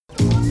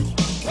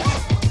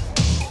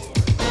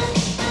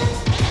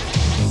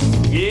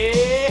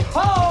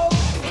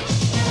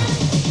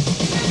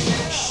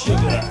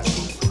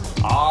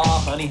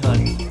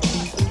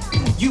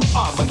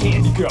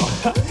candy girl,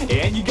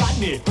 and you got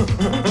me.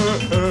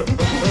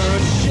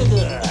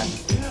 Sugar.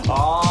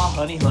 Aw,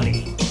 honey,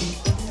 honey.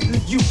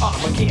 You are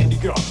my candy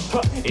girl,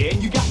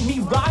 and you got me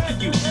rocking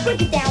you.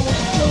 Break it down with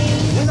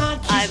me.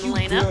 I'm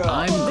Lena.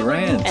 I'm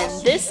Grant.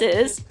 And this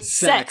is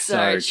Sex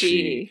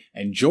Archie.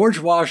 And George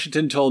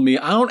Washington told me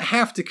I don't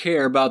have to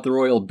care about the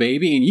royal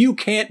baby, and you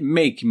can't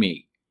make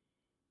me.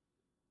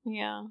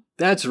 Yeah.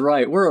 That's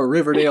right. We're a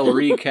Riverdale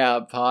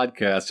recap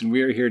podcast, and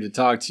we are here to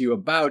talk to you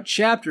about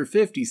Chapter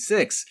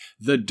 56,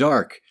 The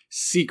Dark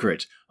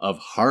Secret of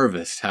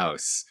Harvest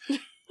House.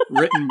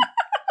 Written...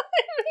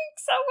 It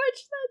makes so much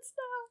sense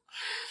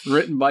now.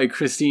 Written by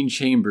Christine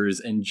Chambers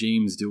and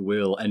James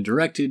DeWill, and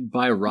directed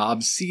by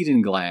Rob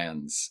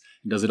Seedenglands.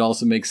 Does it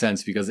also make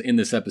sense because in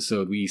this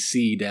episode we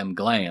see them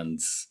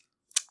glands?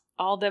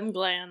 All them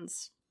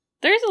glands.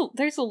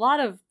 There's a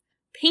lot of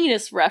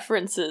penis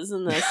references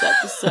in this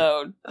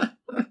episode.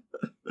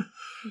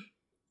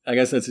 I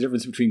guess that's the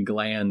difference between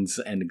glands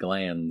and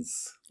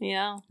glands.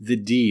 Yeah. The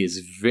D is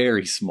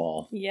very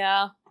small.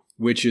 Yeah.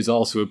 Which is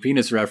also a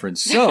penis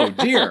reference. So,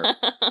 dear.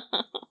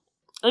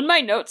 In my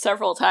notes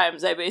several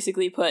times, I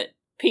basically put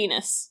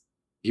penis.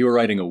 You were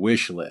writing a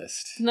wish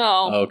list.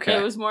 No. Okay.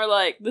 It was more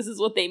like, this is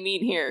what they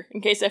mean here,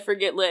 in case I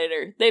forget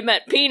later. They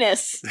meant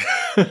penis.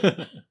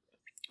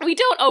 We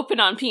don't open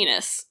on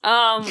penis.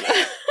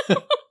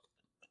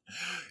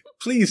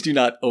 Please do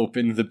not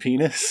open the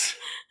penis.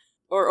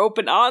 Or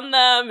open on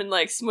them and,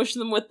 like, smush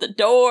them with the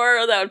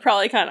door. That would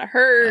probably kind of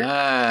hurt.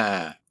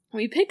 Ah.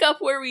 We pick up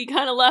where we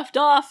kind of left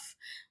off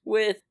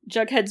with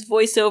Jughead's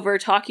voiceover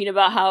talking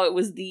about how it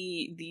was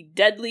the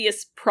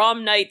deadliest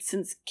prom night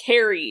since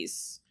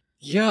Carrie's.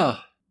 Yeah.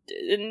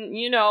 And,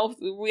 you know,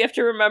 we have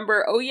to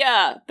remember, oh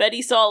yeah,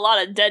 Betty saw a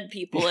lot of dead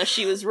people as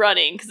she was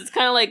running. Because it's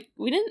kind of like,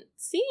 we didn't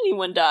see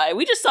anyone die.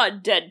 We just saw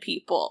dead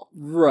people.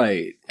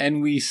 Right.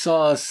 And we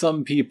saw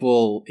some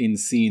people in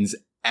scenes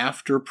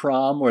after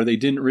prom where they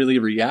didn't really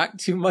react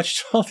too much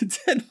to all the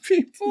dead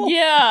people.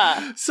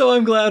 Yeah. So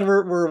I'm glad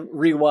we're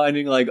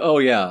rewinding like, oh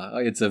yeah,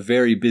 it's a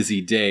very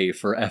busy day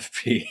for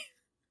FP.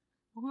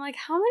 I'm like,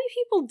 how many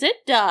people did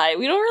die?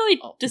 We don't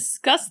really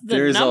discuss the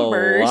There's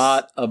numbers. There's a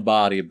lot of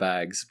body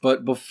bags.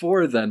 But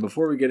before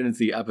we get into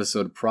the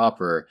episode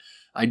proper,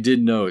 I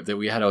did note that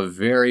we had a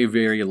very,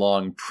 very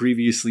long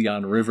previously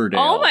on Riverdale.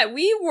 Oh my,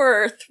 we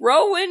were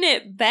throwing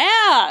it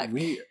back.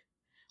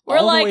 We're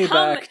all like, the way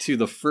back to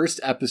the first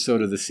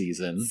episode of the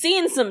season.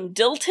 Seeing some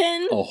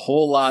Dilton. A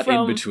whole lot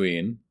in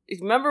between.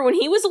 Remember when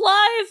he was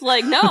alive?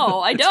 Like, no,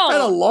 I don't. It's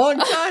been a long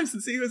time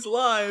since he was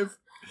alive.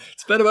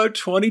 It's been about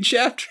 20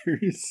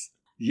 chapters.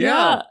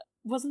 Yeah.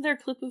 Wasn't there a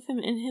clip of him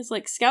in his,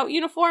 like, scout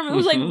uniform? It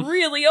was, like,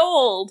 really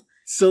old.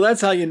 So that's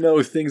how you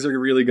know things are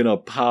really going to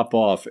pop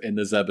off in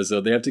this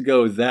episode. They have to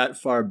go that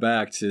far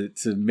back to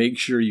make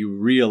sure you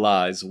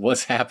realize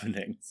what's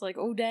happening. It's like,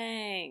 oh,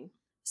 dang.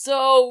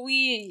 So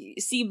we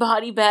see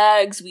body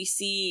bags, we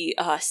see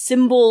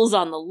symbols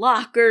on the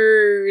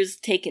lockers,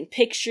 taking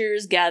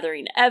pictures,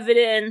 gathering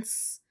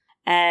evidence.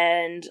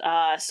 And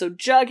so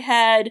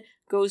Jughead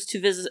goes to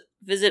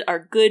visit our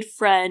good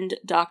friend,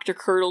 Dr.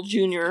 Curdle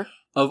Jr.,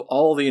 Of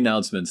all the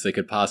announcements they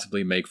could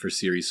possibly make for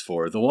Series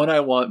 4, the one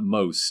I want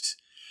most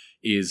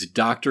is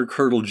Dr.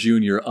 Curdle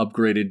Jr.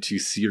 upgraded to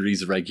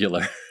Series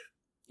Regular.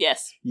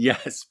 Yes.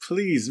 Yes,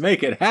 please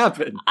make it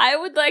happen. I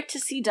would like to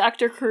see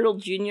Dr. Curdle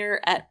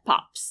Jr. at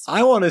Pops.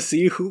 I want to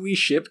see who we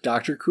ship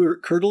Dr.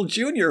 Curdle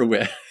Jr.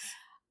 with.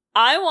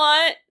 I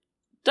want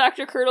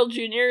Dr. Curdle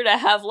Jr. to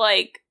have,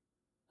 like,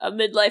 a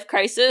midlife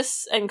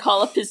crisis and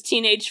call up his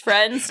teenage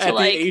friends to, At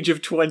like... the age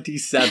of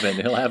 27,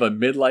 he'll have a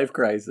midlife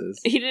crisis.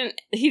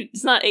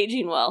 He's not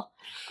aging well.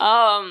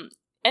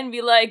 And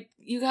be like,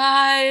 you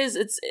guys,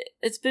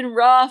 it's been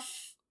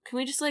rough. Can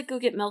we just, like, go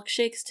get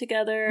milkshakes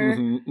together?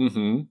 Mm-hmm,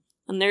 mm-hmm.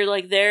 And they're,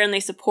 like, there and they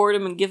support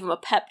him and give him a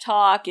pep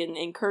talk and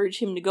encourage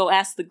him to go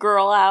ask the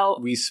girl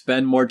out. We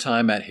spend more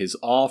time at his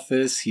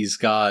office. He's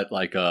got,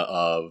 like,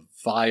 a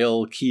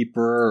file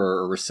keeper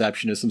or a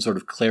receptionist, some sort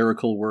of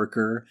clerical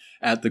worker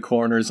at the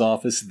coroner's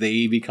office.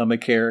 They become a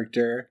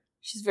character.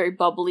 She's very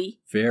bubbly.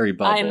 Very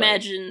bubbly. I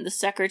imagine the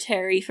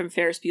secretary from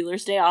Ferris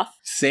Bueller's Day Off.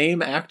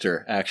 Same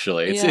actor,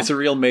 actually. It's a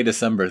real May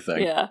December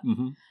thing. Yeah.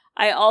 Mm-hmm.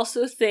 I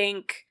also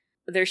think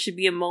there should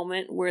be a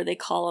moment where they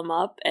call him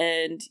up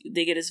and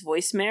they get his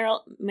voicemail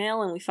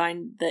and we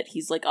find that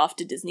he's, like, off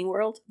to Disney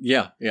World.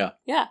 Yeah. Yeah.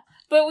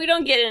 But we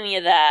don't get any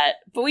of that.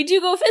 But we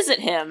do go visit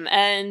him.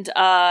 And,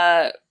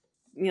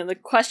 you know, the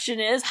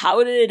question is,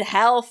 how did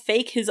Hal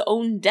fake his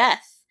own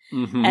death?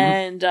 Mm-hmm.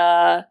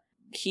 And,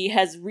 he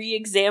has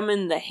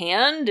re-examined the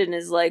hand and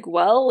is like,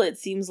 well, it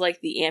seems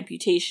like the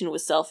amputation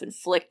was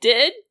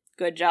self-inflicted.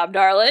 Good job,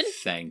 darling.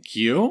 Thank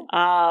you.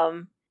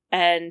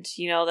 And,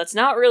 you know, that's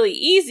not really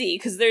easy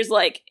because there's,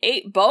 like,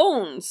 8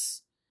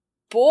 bones.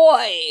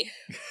 Boy.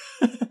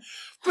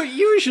 But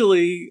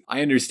usually,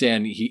 I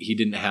understand he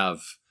didn't have,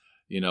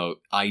 you know,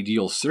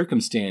 ideal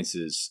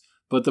circumstances,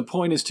 but the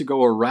point is to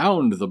go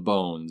around the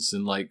bones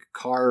and, like,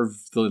 carve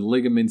the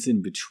ligaments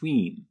in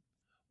between.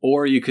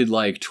 Or you could,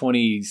 like,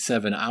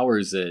 27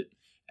 hours it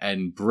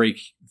and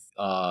break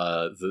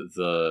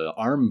the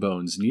arm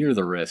bones near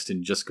the wrist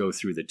and just go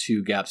through the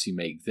 2 gaps you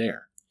make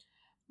there.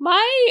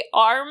 My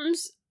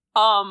arms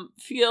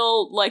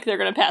feel like they're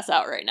gonna pass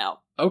out right now.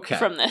 Okay.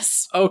 From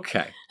this.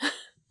 Okay.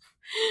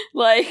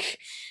 Like,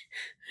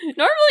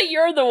 normally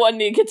you're the one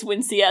who gets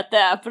wincy at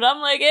that, but I'm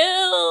like,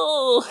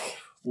 ew.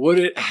 Would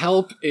it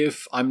help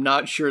if I'm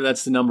not sure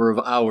that's the number of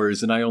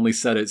hours and I only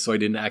said it so I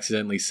didn't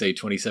accidentally say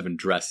 27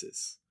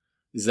 dresses?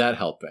 Is that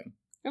helping?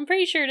 I'm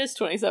pretty sure it is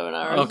 27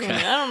 hours. Okay.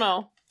 I don't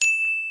know.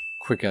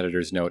 Quick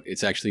editor's note,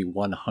 it's actually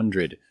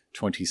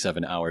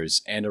 127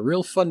 hours. And a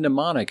real fun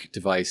mnemonic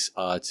device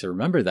to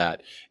remember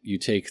that. You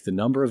take the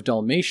number of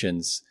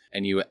Dalmatians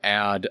and you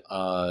add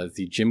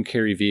the Jim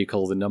Carrey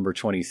vehicle, the number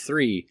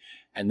 23,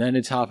 and then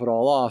to top it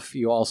all off,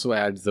 you also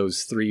add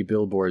those 3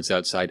 billboards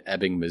outside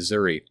Ebbing,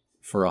 Missouri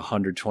for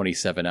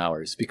 127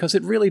 hours, because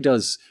it really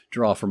does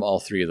draw from all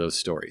 3 of those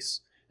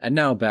stories. And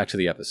now back to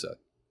the episode.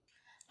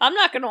 I'm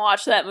not going to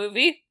watch that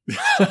movie.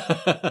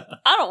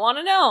 I don't want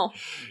to know.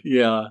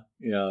 Yeah.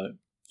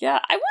 Yeah,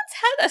 I once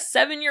had a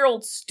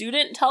 7-year-old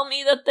student tell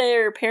me that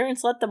their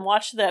parents let them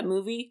watch that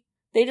movie.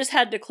 They just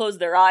had to close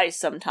their eyes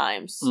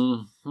sometimes.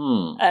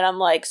 Mm-hmm. And I'm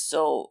like,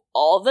 so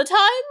all the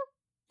time?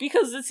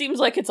 Because it seems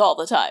like it's all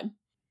the time.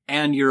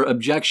 And your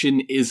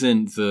objection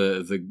isn't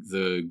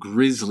the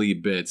grisly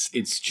bits,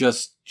 it's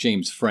just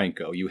James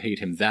Franco. You hate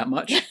him that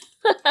much?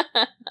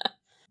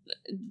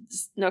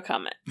 No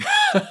comment.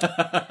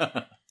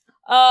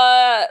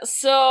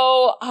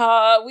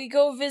 We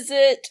go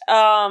visit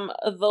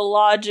the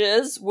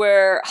lodges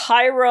where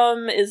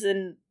Hiram is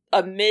in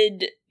a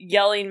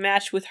mid-yelling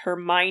match with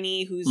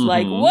Hermione, who's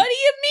like, what do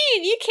you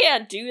mean? You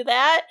can't do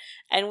that.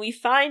 And we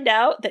find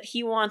out that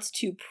he wants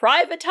to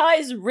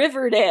privatize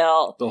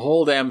Riverdale. The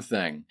whole damn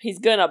thing. He's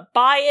gonna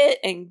buy it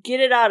and get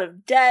it out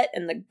of debt,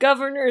 and the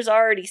governor's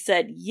already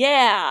said,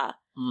 yeah.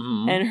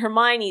 Mm-hmm. And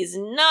Hermione's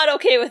not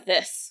okay with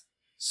this.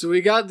 So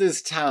we got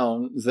this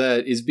town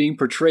that is being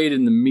portrayed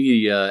in the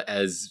media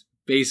as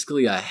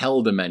basically a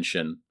hell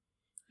dimension.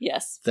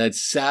 Yes. That's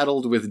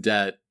saddled with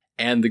debt,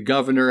 and the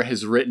governor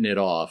has written it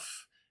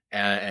off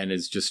and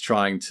is just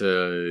trying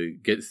to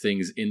get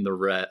things in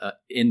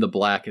the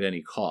black at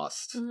any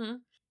cost. Mm-hmm.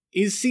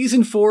 Is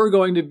season 4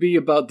 going to be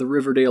about the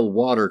Riverdale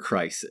water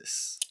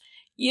crisis?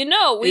 You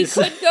know, we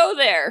could go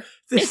there.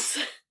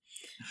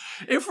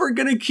 If we're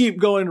going to keep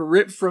going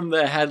ripped from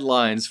the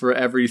headlines for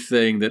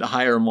everything that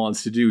Hiram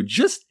wants to do,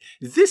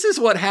 this is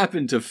what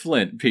happened to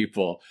Flint,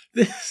 people.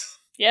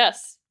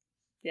 Yes.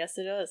 Yes,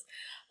 it is.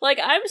 Like,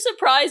 I'm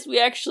surprised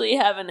we actually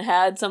haven't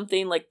had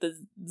something like the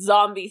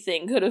zombie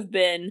thing could have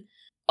been,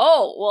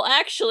 oh, well,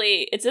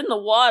 actually, it's in the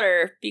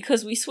water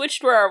because we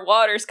switched where our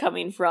water's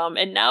coming from,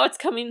 and now it's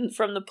coming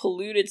from the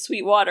polluted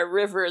Sweetwater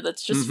River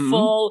that's just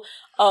full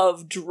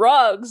of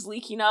drugs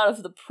leaking out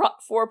of the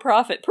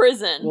for-profit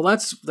prison. Well,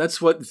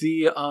 that's what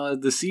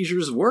the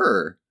seizures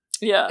were.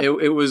 Yeah.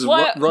 It was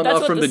run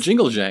off from the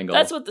Jingle Jangle.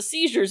 That's what the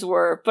seizures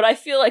were, but I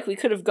feel like we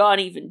could have gone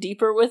even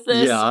deeper with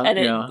this,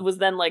 it was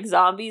then like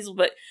zombies,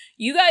 but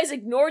you guys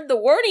ignored the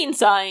warning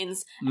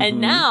signs,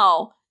 and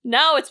now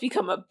it's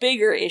become a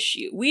bigger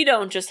issue. We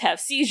don't just have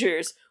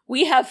seizures,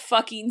 we have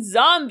fucking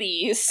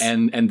zombies.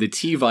 And the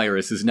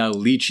T-virus is now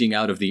leaching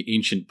out of the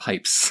ancient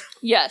pipes.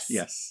 Yes.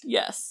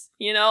 Yes.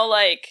 You know,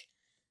 like,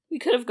 we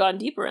could have gone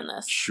deeper in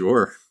this.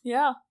 Sure.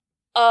 Yeah.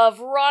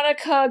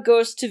 Veronica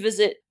goes to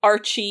visit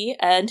Archie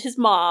and his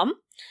mom,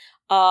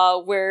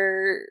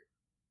 where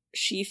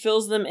she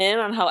fills them in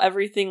on how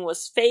everything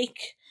was fake,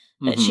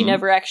 that she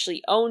never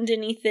actually owned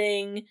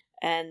anything,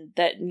 and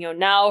that, you know,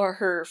 now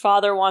her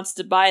father wants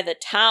to buy the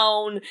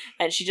town,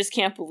 and she just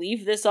can't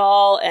believe this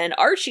all. And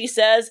Archie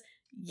says,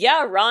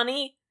 yeah,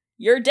 Ronnie,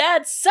 your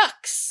dad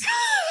sucks.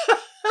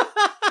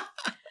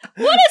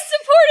 What a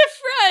supportive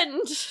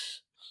friend!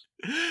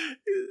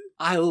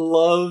 I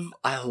love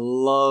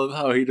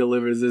how he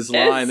delivers this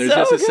line. There's so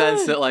just a good.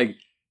 sense that, like,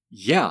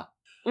 yeah.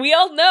 We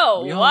all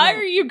know. Why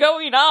are you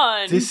going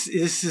on? This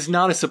is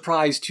not a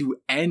surprise to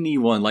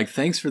anyone. Like,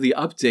 thanks for the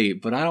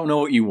update, but I don't know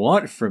what you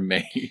want from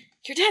me.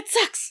 Your dad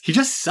sucks. He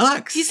just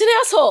sucks. He's an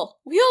asshole.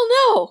 We all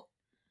know.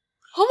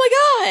 Oh my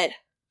god.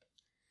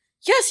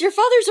 Yes, your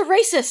father's a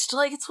racist.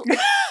 Like, it's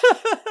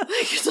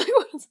like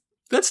what?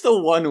 That's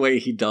the one way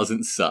he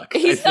doesn't suck.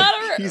 He's not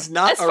a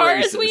racist. As far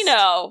as we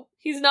know,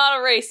 he's not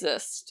a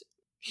racist.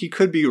 He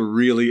could be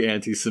really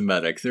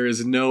anti-Semitic. There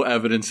is no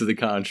evidence to the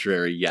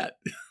contrary yet.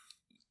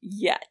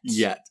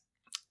 Yet.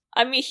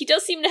 I mean, he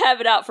does seem to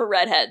have it out for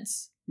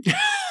redheads.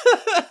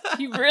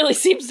 He really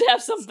seems to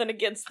have something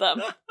against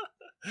them.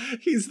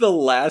 He's the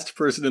last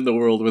person in the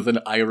world with an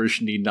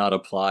Irish need not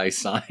apply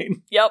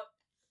sign. Yep.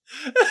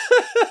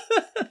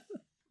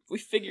 We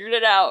figured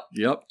it out.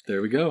 Yep,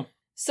 there we go.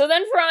 So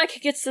then Veronica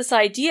gets this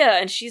idea,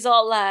 and she's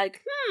all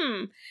like,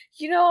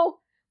 you know,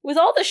 with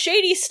all the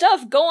shady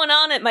stuff going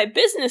on at my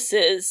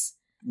businesses...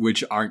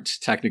 Which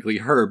aren't technically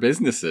her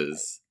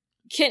businesses.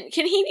 Can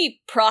he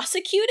be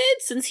prosecuted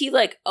since he,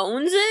 like,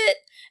 owns it?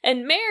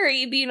 And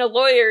Mary, being a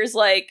lawyer, is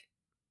like,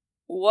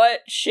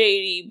 what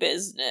shady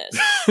business?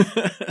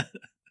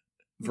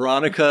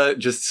 Veronica,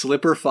 just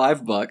slip her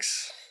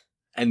 $5.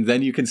 and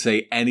then you can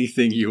say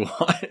anything you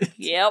want.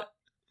 Yep.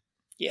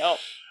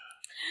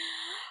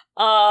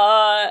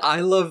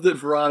 I love that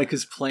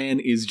Veronica's plan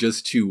is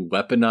just to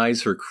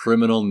weaponize her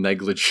criminal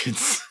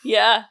negligence.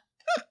 Yeah.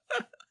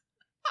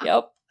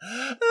 Yep.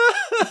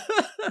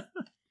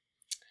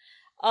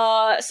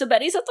 So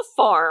Betty's at the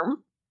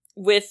farm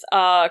with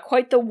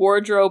quite the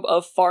wardrobe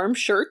of farm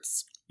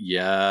shirts.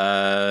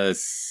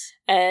 Yes.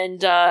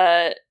 And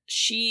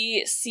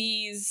she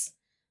sees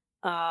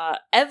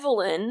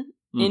Evelyn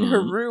in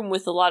her room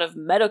with a lot of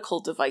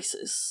medical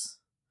devices.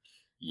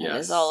 Yes. And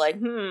is all like,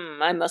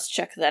 I must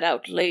check that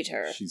out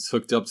later. She's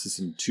hooked up to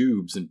some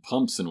tubes and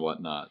pumps and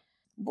whatnot.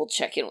 We'll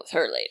check in with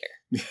her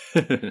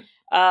later.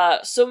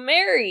 So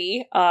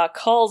Mary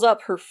calls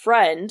up her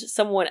friend,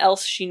 someone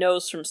else she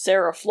knows from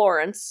Sarah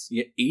Florence.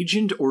 Yeah,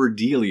 Agent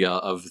Ordelia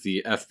of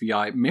the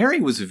FBI. Mary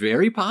was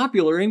very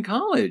popular in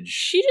college.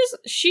 She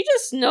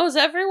just knows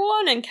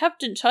everyone and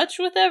kept in touch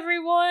with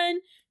everyone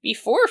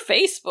before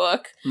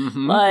Facebook.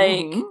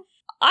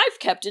 I've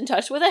kept in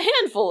touch with a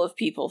handful of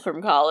people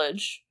from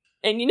college.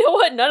 And you know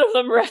what? None of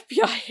them are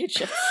FBI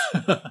agents.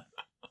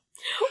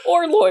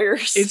 Or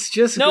lawyers. It's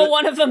just no,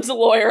 one of them's a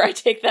lawyer. I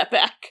take that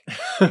back.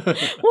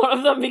 One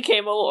of them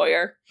became a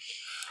lawyer.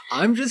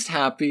 I'm just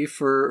happy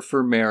for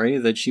Mary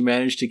that she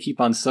managed to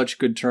keep on such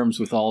good terms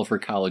with all of her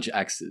college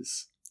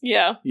exes.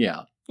 Yeah.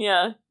 Yeah.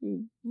 Yeah.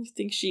 You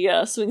think she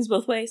swings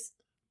both ways?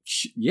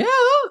 Yeah.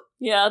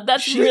 Yeah,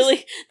 that's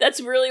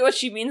really what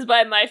she means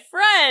by my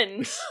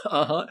friend.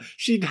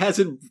 She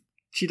doesn't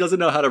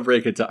know how to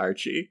break it to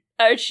Archie.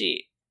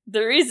 Archie,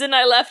 the reason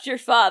I left your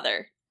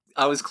father.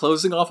 I was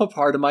closing off a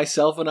part of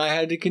myself and I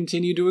had to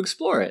continue to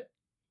explore it.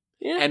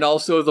 Yeah. And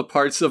also the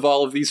parts of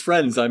all of these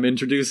friends I'm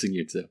introducing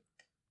you to.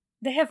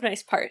 They have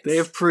nice parts. They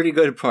have pretty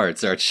good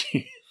parts,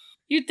 Archie.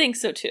 You'd think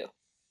so too.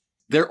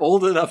 They're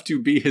old enough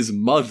to be his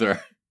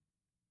mother.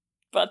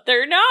 But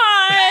they're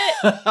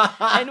not!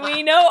 And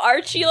we know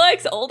Archie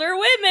likes older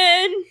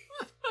women!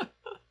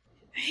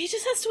 He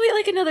just has to wait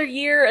like another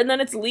year and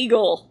then it's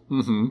legal.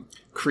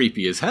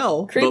 Creepy as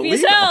hell. Creepy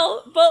as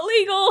hell, but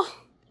legal.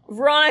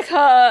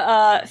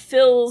 Veronica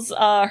fills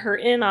her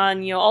in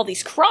on, all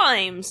these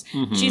crimes.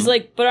 She's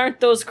like, but aren't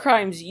those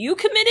crimes you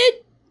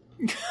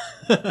committed?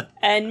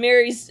 And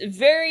Mary's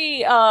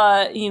very,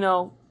 well,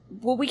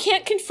 we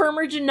can't confirm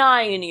or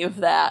deny any of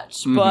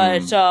that,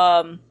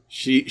 but,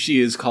 She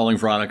is calling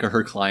Veronica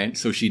her client,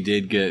 so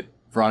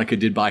Veronica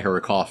did buy her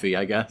a coffee,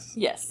 I guess.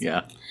 Yes.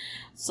 Yeah.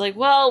 It's like,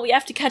 well, we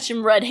have to catch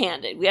him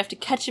red-handed. We have to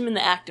catch him in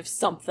the act of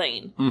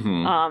something,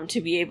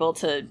 to be able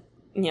to,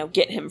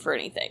 get him for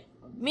anything.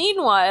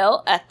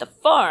 Meanwhile, at the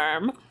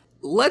farm...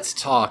 Let's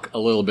talk a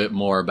little bit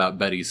more about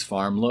Betty's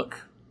farm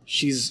look.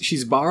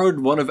 She's borrowed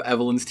one of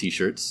Evelyn's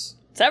t-shirts.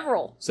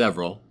 Several.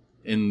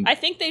 I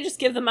think they just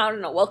give them out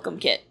in a welcome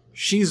kit.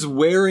 She's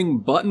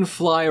wearing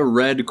buttonfly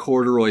red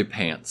corduroy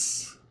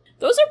pants.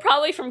 Those are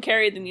probably from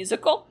Carrie the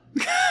Musical.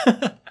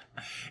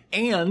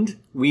 And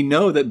we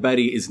know that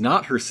Betty is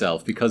not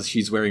herself because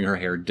she's wearing her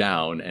hair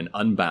down and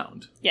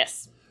unbound.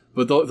 Yes.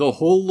 But the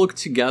whole look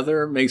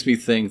together makes me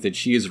think that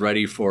she is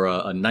ready for a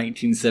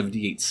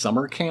 1978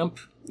 summer camp.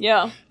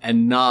 Yeah.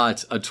 And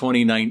not a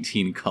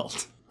 2019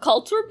 cult.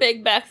 Cults were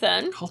big back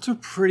then. Cults were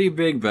pretty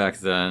big back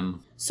then.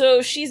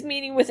 So she's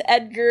meeting with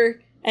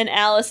Edgar and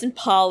Alice and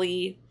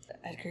Polly.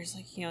 Edgar's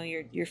like,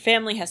 your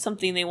family has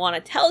something they want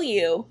to tell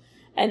you.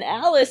 And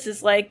Alice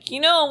is like,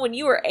 when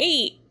you were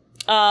 8,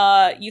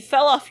 you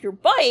fell off your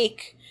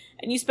bike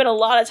and you spent a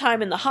lot of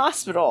time in the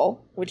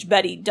hospital, which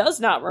Betty does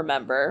not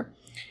remember.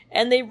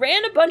 And they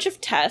ran a bunch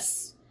of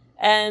tests,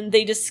 and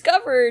they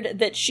discovered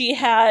that she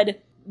had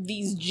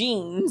these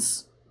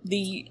genes,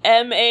 the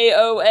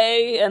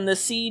MAOA and the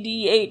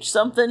CDH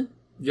something.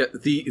 Yeah,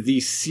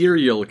 the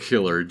serial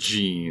killer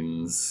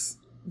genes.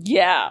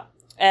 Yeah,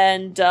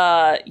 and,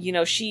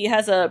 she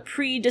has a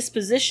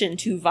predisposition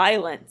to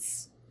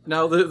violence.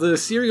 Now, the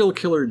serial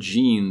killer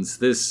genes,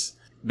 this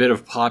bit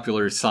of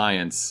popular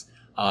science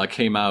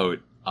came out,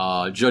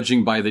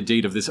 judging by the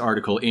date of this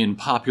article in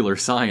Popular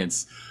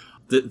Science.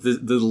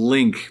 The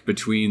link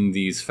between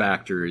these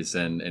factors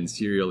and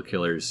serial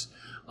killers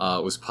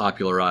was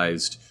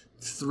popularized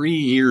 3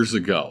 years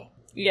ago.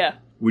 Yeah.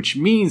 Which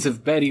means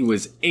if Betty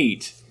was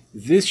 8,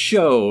 this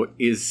show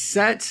is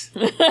set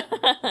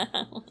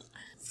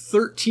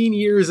 13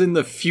 years in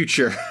the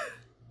future.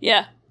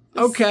 Yeah.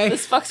 Okay.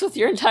 This fucks with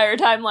your entire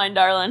timeline,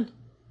 darling.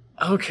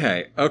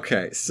 Okay,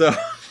 so...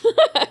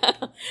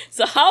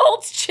 So how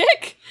old's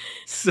Chick?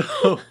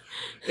 So,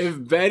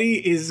 if Betty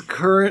is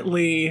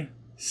currently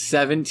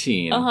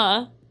 17,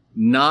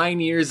 9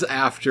 years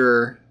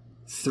after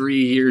 3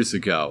 years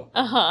ago.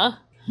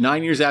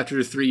 9 years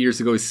after 3 years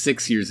ago is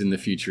 6 years in the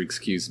future,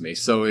 excuse me.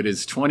 So it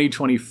is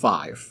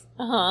 2025.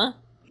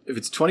 If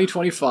it's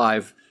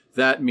 2025,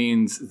 that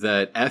means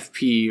that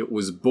FP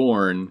was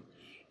born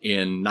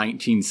in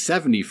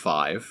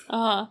 1975.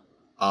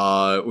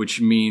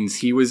 Which means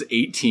he was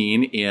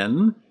 18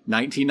 in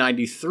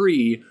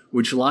 1993,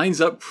 which lines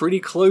up pretty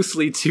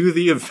closely to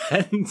the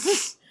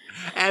events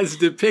as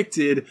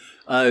depicted,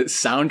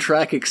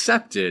 soundtrack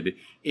accepted,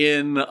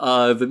 in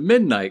the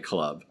Midnight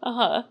Club.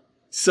 Uh-huh.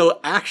 So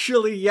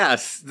actually,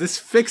 yes, this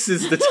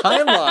fixes the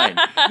timeline.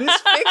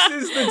 This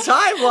fixes the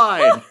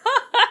timeline.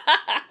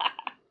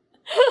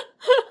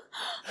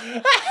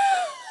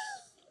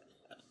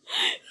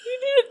 You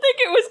didn't think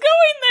it was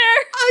going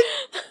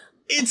there.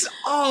 It's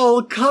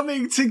all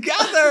coming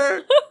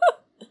together.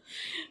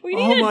 We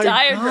need a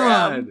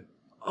diagram. God.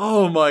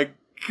 Oh my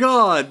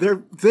God.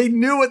 They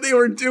knew what they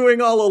were doing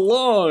all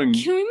along.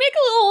 Can we make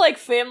a little, like,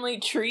 family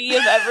tree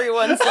of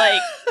everyone's,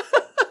 like,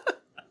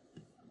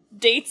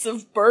 dates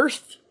of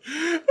birth?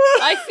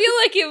 I feel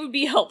like it would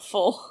be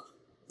helpful.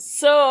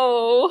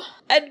 So,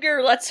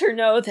 Edgar lets her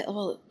know that,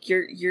 well,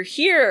 you're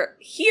here.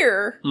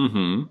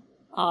 Mm-hmm.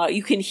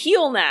 You can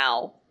heal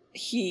now.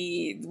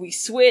 We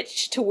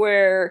switch to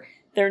where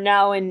they're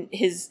now in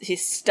his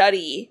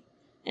study,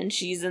 and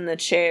she's in the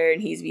chair,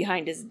 and he's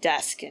behind his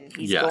desk, and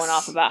he's going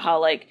off about how,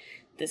 like,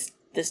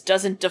 this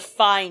doesn't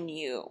define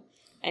you.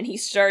 And he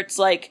starts,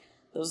 like,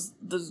 those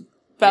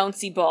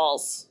bouncy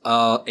balls.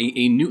 A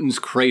Newton's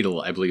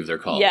Cradle, I believe they're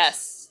called.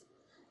 Yes.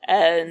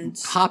 And...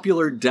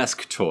 popular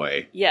desk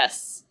toy.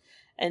 Yes.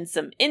 And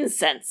some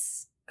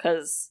incense,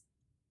 because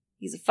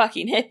he's a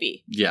fucking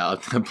hippie. Yeah,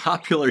 a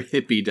popular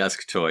hippie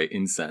desk toy,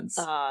 incense.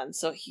 And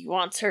so he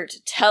wants her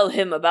to tell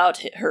him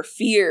about her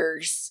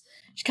fears.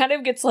 She kind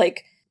of gets,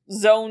 like,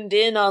 zoned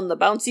in on the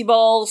bouncy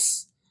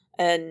balls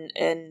and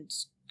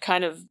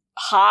kind of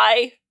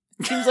high.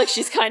 It seems like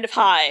she's kind of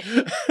high.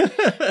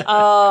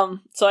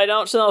 So I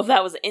don't know if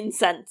that was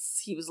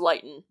incense he was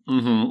lighting.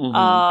 Mm-hmm,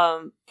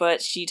 mm-hmm.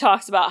 But she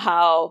talks about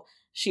how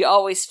she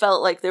always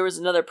felt like there was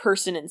another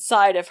person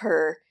inside of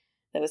her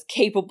that was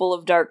capable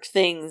of dark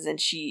things, and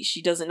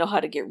she doesn't know how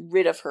to get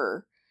rid of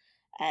her.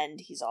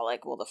 And he's all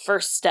like, well, the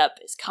first step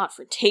is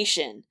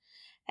confrontation.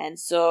 And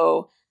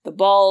so the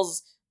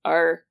balls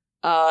are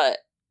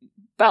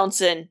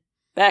bouncing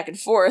back and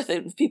forth,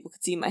 and if people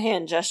could see my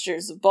hand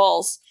gestures of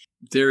balls.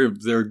 They're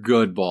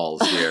good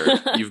balls here.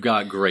 You've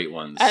got great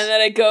ones. And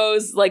then it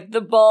goes, like,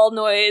 the ball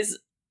noise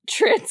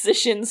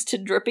transitions to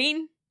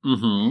dripping.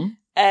 Mm-hmm.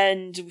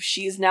 And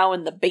she's now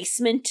in the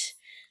basement.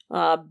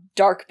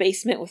 Dark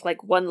basement with,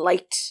 like, one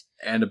light.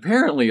 And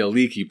apparently a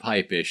leaky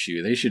pipe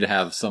issue. They should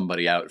have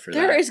somebody out for that.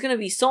 There is going to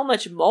be so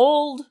much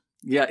mold.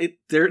 Yeah,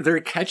 they're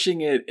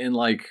catching it in,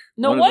 like...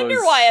 No wonder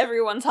why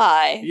everyone's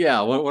high. Yeah,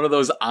 one of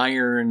those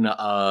iron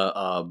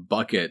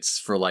buckets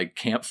for, like,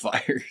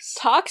 campfires.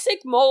 Toxic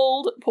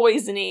mold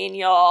poisoning,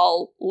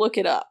 y'all. Look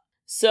it up.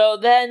 So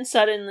then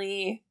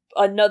suddenly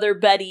another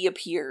Betty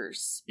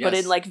appears. Yes. But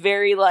in, like,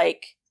 very,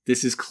 like...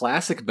 This is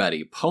classic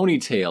Betty.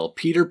 Ponytail,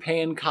 Peter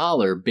Pan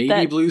collar,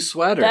 baby blue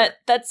sweater.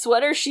 That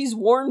sweater she's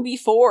worn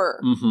before.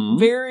 Mm-hmm.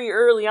 Very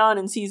early on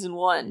in season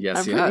 1.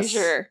 Yes, I'm pretty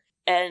sure.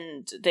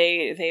 And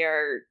they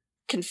are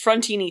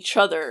confronting each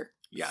other.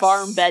 Yes.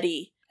 Farm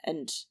Betty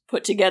and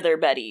Put Together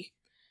Betty.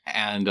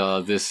 And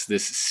this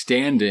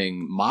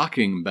standing,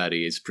 mocking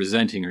Betty is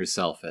presenting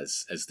herself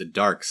as the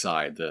dark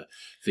side, the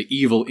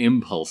evil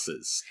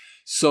impulses.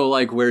 So,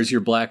 like, where's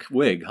your black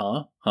wig,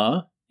 huh?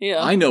 Huh?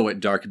 Yeah. I know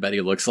what Dark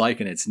Betty looks like,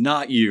 and it's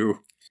not you.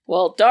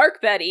 Well,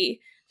 Dark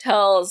Betty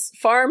tells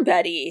Farm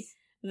Betty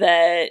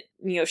that,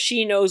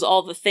 she knows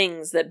all the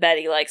things that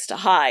Betty likes to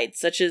hide,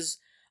 such as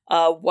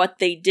what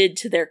they did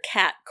to their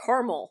cat,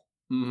 Carmel.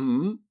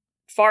 Mm-hmm.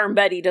 Farm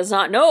Betty does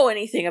not know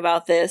anything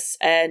about this,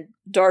 and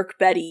Dark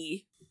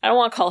Betty... I don't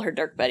want to call her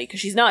Dark Betty, because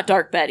she's not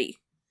Dark Betty.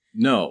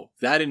 No,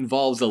 that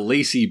involves a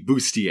Lacey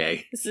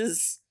Bustier. This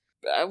is...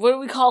 what do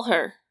we call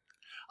her?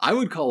 I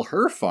would call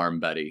her Farm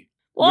Betty.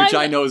 Well, which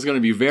I know is going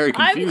to be very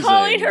confusing. I'm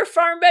calling her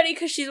Farm Betty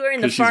because she's wearing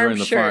the farm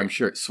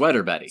shirt.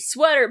 Sweater Betty.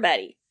 Sweater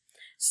Betty.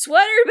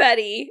 Sweater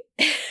Betty.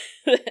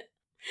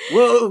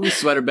 Whoa,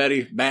 Sweater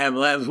Betty. Bam,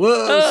 lambs.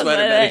 Whoa,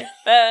 Sweater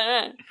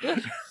Betty.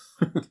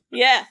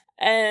 Yeah.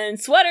 And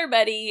Sweater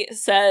Betty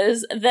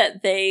says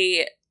that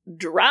they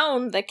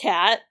drowned the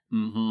cat.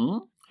 Mm-hmm.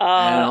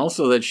 And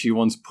also that she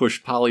once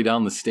pushed Polly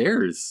down the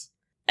stairs.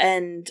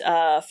 And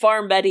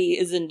Farm Betty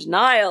is in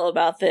denial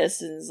about this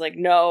and is like,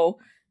 no,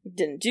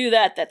 didn't do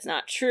that. That's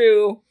not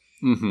true.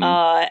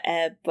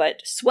 Mm-hmm.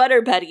 But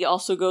Sweater Betty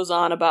also goes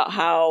on about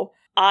how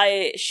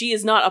she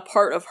is not a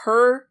part of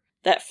her,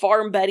 that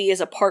Farm Betty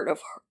is a part of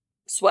her.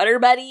 Sweater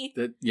Betty.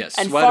 Yes,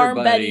 and Sweater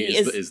Farm Betty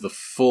is the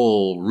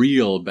full,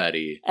 real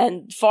Betty.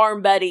 And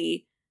Farm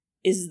Betty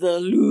is the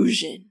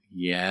illusion.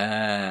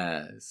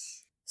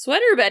 Yes.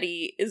 Sweater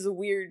Betty is a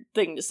weird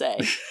thing to say.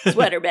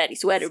 Sweater Betty,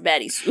 Sweater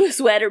Betty,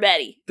 Sweater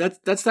Betty.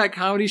 That's that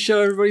comedy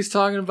show everybody's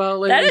talking about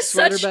lately,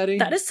 Sweater Betty?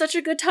 That is such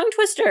a good tongue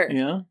twister.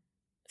 Yeah.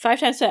 5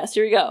 times fast.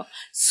 Here we go.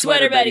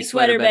 Sweater Betty,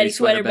 Sweater Betty,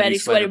 Sweater Betty,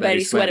 Sweater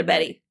Betty, Sweater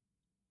Betty.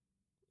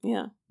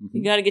 Yeah. Mm-hmm.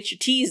 You gotta get your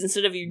T's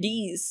instead of your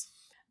D's.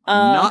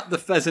 Not the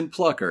pheasant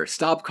plucker.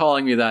 Stop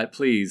calling me that,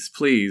 please.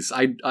 Please.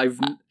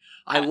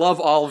 I love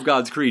all of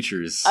God's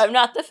creatures. I'm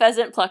not the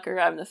pheasant plucker.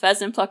 I'm the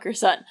pheasant plucker's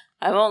son.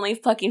 I'm only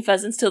plucking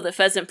pheasants till the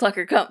pheasant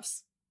plucker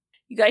comes.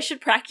 You guys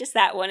should practice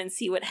that one and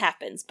see what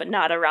happens, but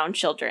not around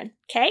children.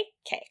 Okay?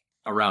 Okay.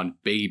 Around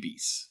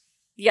babies.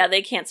 Yeah,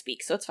 they can't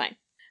speak, so it's fine.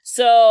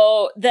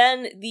 So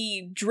then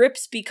the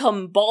drips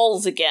become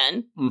balls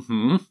again.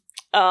 Mm-hmm.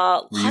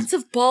 Lots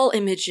of ball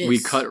images. We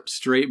cut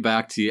straight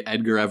back to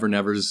Edgar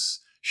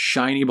Evernever's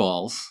shiny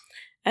balls.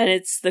 And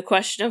it's the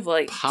question of,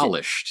 like...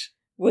 Polished.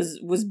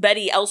 Was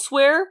Betty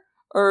elsewhere?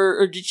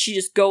 Or did she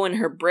just go in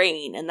her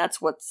brain? And that's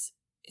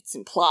it's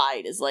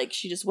implied, is like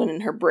she just went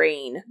in her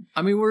brain.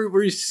 I mean,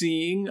 we're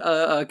seeing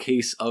a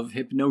case of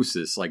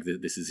hypnosis, like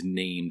this is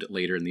named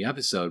later in the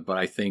episode, but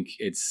I think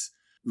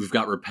we've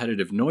got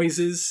repetitive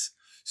noises,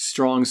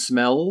 strong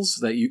smells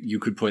that you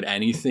could put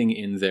anything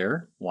in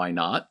there. Why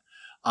not?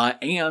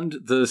 And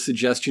the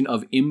suggestion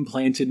of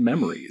implanted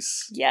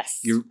memories. Yes.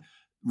 Your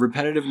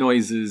repetitive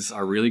noises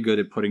are really good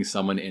at putting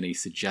someone in a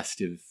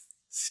suggestive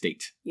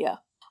state. Yeah.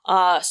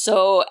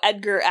 So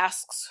Edgar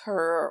asks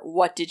her,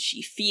 what did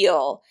she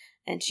feel?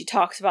 And she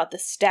talks about the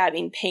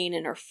stabbing pain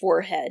in her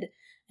forehead.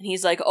 And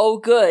he's like, oh,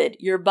 good.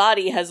 Your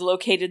body has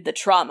located the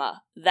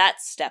trauma.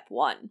 That's step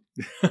one.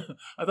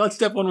 I thought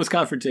step one was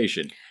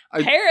confrontation.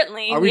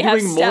 Apparently, are we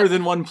doing more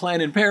than one plan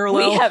in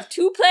parallel? We have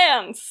 2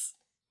 plans.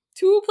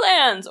 2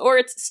 plans. Or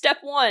it's step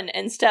 1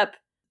 and step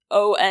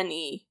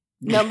O-N-E.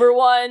 Number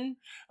 1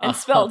 and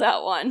spelled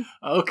out 1.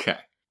 Okay.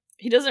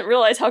 He doesn't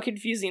realize how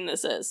confusing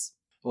this is.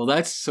 Well,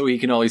 that's so he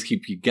can always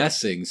keep you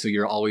guessing, so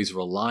you're always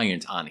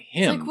reliant on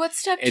him. It's like, what's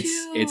step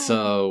 2? It's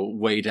a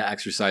way to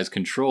exercise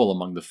control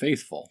among the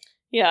faithful.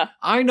 Yeah.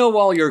 I know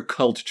all your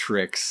cult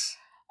tricks.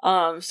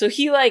 So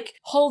he, like,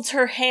 holds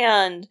her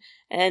hand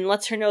and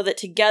lets her know that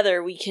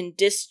together we can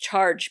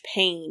discharge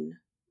pain.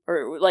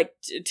 Or, like,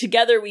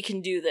 together we can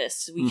do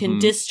this. We can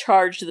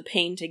discharge the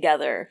pain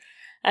together.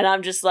 And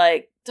I'm just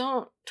like,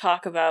 don't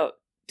talk about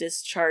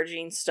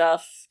discharging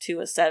stuff to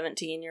a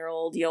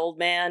 17-year-old, you old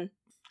man.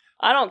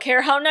 I don't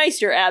care how nice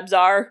your abs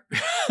are.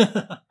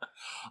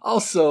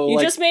 Also,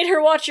 you just made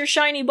her watch your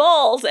shiny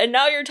balls, and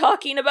now you're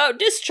talking about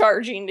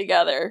discharging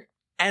together.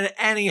 And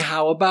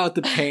anyhow, about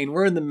the pain,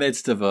 we're in the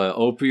midst of a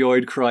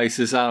opioid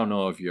crisis. I don't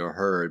know if you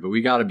heard, but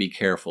we got to be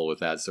careful with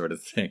that sort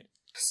of thing.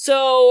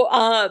 So,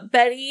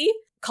 Betty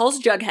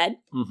calls Jughead,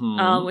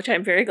 which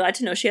I'm very glad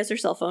to know she has her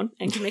cell phone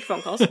and can make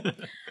phone calls,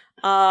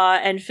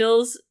 and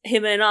fills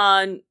him in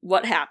on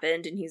what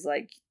happened, and he's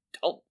like,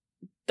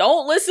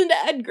 Don't listen to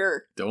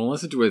Edgar. Don't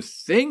listen to a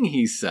thing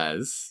he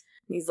says.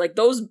 He's like,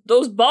 those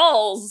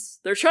balls,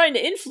 they're trying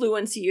to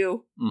influence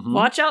you.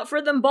 Watch out for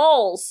them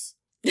balls.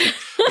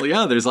 Well,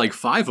 yeah, there's like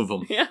 5 of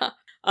them. Yeah.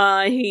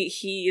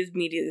 He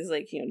immediately is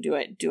like,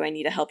 do I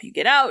need to help you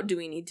get out? Do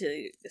we need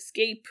to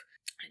escape?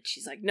 And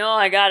she's like, no,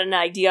 I got an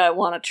idea I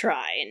want to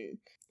try. And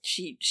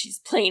she's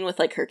playing with,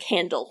 like, her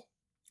candle.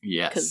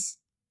 Yes.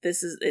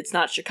 Because it's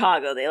not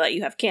Chicago. They let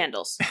you have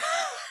candles.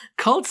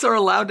 Cults are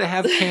allowed to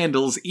have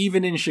candles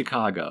even in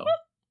Chicago.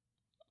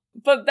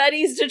 But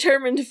Betty's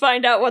determined to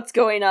find out what's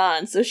going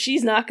on, so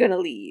she's not going to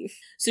leave.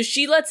 So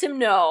she lets him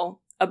know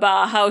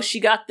about how she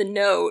got the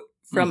note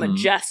from a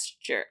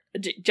jester.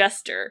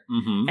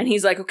 And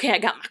he's like, okay, I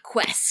got my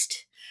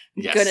quest.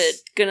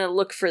 Yes. Gonna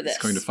look for this.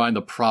 He's going to find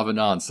the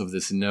provenance of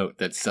this note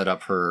that set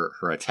up her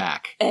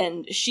attack.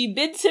 And she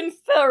bids him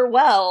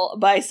farewell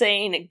by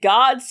saying,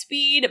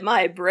 Godspeed,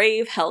 my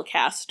brave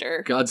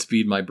Hellcaster.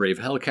 Godspeed, my brave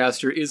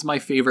Hellcaster is my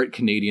favorite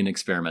Canadian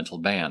experimental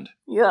band.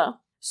 Yeah.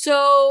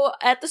 So,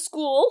 at the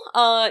school,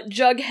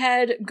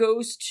 Jughead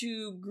goes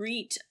to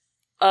greet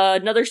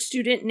another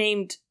student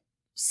named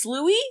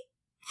Sluey?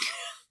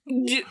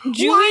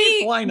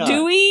 Dewey? Why not?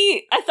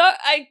 Dewey?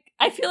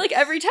 I feel like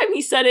every time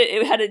he said it,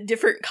 it had a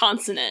different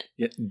consonant.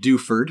 Yeah,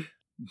 Dewford.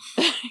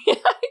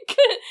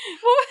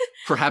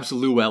 Perhaps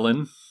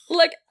Llewellyn.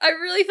 Like, I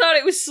really thought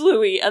it was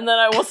Sluey, and then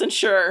I wasn't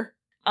sure.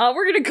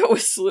 We're gonna go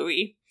with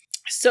Sluey.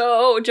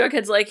 So,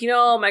 Jughead's like,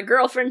 my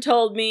girlfriend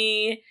told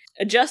me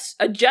a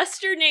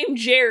jester named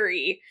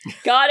Jerry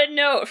got a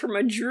note from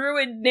a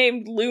druid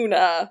named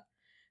Luna,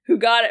 who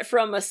got it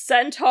from a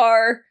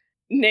centaur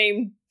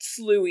named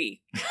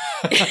Sluey.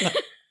 I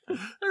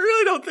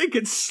really don't think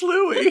it's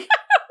Sluey.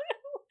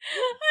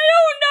 I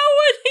don't know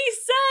what he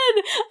said.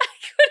 I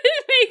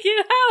couldn't make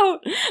it out.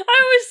 I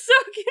was so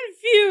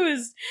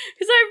confused.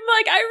 Because I'm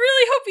like, I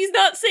really hope he's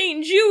not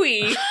saying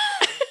Jewy.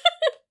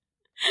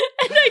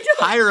 And I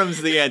don't...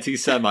 Hiram's the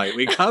anti-Semite.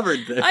 We covered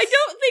this. I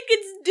don't think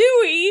it's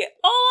Dewey.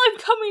 All I'm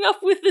coming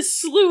up with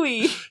is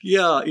Sluey.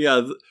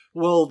 Yeah.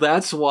 Well,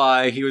 that's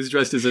why he was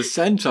dressed as a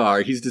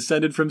centaur. He's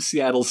descended from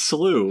Seattle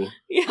Slew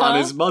on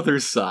his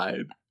mother's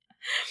side.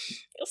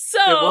 So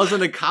it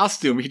wasn't a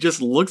costume. He just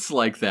looks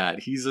like that.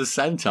 He's a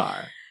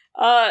centaur.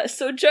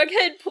 So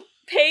Jughead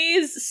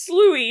pays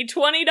Sluey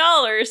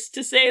 $20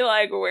 to say,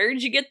 like,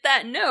 where'd you get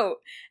that note?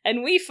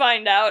 And we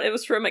find out it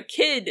was from a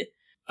kid.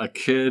 A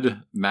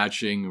kid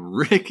matching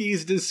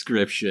Ricky's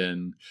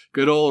description.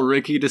 Good old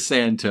Ricky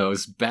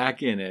DeSantos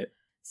back in it.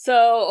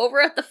 So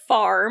over at the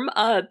farm,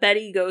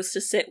 Betty goes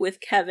to sit with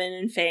Kevin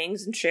and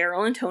Fangs and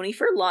Cheryl and Tony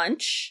for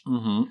lunch.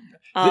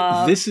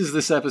 This is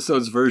this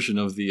episode's version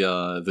of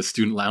the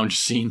student lounge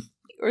scene.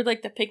 Or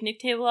like the picnic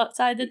table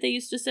outside that they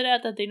used to sit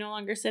at that they no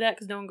longer sit at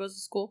because no one goes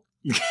to school.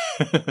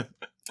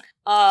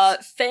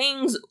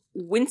 Fangs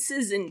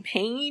winces in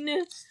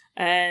pain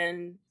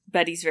and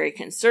Betty's very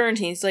concerned.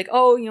 He's like,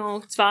 oh,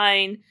 it's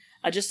fine.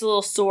 Just a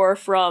little sore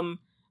from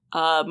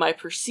my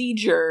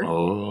procedure.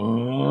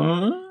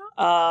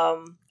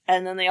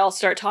 And then they all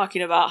start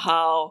talking about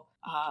how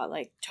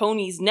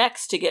Tony's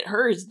next to get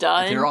hers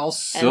done. They're all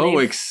so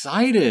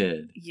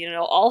excited.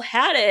 All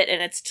had it,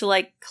 and it's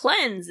to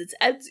cleanse. It's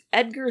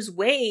Edgar's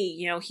way.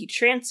 He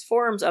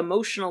transforms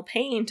emotional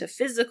pain to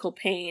physical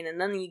pain, and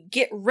then you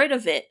get rid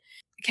of it.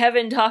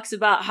 Kevin talks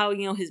about how,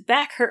 his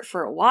back hurt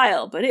for a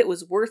while, but it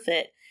was worth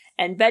it.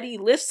 And Betty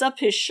lifts up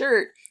his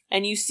shirt,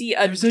 and you see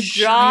There's a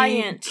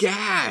giant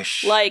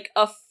gash. Like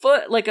a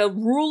foot, like a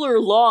ruler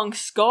long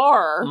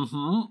scar.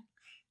 Mm-hmm.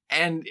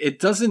 And it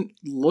doesn't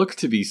look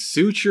to be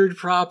sutured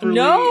properly.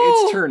 No!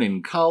 It's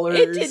turning colors.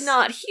 It did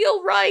not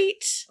heal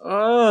right.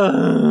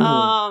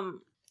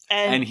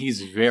 And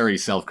he's very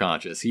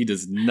self-conscious. He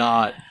does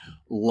not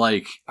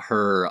like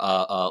her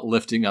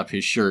lifting up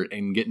his shirt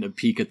and getting a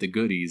peek at the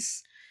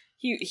goodies.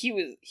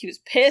 He was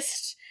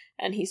pissed,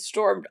 and he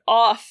stormed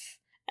off.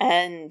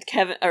 And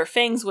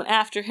Fangs went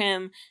after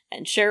him,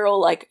 and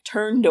Cheryl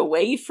turned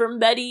away from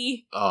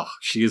Betty. Oh,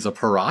 she is a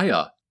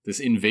pariah. This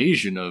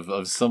invasion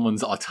of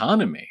someone's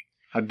autonomy.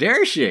 How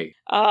dare she?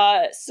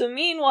 So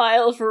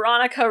meanwhile,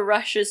 Veronica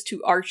rushes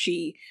to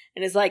Archie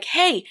and is like,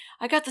 hey,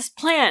 I got this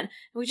plan, and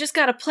we just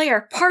gotta play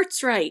our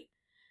parts right.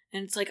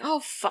 And it's like,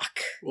 oh, fuck.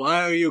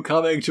 Why are you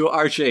coming to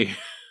Archie?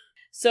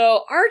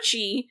 So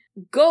Archie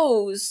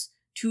goes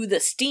to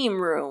the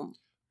steam room.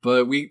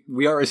 But we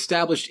are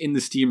established in the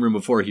steam room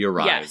before he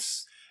arrives.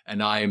 Yes.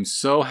 And I am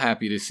so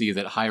happy to see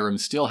that Hiram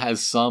still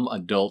has some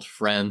adult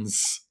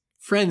friends.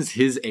 Friends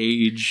his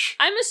age.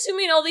 I'm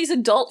assuming all these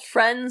adult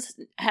friends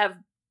have,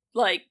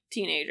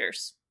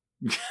 teenagers.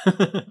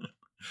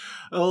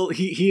 Well,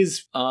 he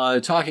is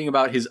talking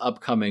about his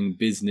upcoming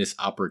business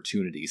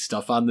opportunities.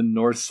 Stuff on the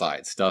north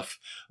side. Stuff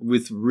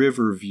with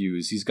river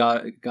views. He's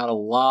got a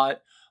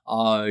lot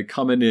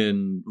coming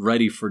in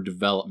ready for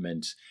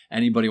development.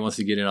 Anybody wants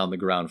to get in on the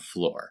ground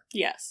floor.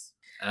 Yes.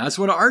 And that's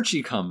when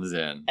Archie comes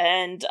in.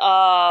 And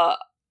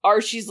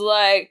Archie's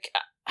like,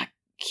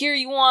 here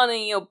you want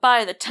to,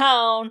 buy the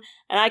town,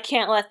 and I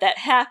can't let that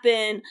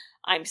happen.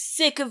 I'm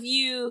sick of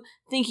you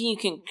thinking you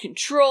can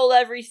control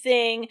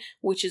everything,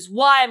 which is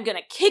why I'm gonna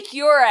kick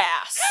your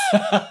ass.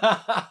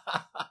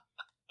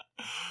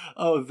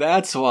 Oh,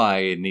 that's why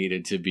it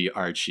needed to be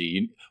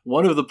Archie.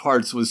 One of the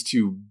parts was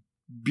to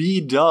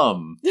be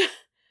dumb.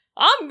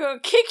 I'm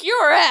gonna kick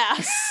your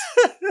ass.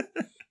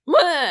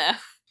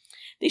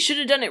 They should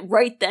have done it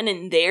right then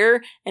and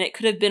there, and it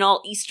could have been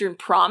all Eastern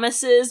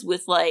Promises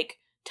with,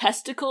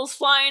 testicles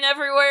flying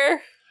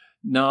everywhere.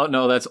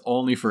 No, that's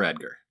only for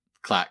Edgar.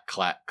 Clack,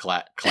 clack,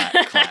 clack, clack,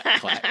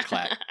 clack, clack,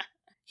 clack.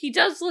 He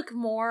does look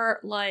more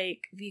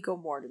like Viggo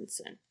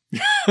Mortensen.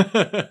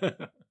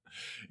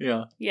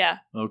 Yeah. Yeah.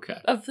 Okay.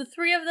 Of the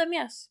three of them,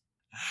 yes.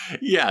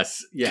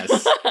 Yes.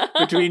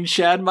 Between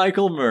Chad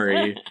Michael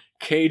Murray,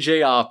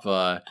 KJ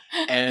Apa,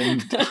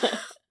 and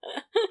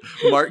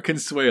Mark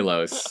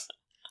Consuelos,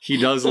 he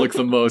does look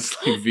the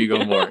most like Viggo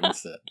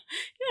Mortensen.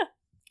 Yeah.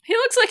 He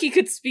looks like he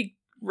could speak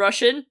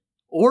Russian.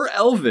 Or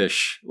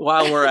Elvish,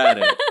 while we're at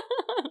it.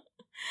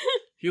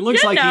 He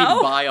looks like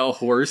he'd buy a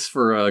horse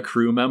for a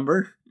crew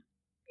member.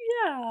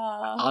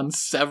 Yeah. On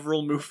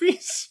several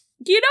movies.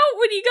 When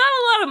you got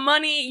a lot of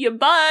money, you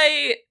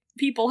buy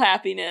people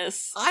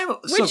happiness.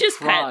 Which is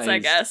pets, I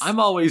guess. I'm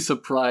always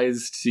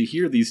surprised to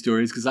hear these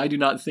stories because I do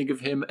not think of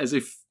him as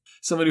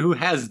somebody who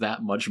has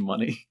that much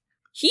money.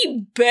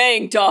 He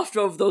banked off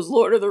of those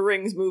Lord of the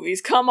Rings movies.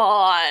 Come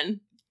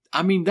on.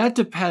 I mean, that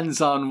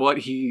depends on what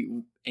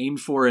he aimed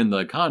for in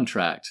the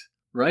contract,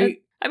 right?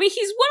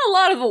 He's won a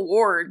lot of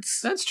awards.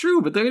 That's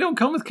true, but they don't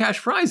come with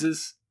cash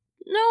prizes.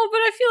 No, but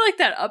I feel like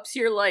that ups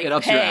your, It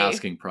ups pay. your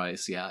asking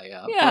price, yeah.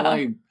 Yeah.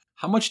 But,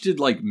 how much did,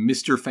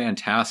 Mr.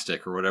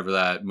 Fantastic, or whatever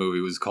that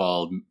movie was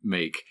called,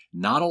 make?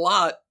 Not a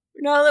lot.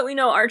 Now that we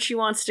know Archie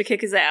wants to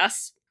kick his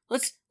ass,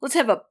 let's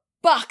have a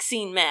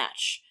boxing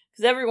match.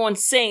 Because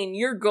everyone's saying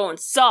you're going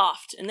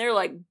soft, and they're,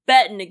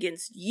 betting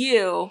against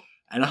you.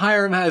 And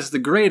Hiram has the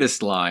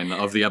greatest line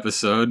of the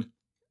episode.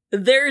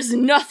 There's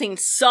nothing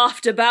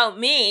soft about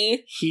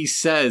me. He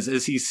says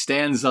as he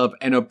stands up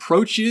and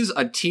approaches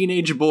a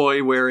teenage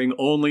boy wearing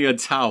only a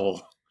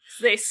towel.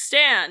 They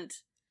stand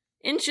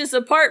inches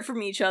apart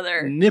from each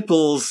other.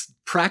 Nipples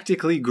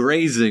practically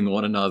grazing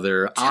one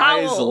another.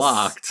 Towels, eyes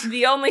locked.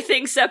 The only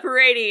thing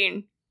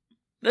separating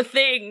the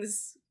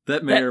things.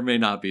 That may or may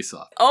not be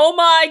soft. Oh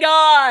my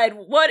god!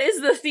 What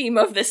is the theme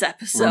of this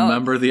episode?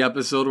 Remember the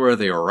episode where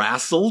they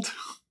wrestled?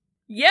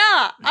 Yeah,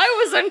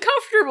 I was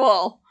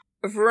uncomfortable.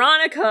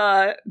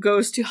 Veronica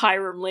goes to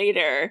Hiram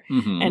later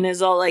and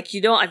is all like,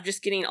 I'm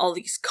just getting all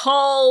these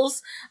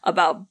calls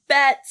about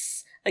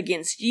bets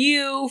against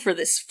you for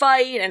this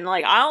fight, and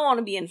I don't want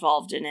to be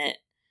involved in it.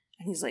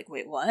 And he's like,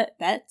 wait, what?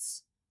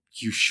 Bets?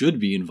 You should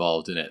be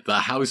involved in it. The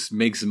house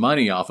makes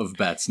money off of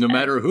bets, no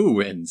matter who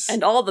wins.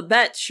 And all the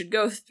bets should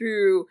go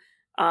through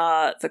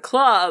the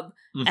club,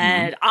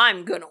 and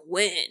I'm gonna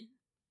win.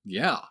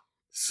 Yeah.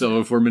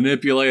 So if we're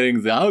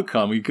manipulating the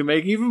outcome, we can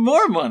make even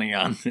more money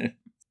on it.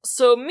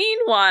 So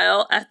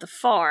meanwhile, at the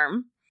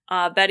farm,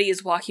 Betty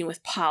is walking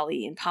with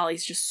Polly, and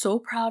Polly's just so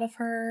proud of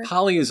her.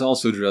 Polly is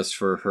also dressed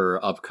for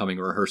her upcoming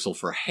rehearsal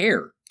for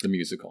Hair, the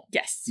musical.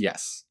 Yes.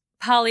 Yes.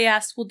 Polly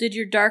asks, well, did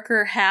your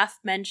darker half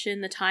mention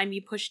the time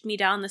you pushed me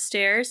down the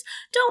stairs?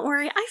 Don't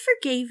worry, I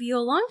forgave you a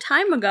long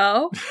time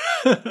ago.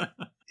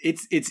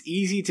 It's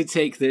easy to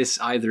take this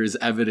either as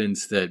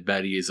evidence that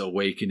Betty is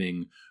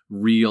awakening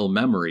real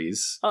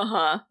memories,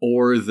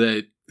 or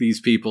that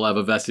these people have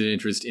a vested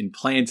interest in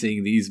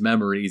planting these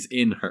memories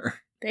in her.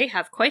 They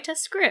have quite a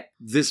script.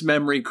 This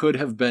memory could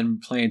have been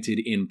planted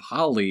in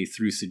Polly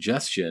through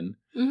suggestion,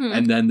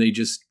 and then they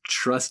just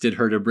trusted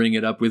her to bring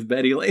it up with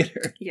Betty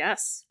later.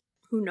 Yes.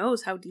 Who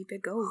knows how deep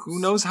it goes? Who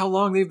knows how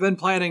long they've been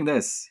planning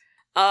this?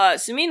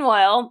 So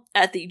meanwhile,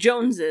 at the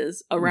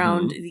Joneses,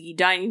 around the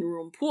dining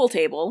room pool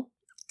table...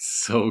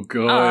 So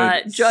good.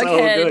 Jughead... So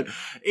good.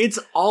 It's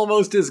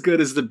almost as good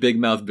as the Big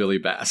Mouth Billy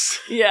Bass.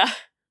 Yeah.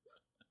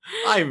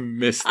 I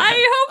miss that.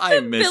 I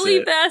hope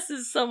Billy Bass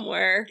is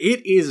somewhere.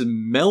 It is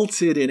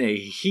melted in a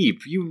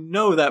heap. You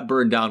know that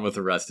burned down with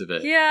the rest of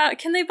it. Yeah,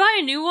 can they buy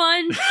a new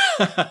one?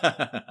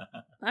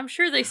 I'm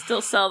sure they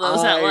still sell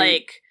those at,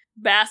 like,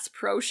 Bass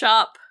Pro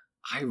Shop.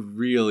 I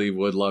really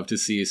would love to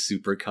see a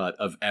supercut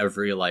of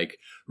every, like,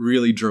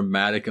 really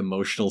dramatic,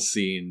 emotional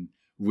scene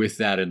with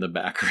that in the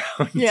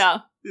background. Yeah.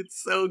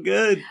 It's so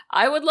good.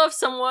 I would love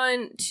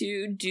someone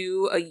to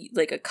do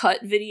a cut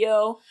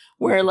video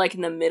where, like,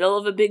 in the middle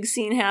of a big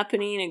scene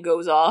happening, it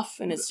goes off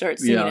and it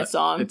starts singing a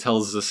song. It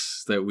tells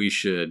us that we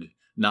should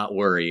not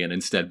worry and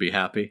instead be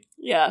happy.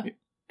 Yeah.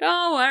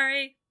 Don't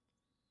worry.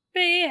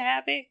 Be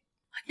happy.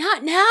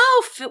 Not now,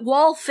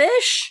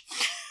 Wallfish.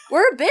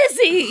 We're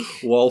busy.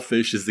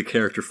 Wallfish is the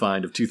character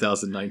find of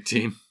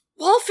 2019.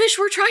 Wallfish,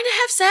 we're trying to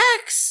have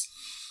sex.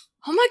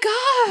 Oh my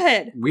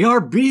god. We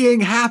are being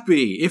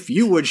happy. If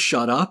you would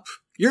shut up.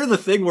 You're the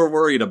thing we're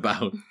worried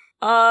about.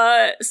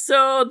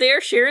 So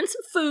they're sharing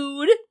some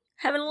food,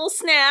 having a little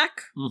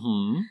snack.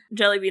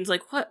 Jellybean's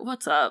like,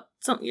 what's up?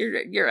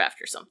 You're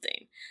after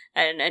something.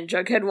 And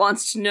Jughead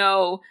wants to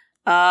know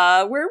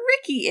where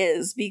Ricky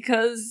is,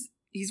 because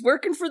he's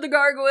working for the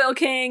Gargoyle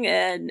King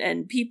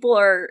and people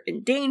are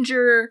in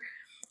danger.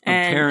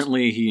 And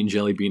apparently he and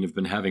Jellybean have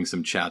been having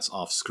some chats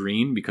off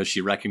screen because she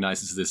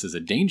recognizes this as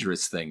a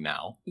dangerous thing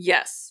now.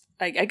 Yes.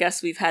 I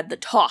guess we've had the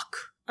talk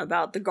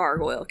about the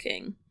Gargoyle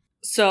King.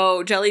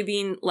 So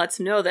Jellybean lets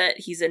him know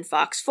that he's in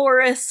Fox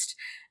Forest,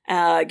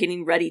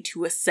 getting ready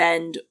to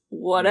ascend,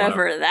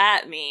 whatever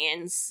that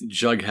means.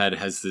 Jughead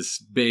has this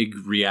big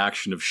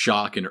reaction of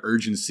shock and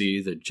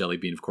urgency that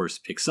Jellybean, of course,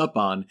 picks up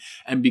on,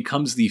 and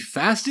becomes the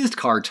fastest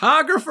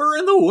cartographer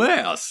in the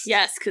West.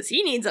 Yes, because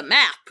he needs a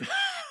map.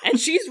 And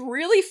she's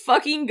really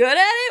fucking good at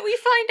it, we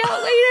find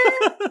out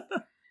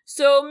later.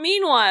 So,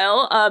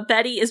 meanwhile,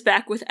 Betty is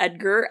back with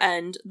Edgar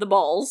and the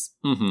balls.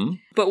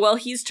 But while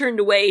he's turned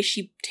away,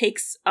 she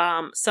takes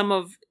some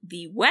of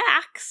the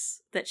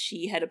wax that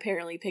she had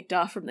apparently picked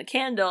off from the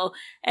candle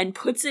and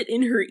puts it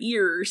in her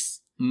ears.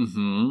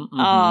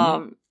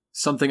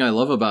 Something I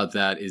love about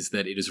that is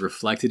that it is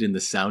reflected in the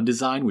sound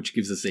design, which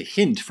gives us a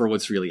hint for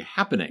what's really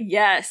happening.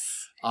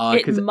 Yes.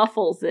 It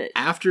muffles it.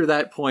 After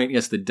that point,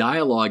 yes, the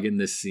dialogue in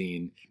this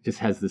scene just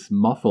has this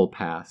muffle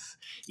pass,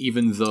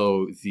 even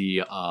though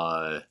the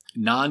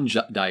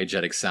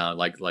non-diegetic sound,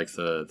 like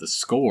the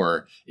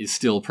score, is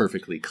still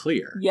perfectly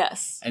clear.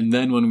 Yes. And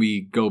then when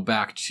we go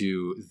back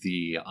to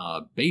the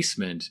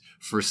basement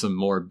for some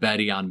more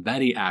Betty on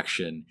Betty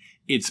action,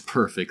 it's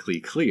perfectly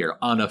clear,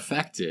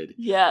 unaffected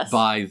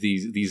by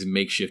these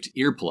makeshift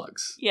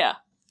earplugs. Yeah.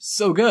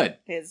 So good.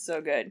 It's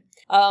so good.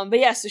 But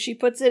yeah, so she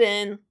puts it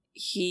in.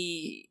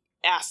 He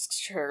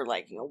asks her,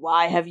 like,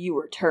 why have you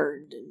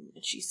returned?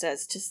 And she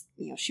says,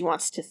 she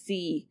wants to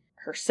see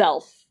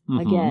herself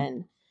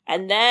again.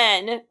 And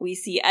then we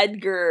see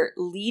Edgar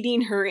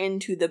leading her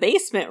into the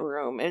basement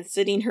room and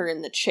sitting her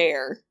in the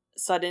chair.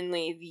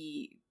 Suddenly,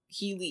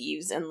 he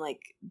leaves and,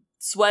 like,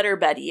 Sweater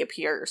Betty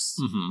appears,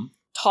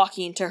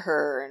 talking to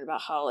her and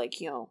about how, like,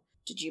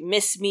 did you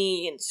miss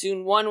me? And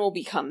soon one will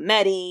become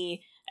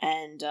Medi,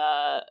 and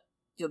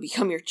you'll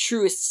become your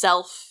truest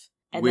self.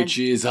 And which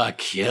is a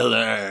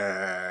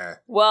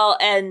killer. Well,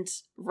 and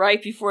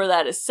right before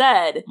that is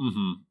said,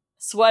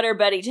 Sweater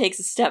Betty takes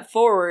a step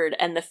forward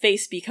and the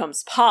face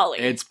becomes Polly.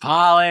 It's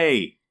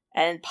Polly!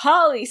 And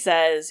Polly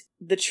says,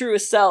 the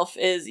truest self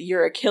is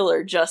you're a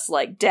killer just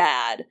like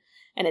Dad,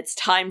 and it's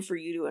time for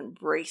you to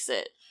embrace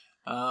it.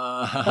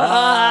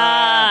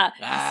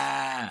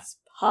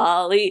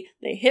 Polly.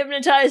 They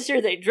hypnotized her,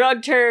 they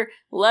drugged her,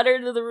 led her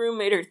to the room,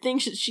 made her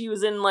think that she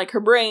was in, like, her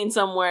brain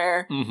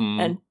somewhere,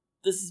 and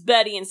this is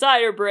Betty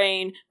inside her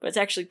brain, but it's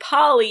actually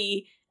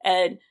Polly,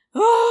 and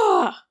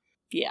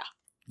yeah.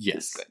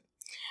 Yes. Good.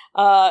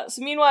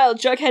 So meanwhile,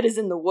 Jughead is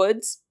in the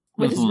woods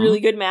with his really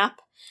good map,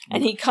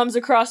 and he comes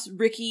across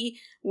Ricky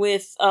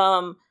with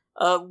a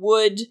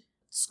wood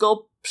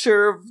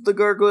sculpture of the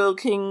Gargoyle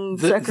King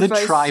sacrifice.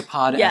 The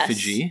tripod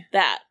effigy.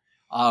 That.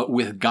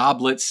 With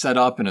goblets set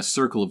up in a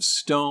circle of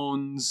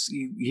stones.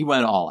 He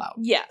went all out.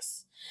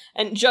 Yes.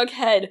 And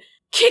Jughead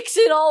kicks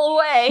it all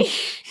away.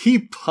 He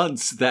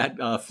punts that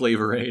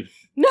Flavor Aid.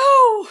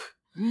 No!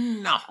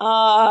 No.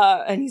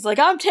 And he's like,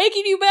 I'm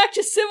taking you back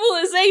to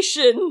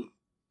civilization.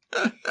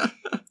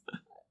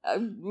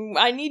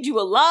 I need you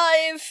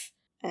alive.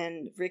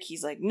 And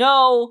Ricky's like,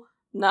 no,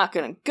 not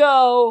gonna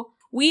go.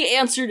 We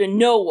answer to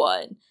no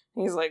one.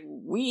 And he's like,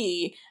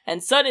 we?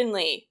 And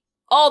suddenly,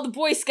 all the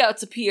Boy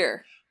Scouts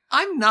appear.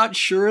 I'm not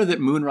sure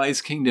that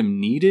Moonrise Kingdom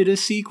needed a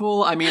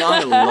sequel. I mean,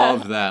 I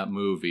love that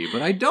movie,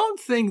 but I don't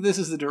think this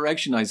is the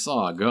direction I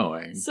saw it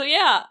going. So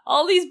yeah,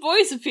 all these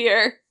boys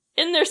appear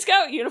in their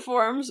scout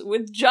uniforms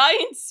with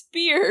giant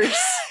spears.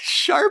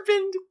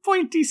 Sharpened,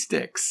 pointy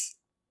sticks.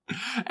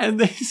 And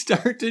they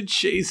start to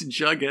chase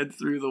Jughead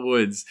through the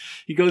woods.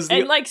 He goes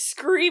and like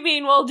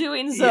screaming while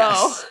doing so.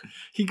 Yes.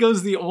 He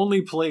goes the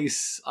only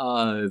place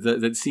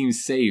that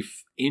seems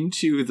safe,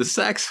 into the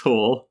sex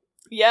hole.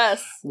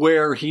 Yes.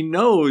 Where he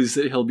knows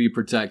that he'll be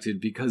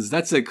protected because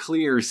that's a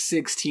clear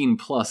 16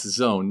 plus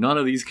zone. None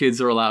of these kids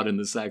are allowed in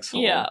the sex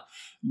hole. Yeah.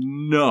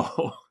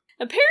 No.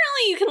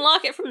 Apparently you can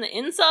lock it from the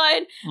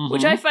inside,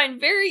 which I find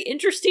very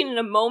interesting in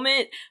a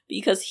moment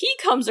because he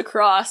comes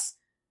across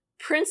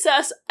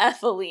Princess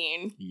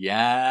Etheline.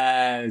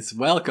 Yes.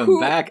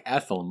 Welcome back,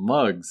 Ethel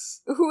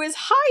Muggs. Who is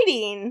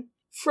hiding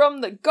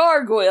from the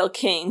Gargoyle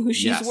King, who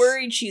she's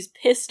worried she's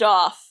pissed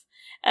off.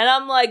 And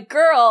I'm like,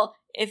 girl,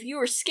 if you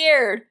were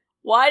scared,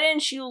 why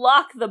didn't you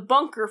lock the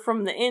bunker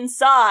from the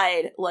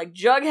inside, like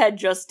Jughead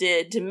just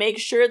did, to make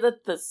sure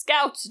that the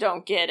scouts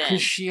don't get in?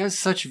 Because she has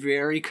such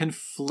very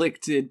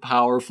conflicted,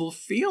 powerful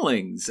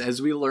feelings,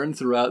 as we learn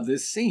throughout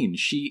this scene.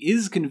 She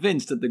is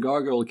convinced that the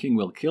Gargoyle King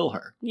will kill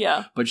her.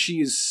 Yeah. But she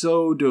is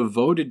so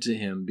devoted to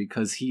him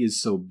because he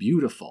is so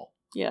beautiful.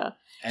 Yeah.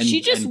 And,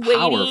 she's just and waiting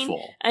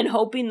powerful. And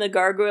hoping the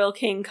Gargoyle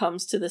King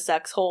comes to the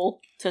sex hole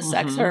to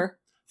sex her.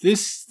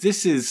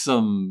 This is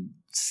some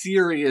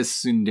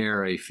serious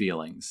tsundere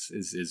feelings,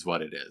 is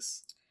what it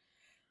is.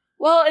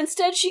 Well,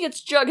 instead she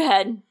gets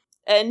Jughead,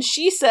 and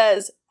she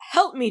says,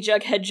 help me,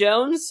 Jughead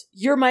Jones.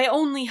 You're my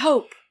only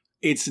hope.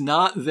 It's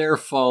not their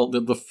fault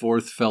that the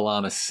 4th fell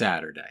on a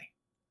Saturday.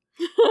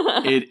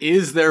 It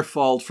is their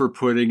fault for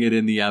putting it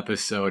in the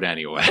episode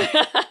anyway.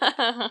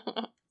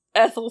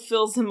 Ethel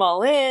fills him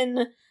all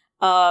in,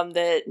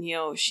 that, you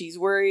know, she's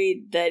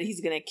worried that he's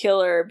gonna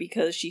kill her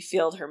because she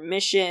failed her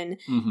mission,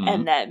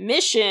 and that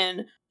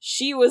mission,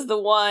 she was the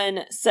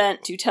one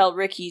sent to tell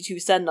Ricky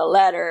to send the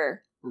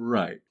letter.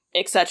 Right.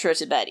 Etc.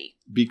 to Betty.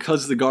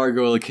 Because the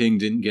Gargoyle King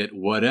didn't get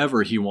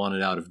whatever he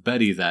wanted out of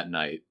Betty that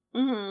night,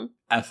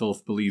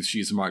 Ethel believes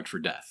she's marked for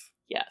death.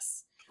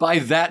 Yes. By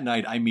that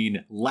night, I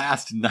mean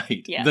last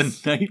night. Yes.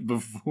 The night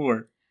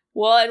before.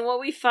 Well, and what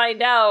we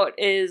find out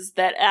is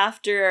that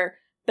after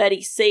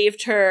Betty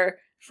saved her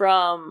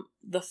from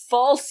the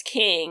false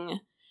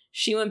king,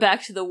 she went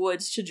back to the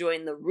woods to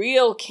join the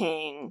real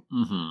king.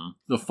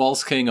 The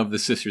false king of the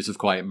Sisters of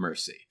Quiet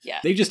Mercy. Yeah.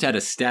 They just had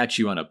a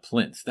statue on a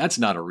plinth. That's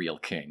not a real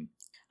king.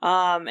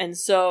 And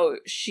so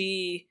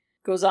she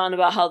goes on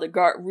about how the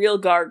real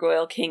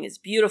Gargoyle King is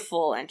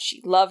beautiful and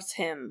she loves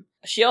him.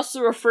 She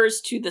also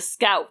refers to the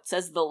scouts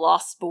as the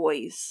Lost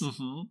Boys.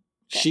 Okay.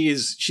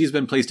 She's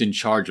been placed in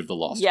charge of the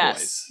Lost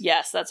Boys.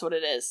 Yes, that's what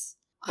it is.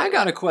 I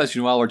got a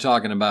question while we're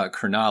talking about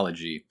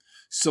chronology.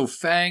 So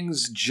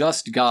Fangs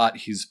just got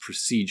his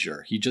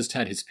procedure. He just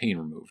had his pain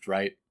removed,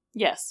 right?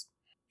 Yes.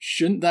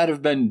 Shouldn't that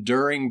have been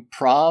during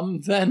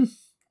prom, then?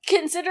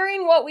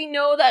 Considering what we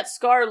know that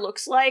Scar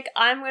looks like,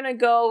 I'm gonna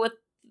go with,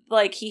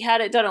 like, he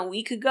had it done a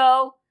week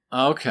ago.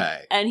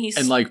 Okay. And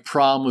like,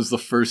 prom was the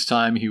first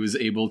time he was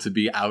able to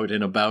be out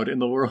and about in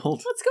the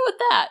world? Let's go with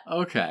that.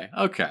 Okay.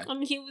 I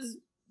mean, he was,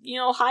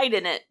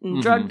 hiding it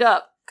and drugged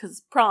up,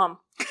 because prom.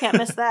 Can't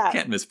miss that.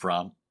 Can't miss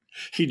prom.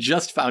 He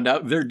just found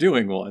out they're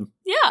doing one.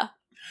 Yeah.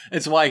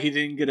 It's why he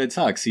didn't get a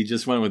tux. He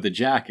just went with the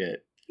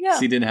jacket. Yeah.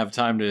 So he didn't have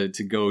time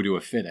to go to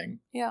a fitting.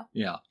 Yeah.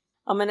 Yeah.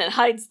 And it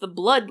hides the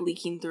blood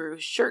leaking through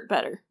his shirt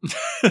better.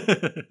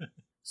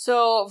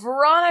 So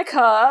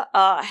Veronica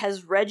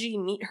has Reggie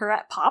meet her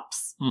at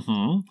Pops.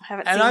 And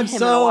I'm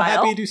so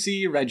happy to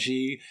see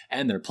Reggie.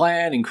 And they're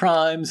planning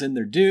crimes and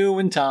they're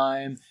doing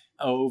time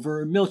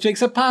over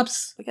milkshakes at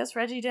Pops. I guess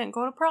Reggie didn't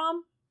go to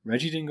prom?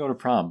 Reggie didn't go to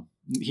prom.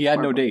 He had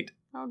no date.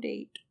 No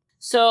date.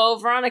 So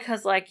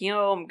Veronica's like,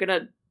 I'm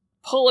gonna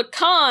pull a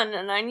con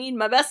and I need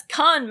my best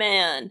con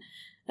man.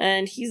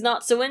 And he's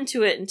not so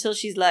into it until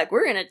she's like,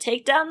 we're gonna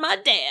take down my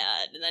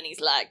dad. And then he's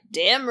like,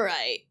 damn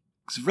right.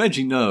 Because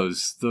Reggie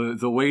knows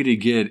the way to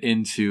get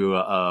into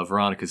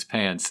Veronica's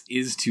pants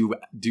is to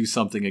do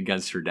something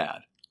against her dad.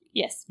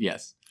 Yes.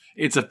 Yes.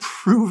 It's a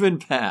proven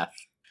path.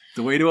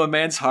 The way to a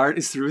man's heart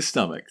is through his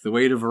stomach. The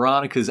way to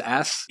Veronica's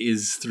ass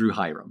is through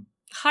Hiram.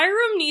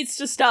 Hiram needs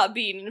to stop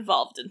being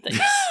involved in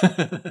things.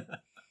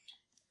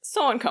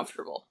 So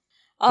uncomfortable.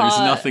 There's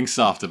nothing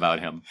soft about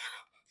him.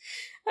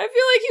 I feel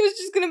like he was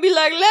just going to be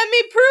like, let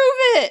me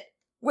prove it.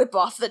 Whip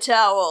off the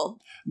towel.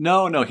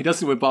 No, he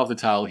doesn't whip off the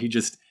towel. He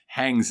just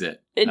hangs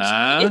it.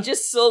 It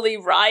just slowly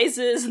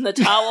rises and the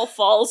towel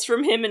falls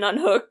from him and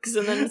unhooks.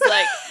 And then it's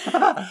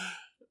like,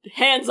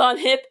 hands on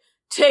hip,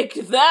 take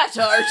that,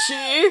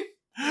 Archie.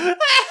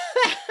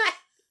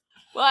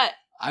 What?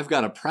 I've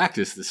got to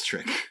practice this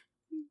trick.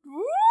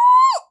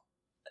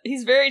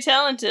 He's very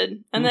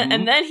talented. And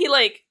then he,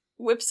 like,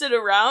 whips it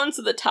around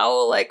so the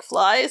towel, like,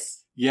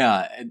 flies.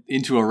 Yeah,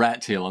 into a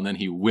rat tail, and then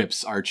he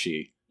whips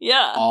Archie.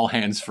 Yeah. All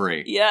hands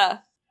free. Yeah.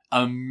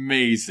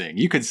 Amazing.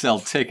 You could sell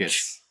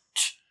tickets.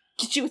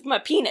 Get you with my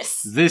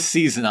penis. This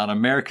season on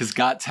America's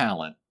Got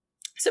Talent.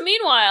 So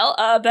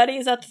meanwhile, Betty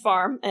is at the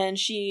farm, and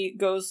she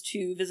goes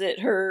to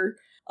visit her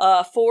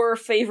 4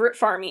 favorite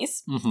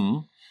farmies.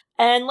 Mm-hmm.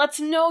 And lets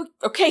them know,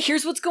 okay,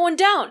 here's what's going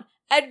down.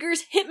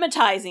 Edgar's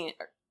hypnotizing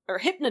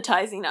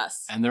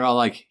us. And they're all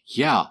like,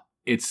 yeah,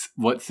 it's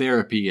what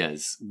therapy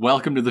is.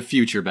 Welcome to the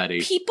future,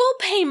 Betty. People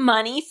pay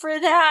money for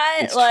that.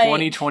 It's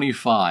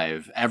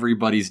 2025.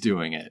 Everybody's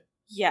doing it.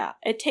 Yeah,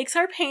 it takes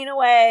our pain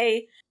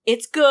away.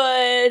 It's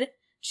good.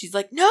 She's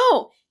like,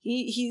 no,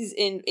 he's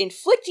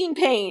inflicting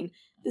pain.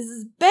 This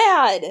is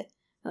bad.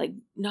 Like,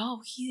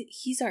 no,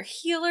 he's our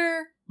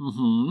healer.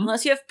 Mm-hmm.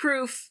 Unless you have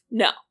proof,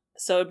 no.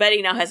 So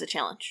Betty now has a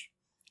challenge.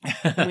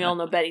 We all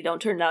know Betty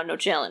don't turn down no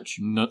challenge.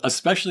 No,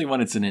 especially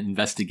when it's an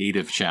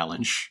investigative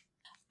challenge.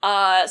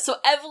 So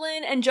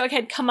Evelyn and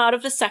Jughead come out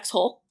of the sex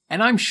hole.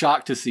 And I'm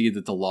shocked to see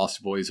that the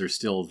Lost Boys are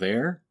still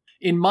there.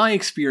 In my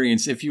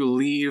experience, if you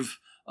leave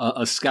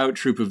a scout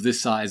troop of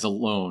this size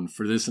alone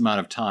for this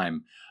amount of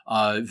time,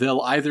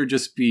 they'll either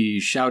just be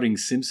shouting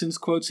Simpsons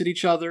quotes at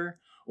each other,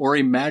 or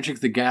a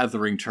Magic the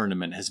Gathering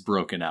tournament has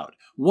broken out.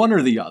 One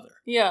or the other.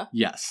 Yeah.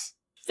 Yes.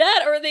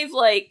 That, or they've,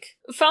 like,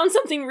 found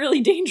something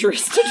really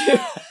dangerous to do.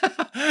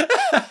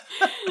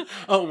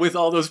 Oh, with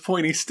all those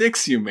pointy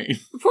sticks, you mean?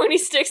 Pointy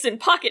sticks and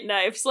pocket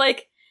knives.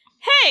 Like,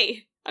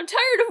 hey, I'm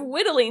tired of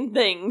whittling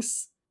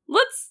things.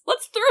 Let's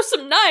throw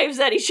some knives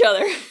at each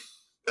other.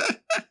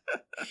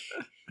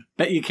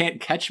 Bet you can't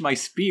catch my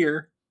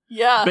spear.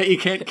 Yeah. Bet you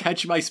can't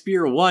catch my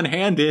spear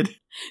one-handed.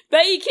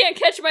 Bet you can't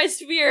catch my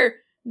spear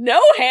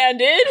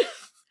no-handed.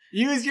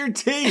 Use your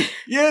teeth.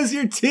 Use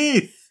your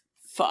teeth.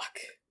 Fuck.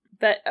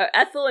 But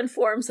Ethel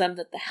informs them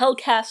that the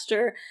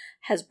Hellcaster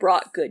has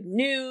brought good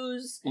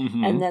news.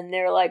 Mm-hmm. And then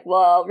they're like,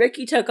 well,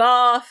 Ricky took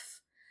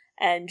off,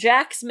 and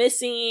Jack's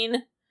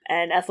missing.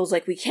 And Ethel's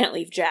like, we can't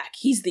leave Jack.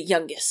 He's the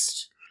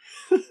youngest.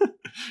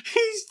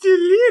 He's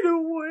the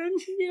little one.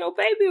 Little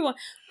baby one.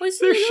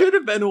 There should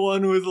have been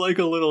one with like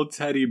a little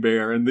teddy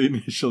bear in the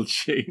initial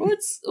chain.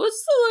 What's the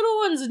little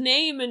one's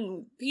name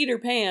in Peter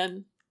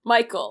Pan?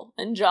 Michael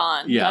and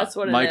John. Yeah, that's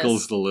what it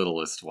Michael's is. the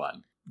littlest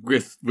one.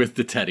 With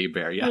the teddy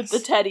bear, yes. With the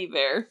teddy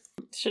bear.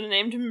 Should have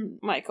named him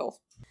Michael.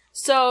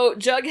 So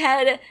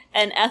Jughead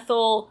and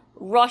Ethel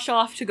rush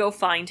off to go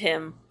find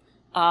him,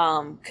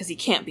 because he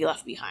can't be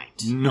left behind.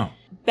 No.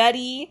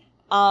 Betty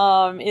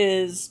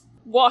is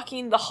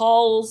walking the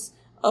halls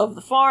of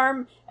the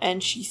farm,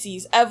 and she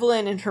sees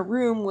Evelyn in her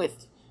room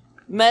with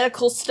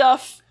medical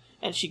stuff,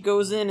 and she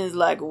goes in and is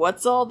like,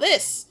 what's all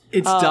this?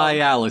 It's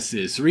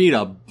dialysis. Read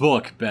a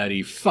book,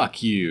 Betty.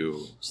 Fuck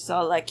you. She's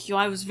all like,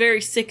 I was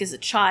very sick as a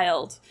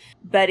child.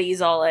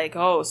 Betty's all like,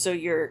 oh, so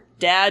your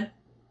dad,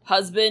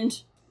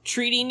 husband,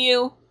 treating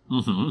you?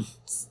 Mm-hmm.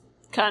 It's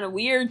kind of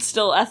weird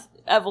still,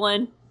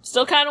 Evelyn.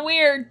 Still kind of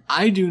weird.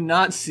 I do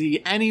not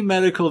see any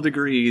medical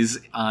degrees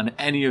on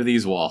any of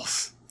these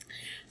walls.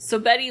 So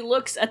Betty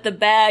looks at the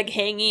bag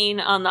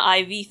hanging on the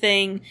IV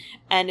thing,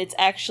 and it's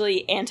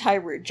actually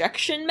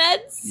anti-rejection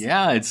meds.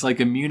 Yeah, it's like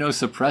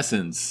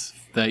immunosuppressants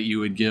that you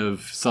would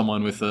give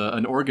someone with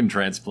an organ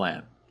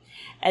transplant.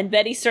 And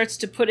Betty starts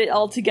to put it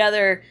all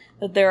together,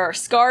 that there are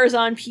scars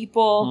on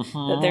people,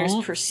 Mm-hmm. that there's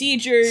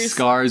procedures.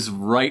 Scars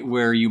right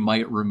where you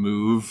might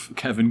remove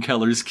Kevin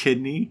Keller's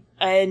kidney.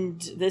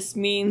 And this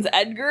means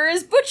Edgar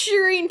is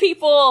butchering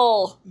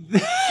people!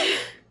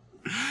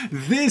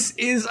 This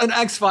is an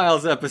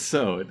X-Files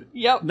episode.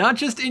 Yep. Not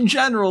just in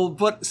general,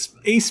 but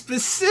a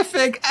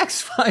specific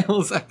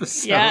X-Files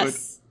episode.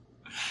 Yes.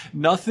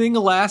 Nothing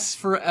lasts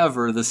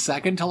forever. The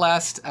second to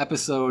last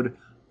episode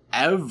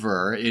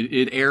ever.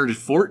 It aired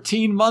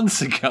 14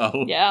 months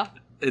ago. Yeah.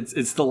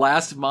 It's the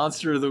last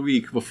Monster of the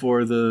Week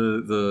before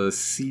the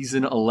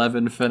season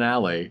 11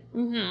 finale.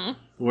 Mm-hmm.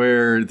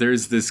 Where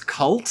there's this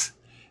cult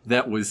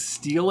that was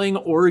stealing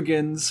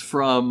organs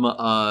from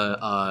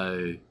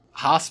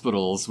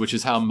hospitals, which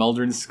is how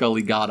Mulder and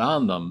Scully got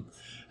on them.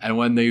 And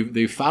when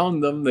they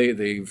found them,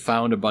 they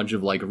found a bunch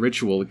of like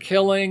ritual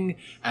killing,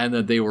 and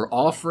that they were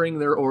offering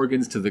their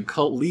organs to the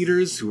cult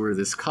leaders, who were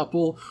this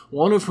couple,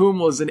 one of whom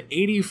was an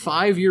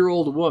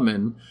 85-year-old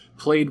woman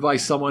played by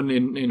someone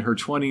in her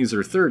 20s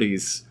or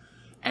 30s.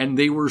 And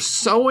they were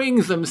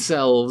sewing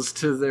themselves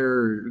to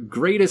their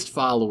greatest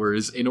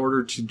followers in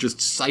order to just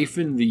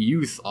siphon the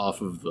youth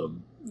off of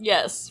them.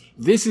 Yes.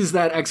 This is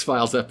that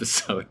X-Files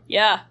episode.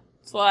 Yeah.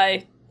 That's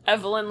why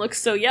Evelyn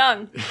looks so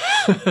young.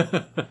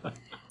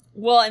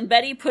 Well, and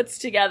Betty puts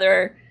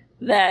together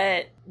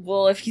that,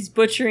 well, if he's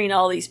butchering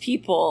all these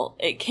people,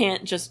 it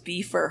can't just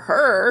be for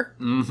her.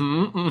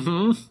 Mm-hmm,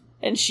 mm-hmm.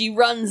 And she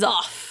runs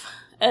off.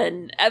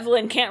 And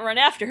Evelyn can't run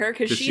after her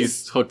because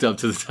she's hooked up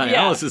to the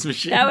dialysis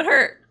machine. That would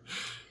hurt.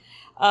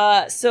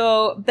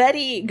 So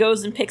Betty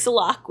goes and picks a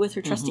lock with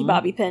her trusty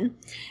bobby pin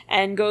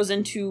and goes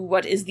into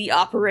what is the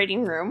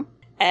operating room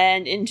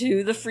and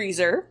into the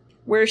freezer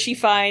where she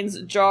finds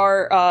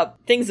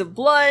things of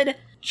blood.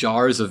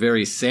 Jars of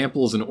various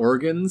samples and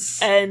organs.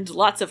 And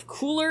lots of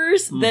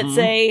coolers that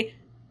say,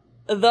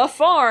 The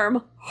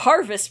Farm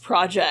Harvest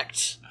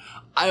Project.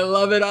 I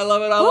love it, I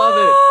love it, I love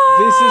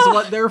it. This is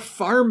what they're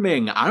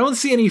farming. I don't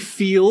see any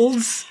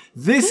fields.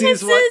 This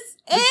is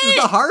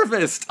the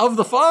harvest of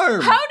the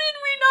farm. How did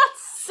we not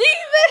see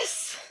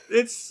this?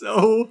 It's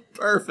so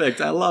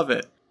perfect. I love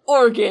it.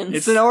 Organs.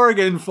 It's an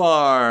organ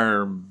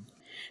farm.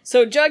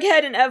 So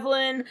Jughead and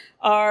Evelyn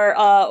are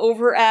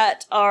over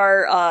at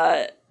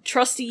our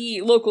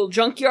trusty local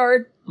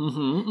junkyard.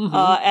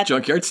 At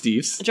Junkyard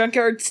Steve's.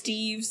 Junkyard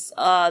Steve's.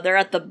 They're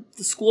at the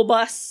school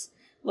bus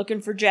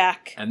looking for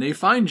Jack. And they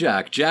find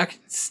Jack. Jack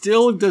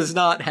still does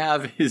not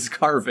have his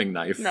carving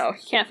knife. No,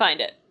 he can't find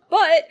it.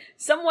 But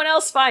someone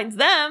else finds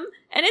them,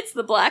 and it's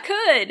the Black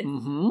Hood.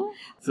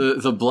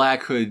 The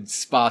Black Hood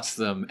spots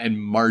them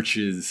and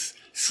marches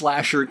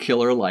slasher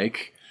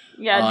killer-like.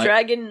 Yeah,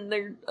 dragging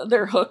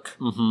their hook.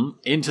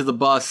 Into the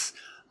bus.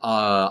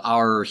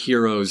 Our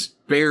heroes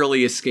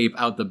barely escape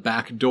out the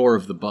back door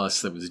of the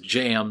bus that was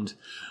jammed.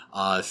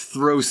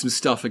 Throw some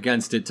stuff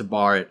against it to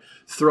bar it.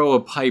 Throw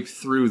a pipe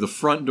through the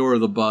front door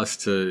of the bus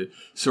to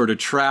sort of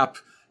trap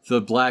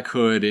the Black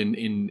Hood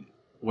in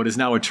what is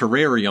now a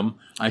terrarium,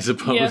 I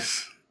suppose.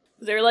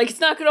 Yeah. They're like, it's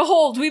not going to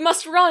hold. We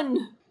must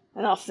run.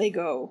 And off they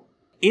go.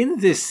 In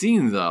this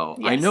scene, though,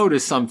 I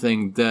noticed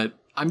something that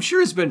I'm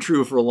sure has been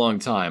true for a long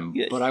time,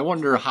 but I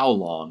wonder how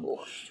long.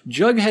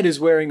 Jughead is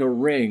wearing a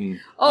ring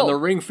on the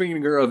ring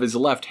finger of his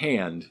left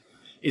hand.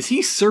 Is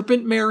he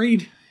serpent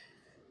married?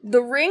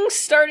 The ring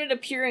started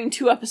appearing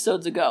 2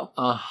 episodes ago.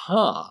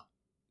 Uh-huh.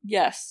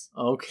 Yes.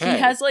 Okay. He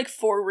has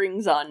 4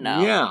 rings on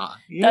now. Yeah.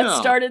 That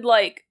started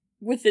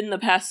within the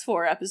past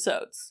 4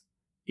 episodes.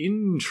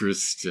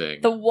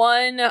 Interesting. The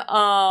one,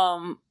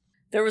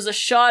 there was a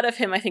shot of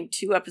him, I think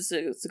 2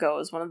 episodes ago. It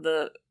was one of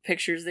the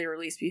pictures they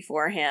released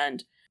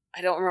beforehand.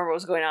 I don't remember what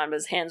was going on, but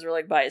his hands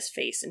were by his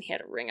face and he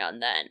had a ring on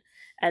then.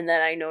 And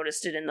then I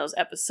noticed it in those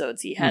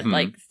episodes. He had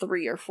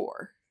 3 or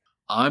 4.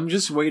 I'm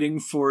just waiting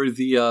for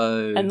the,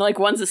 And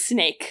one's a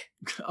snake.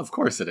 Of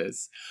course it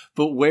is.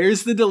 But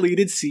where's the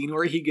deleted scene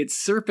where he gets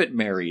serpent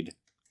married?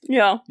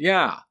 Yeah.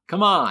 Yeah,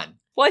 come on.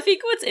 Well, I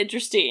think what's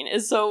interesting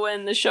is so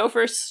when the show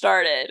first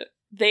started,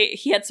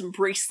 he had some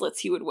bracelets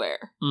he would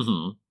wear.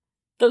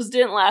 Those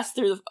didn't last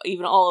through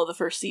even all of the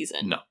first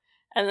season. No.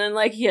 And then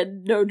he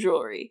had no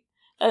jewelry.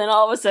 And then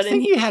all of a sudden I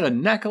think he had a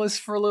necklace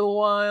for a little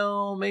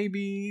while,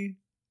 maybe.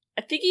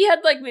 I think he had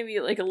maybe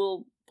a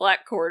little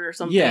black cord or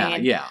something.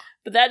 Yeah.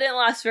 But that didn't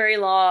last very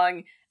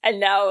long. And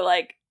now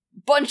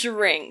bunch of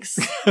rings.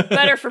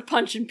 Better for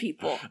punching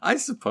people. I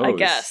suppose. I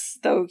guess.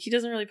 Though he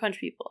doesn't really punch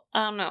people.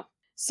 I don't know.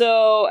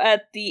 So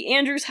at the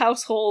Andrews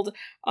household,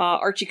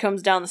 Archie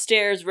comes down the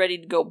stairs ready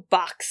to go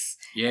box.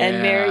 Yeah.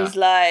 And Mary's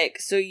like,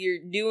 so you're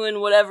doing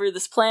whatever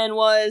this plan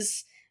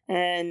was?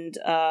 And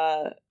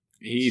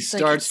he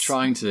starts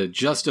trying to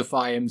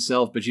justify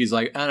himself, but she's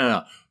like,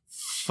 no.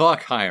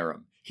 Fuck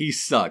Hiram. He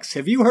sucks.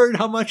 Have you heard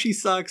how much he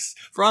sucks?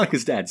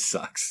 Veronica's dad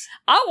sucks.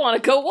 I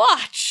want to go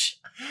watch.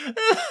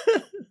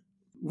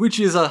 Which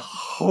is a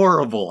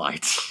horrible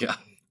idea.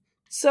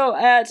 So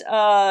at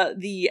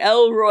the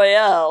El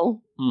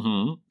Royale,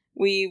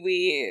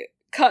 we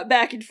cut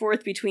back and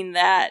forth between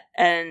that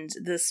and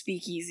the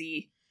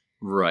speakeasy.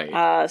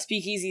 Right.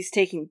 Speakeasy's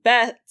taking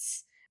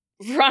bets.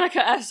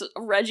 Veronica asks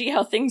Reggie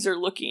how things are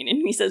looking,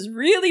 and he says,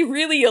 really,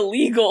 really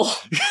illegal.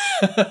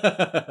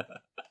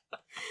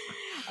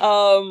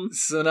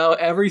 So now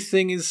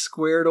everything is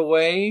squared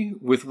away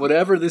with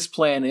whatever this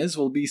plan is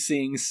we'll be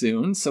seeing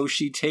soon. So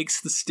she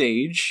takes the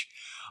stage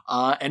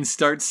and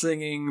starts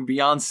singing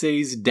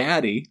Beyonce's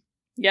Daddy.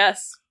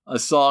 Yes. A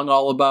song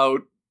all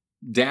about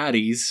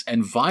daddies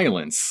and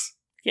violence.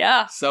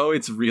 Yeah. So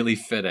it's really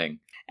fitting.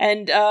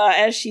 And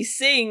as she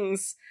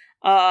sings,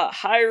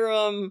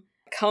 Hiram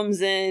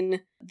comes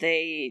in.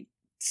 They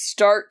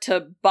start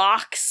to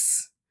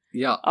box.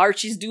 Yeah.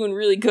 Archie's doing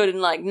really good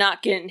and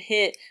not getting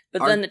hit,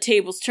 but then the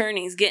table's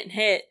turning, he's getting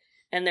hit,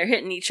 and they're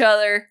hitting each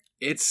other.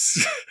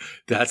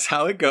 That's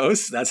how it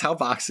goes. That's how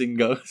boxing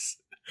goes.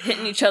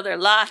 Hitting each other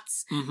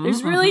lots.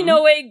 There's really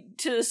no way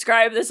to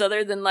describe this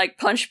other than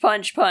punch,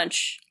 punch,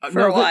 punch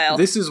for a while.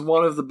 This is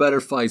one of the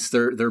better fights.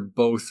 They're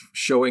both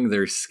showing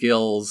their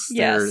skills.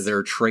 Yes.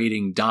 They're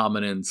trading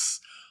dominance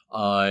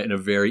in a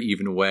very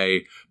even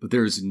way, but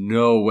there's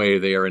no way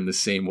they are in the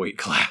same weight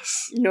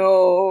class.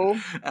 No.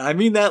 I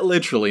mean that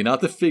literally,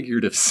 not the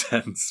figurative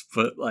sense,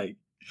 but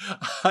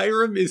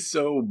Hiram is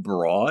so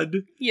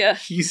broad. Yeah.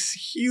 He's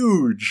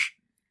huge.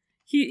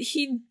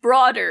 He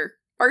broader.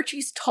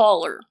 Archie's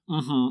taller.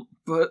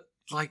 But,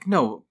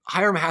 no,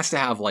 Hiram has to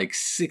have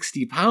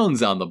 60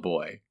 pounds on the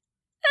boy.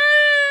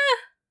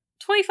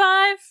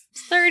 25,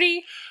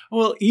 30.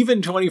 Well,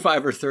 even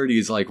 25 or 30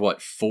 is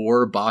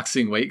 4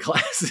 boxing weight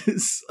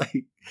classes?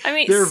 I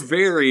mean, they're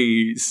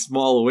very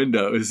small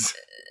windows.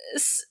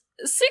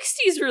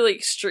 60 is really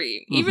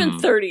extreme. Even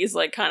 30 is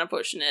like kind of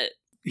pushing it.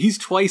 He's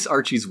twice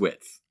Archie's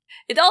width.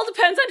 It all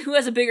depends on who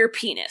has a bigger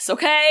penis,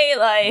 okay?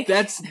 Like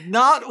That's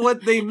not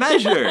what they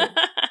measure.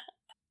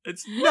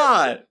 It's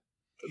not.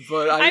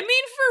 But I mean,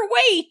 for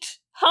weight,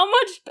 how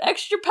much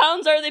extra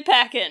pounds are they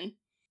packing?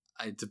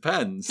 It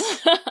depends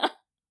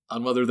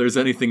on whether there's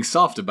anything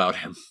soft about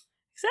him.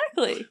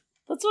 Exactly.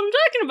 That's what I'm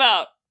talking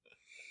about.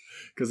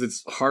 Because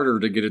it's harder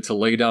to get it to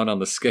lay down on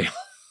the scale.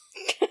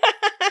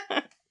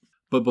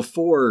 But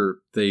before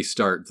they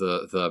start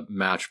the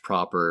match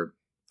proper,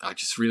 I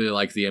just really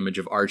like the image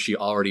of Archie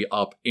already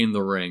up in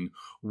the ring,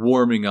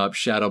 warming up,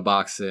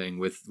 shadowboxing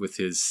with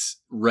his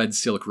red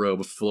silk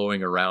robe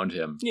flowing around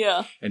him.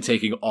 Yeah. And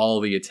taking all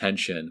the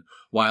attention,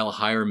 while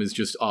Hiram is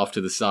just off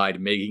to the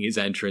side making his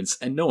entrance,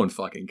 and no one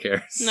fucking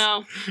cares.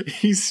 No.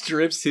 He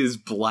strips his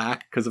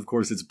black, because of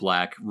course it's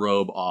black,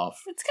 robe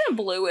off. It's kind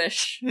of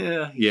bluish.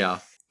 Yeah.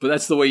 But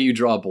that's the way you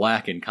draw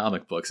black in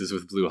comic books, is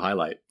with blue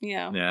highlight.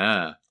 Yeah.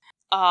 Yeah.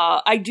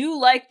 I do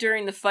like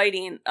during the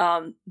fighting,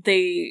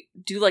 they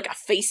do like a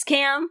face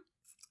cam.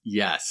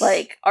 Yes.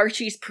 Like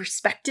Archie's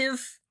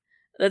perspective.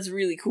 That's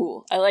really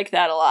cool. I like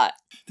that a lot.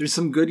 There's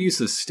some good use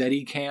of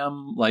steady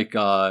cam, like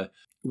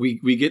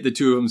we get the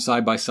two of them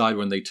side by side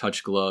when they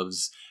touch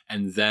gloves,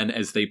 and then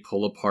as they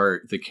pull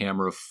apart, the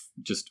camera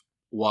just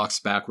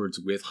walks backwards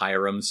with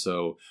Hiram,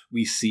 so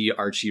we see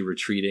Archie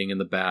retreating in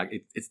the back.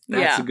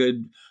 That's a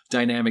good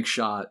dynamic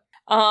shot.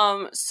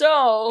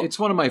 So it's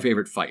one of my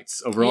favorite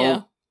fights overall.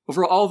 Yeah.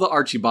 Over all the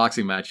Archie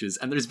boxing matches,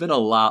 and there's been a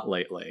lot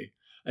lately.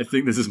 I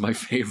think this is my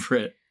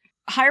favorite.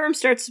 Hiram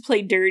starts to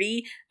play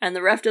dirty, and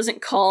the ref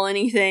doesn't call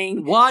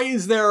anything. Why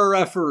is there a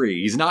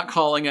referee? He's not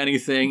calling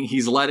anything.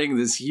 He's letting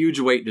this huge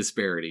weight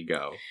disparity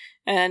go.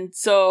 And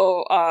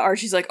so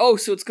Archie's like, oh,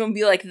 so it's going to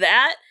be like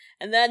that?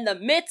 And then the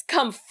mitts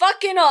come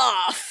fucking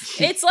off.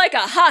 It's like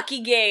a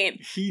hockey game.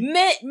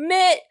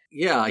 Mitt.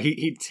 Yeah,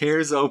 he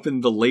tears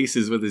open the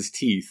laces with his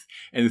teeth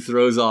and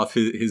throws off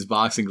his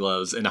boxing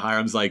gloves. And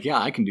Hiram's like, yeah,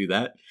 I can do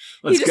that.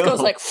 Let's go. He just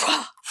goes like,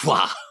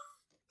 Fwah.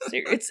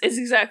 It's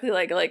exactly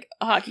like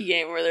a hockey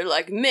game where they're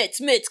like, mitts,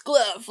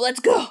 glove, let's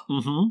go.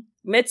 Mm-hmm.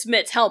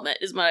 Mitts, helmet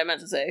is what I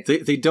meant to say.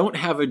 They don't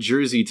have a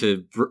jersey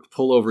to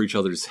pull over each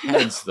other's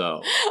heads,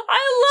 though.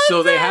 I love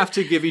So that. they have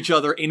to give each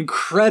other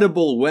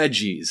incredible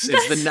wedgies.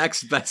 It's the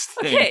next best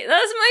thing. Okay,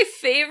 that's my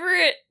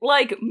favorite,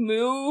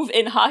 move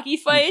in hockey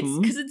fights,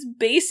 because it's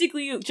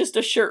basically just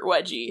a shirt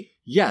wedgie.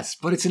 Yes,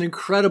 but it's an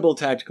incredible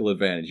tactical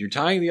advantage. You're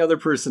tying the other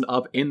person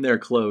up in their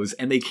clothes,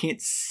 and they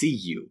can't see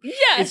you.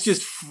 Yes! It's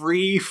just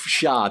free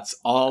shots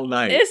all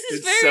night. This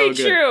is very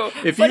true.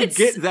 If you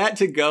get that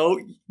to go,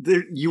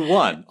 you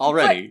won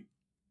already. But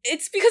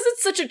it's because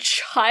it's such a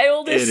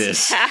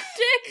childish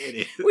tactic, It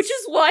is. which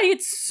is why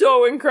it's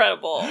so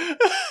incredible.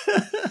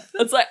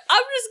 It's like,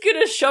 I'm just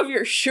gonna shove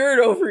your shirt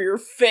over your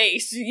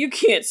face so you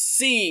can't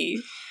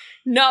see.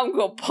 Now I'm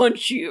gonna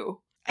punch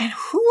you. And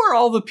who are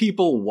all the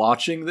people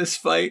watching this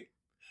fight?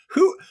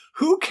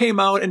 Who came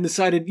out and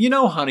decided,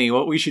 honey,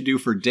 what we should do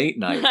for date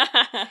night?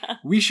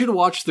 We should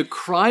watch the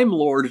crime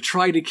lord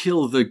try to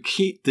kill the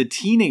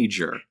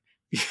teenager.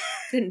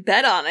 Didn't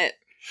bet on it.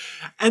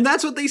 And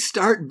that's what they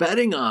start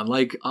betting on.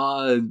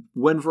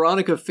 When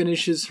Veronica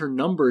finishes her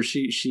number,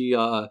 she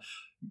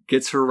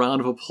gets her round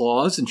of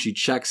applause and she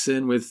checks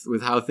in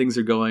with how things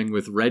are going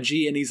with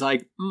Reggie. And he's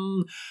like,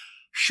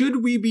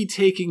 should we be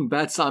taking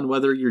bets on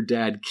whether your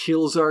dad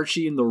kills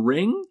Archie in the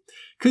ring?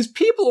 Because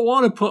people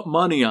want to put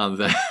money on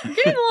that. I'm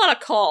getting a lot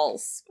of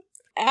calls.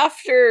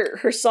 After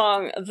her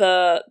song,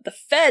 the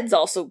feds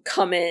also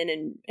come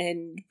in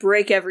and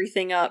break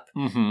everything up.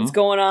 Mm-hmm. What's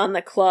going on in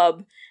the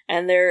club.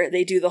 And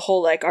they do the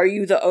whole, are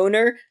you the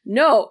owner?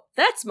 No,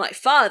 that's my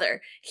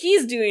father.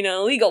 He's doing an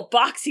illegal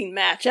boxing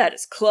match at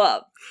his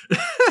club.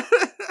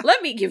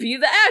 Let me give you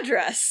the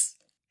address.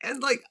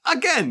 And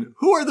again,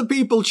 who are the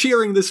people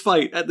cheering this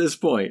fight at this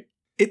point?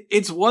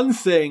 It's one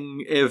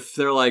thing if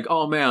they're like,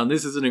 oh man,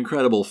 this is an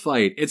incredible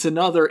fight. It's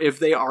another if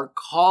they are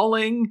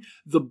calling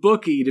the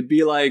bookie to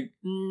be like,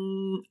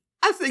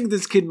 I think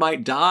this kid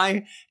might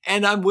die,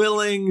 and I'm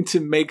willing to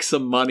make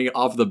some money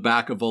off the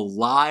back of a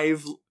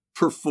live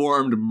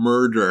performed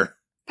murder.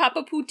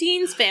 Papa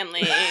Poutine's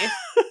family.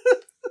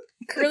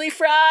 Curly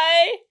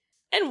Fry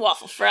and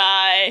Waffle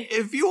Fry.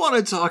 If you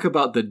want to talk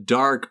about the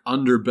dark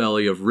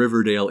underbelly of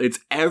Riverdale, it's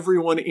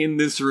everyone in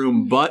this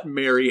room but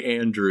Mary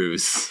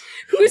Andrews.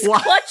 Who's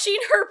clutching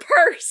her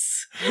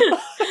purse.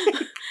 Oh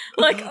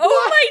my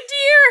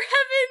dear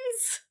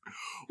heavens.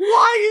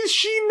 Why is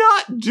she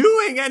not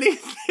doing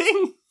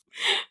anything?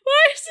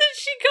 Why isn't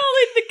she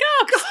calling the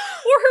cops?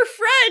 Or her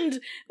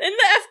friend in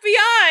the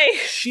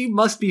FBI? She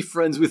must be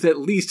friends with at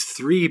least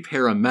 3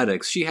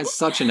 paramedics. She has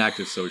such an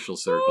active social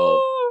circle.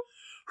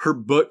 Her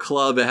book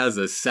club has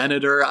a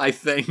senator, I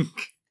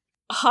think.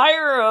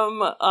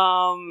 Hiram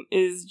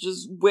is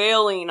just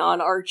wailing on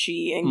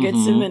Archie and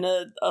gets him in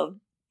a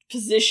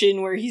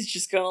position where he's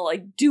just gonna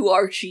do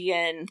Archie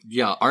in.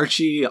 Yeah,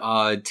 Archie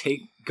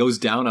goes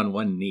down on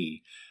one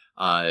knee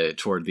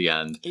toward the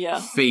end. Yeah.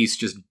 Face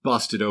just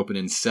busted open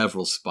in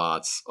several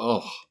spots.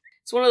 Oh.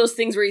 It's It's one of those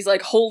things where he's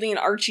like holding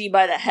Archie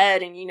by the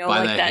head, and by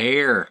like the that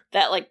hair.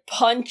 That like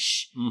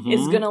punch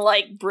is gonna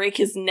like break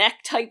his neck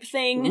type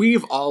thing.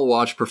 We've all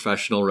watched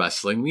professional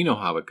wrestling. We know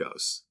how it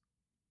goes.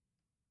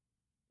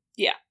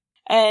 Yeah.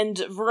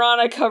 And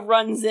Veronica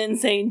runs in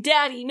saying,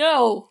 "Daddy,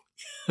 no!"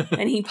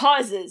 And he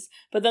pauses,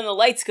 but then the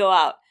lights go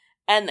out,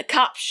 and the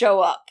cops show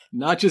up.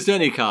 Not just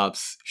any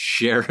cops,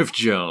 Sheriff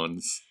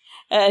Jones.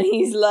 And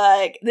he's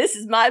like, "This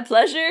is my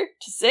pleasure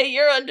to say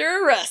you're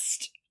under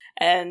arrest."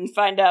 And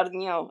find out,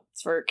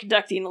 it's for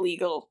conducting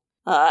illegal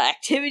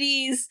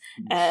activities,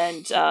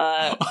 and...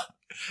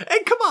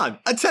 Hey, come on!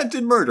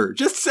 Attempted murder!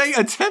 Just say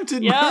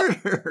attempted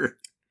murder!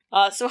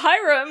 So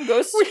Hiram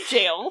goes to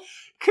jail.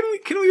 Can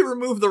we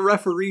remove the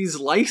referee's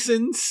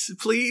license,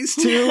 please,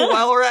 too,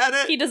 while we're at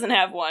it? He doesn't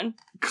have one.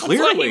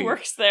 Clearly. That's why he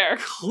works there.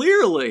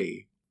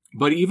 Clearly.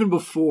 But even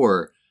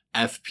before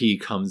FP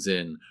comes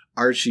in,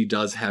 Archie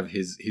does have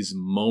his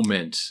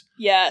moment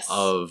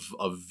of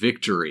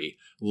victory,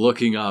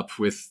 looking up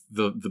with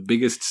the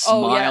biggest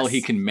smile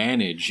he can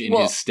manage in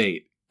his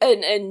state.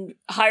 And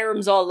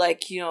Hiram's all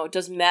like, it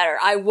doesn't matter.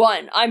 I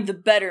won. I'm the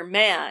better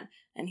man.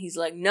 And he's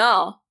like,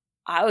 no,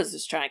 I was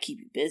just trying to keep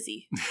you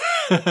busy.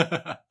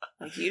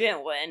 Like, you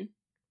didn't win.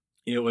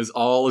 It was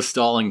all a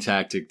stalling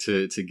tactic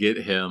to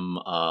get him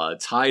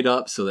tied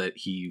up so that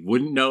he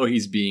wouldn't know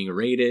he's being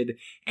raided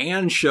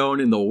and shown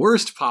in the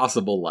worst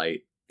possible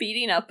light.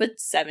 Beating up a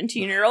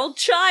 17-year-old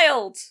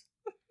child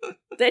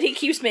that he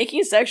keeps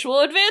making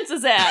sexual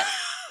advances at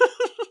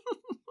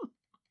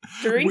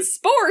during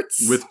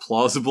sports. With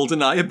plausible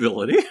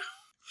deniability.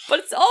 But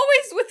it's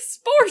always with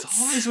sports.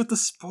 It's always with the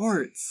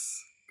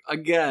sports.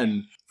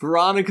 Again,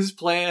 Veronica's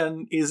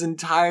plan is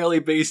entirely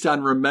based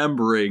on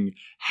remembering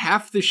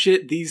half the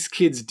shit these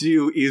kids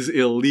do is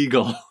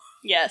illegal.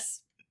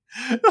 Yes.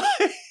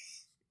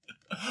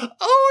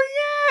 Oh,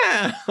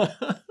 yeah!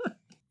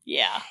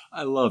 Yeah.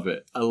 I love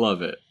it.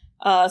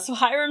 So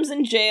Hiram's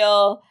in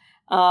jail,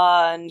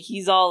 and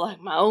he's all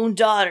like, my own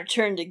daughter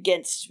turned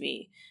against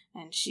me.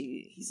 And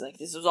he's like,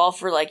 this was all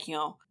for, like,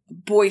 a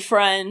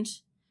boyfriend.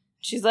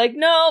 She's like,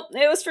 no,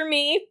 it was for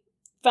me.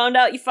 Found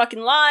out you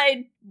fucking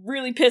lied.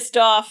 Really pissed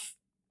off.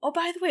 Oh,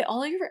 by the way,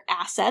 all your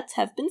assets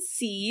have been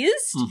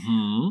seized.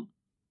 Mm-hmm.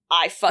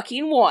 I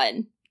fucking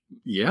won.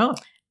 Yeah.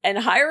 And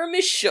Hiram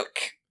is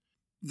shook.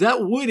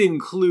 That would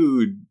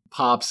include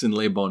Pops and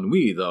Les Bonnes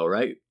Nuits, though,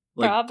 right?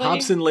 Like, probably.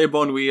 Pops and Les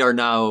Bonnes Nuits are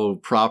now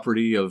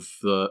property of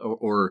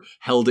or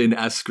held in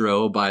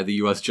escrow by the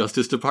U.S.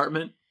 Justice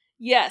Department.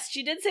 Yes,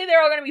 she did say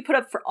they're all going to be put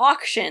up for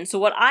auction. So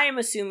what I am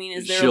assuming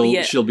is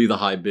she'll be the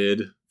high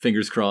bid.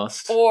 Fingers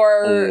crossed.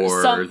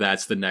 Or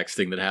that's the next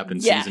thing that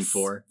happens season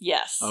 4.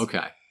 Yes.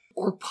 Okay.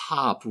 Or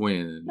Pop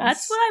wins.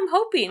 That's what I'm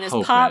hoping. Is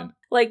Pop,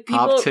 like,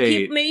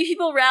 maybe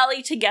people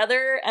rally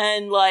together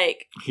and,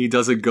 like, he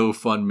does a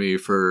GoFundMe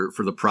for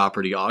the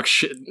property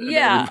auction.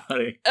 Yeah.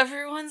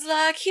 Everyone's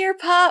like, here,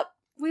 Pop,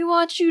 we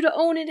want you to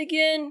own it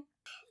again.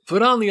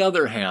 But on the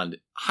other hand,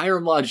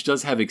 Hiram Lodge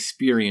does have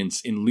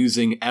experience in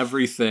losing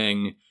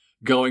everything,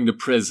 going to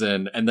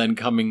prison, and then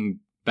coming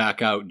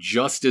back out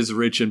just as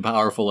rich and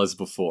powerful as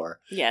before.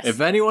 Yes. If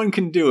anyone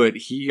can do it,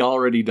 he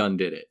already done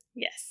did it.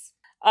 Yes.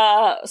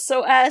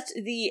 So at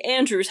the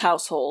Andrews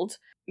household,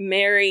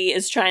 Mary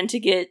is trying to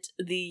get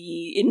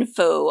the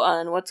info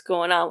on what's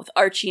going on with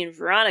Archie and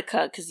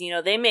Veronica, because,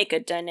 they make a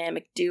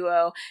dynamic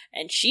duo,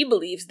 and she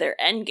believes they're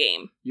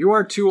endgame. You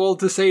are too old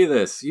to say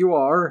this. You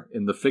are,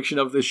 in the fiction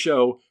of this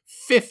show,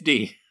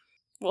 50.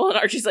 Well, and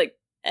Archie's like,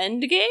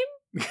 endgame?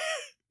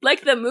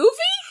 Like the movie?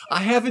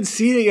 I haven't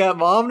seen it yet,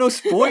 Mom. No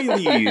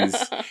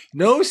spoilies.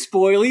 No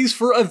spoilies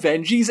for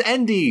Avengies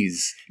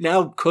Endies.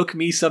 Now cook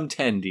me some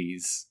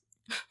tendies.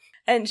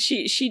 And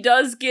she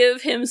does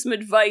give him some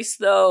advice,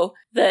 though,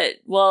 that,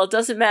 well, it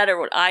doesn't matter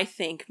what I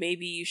think.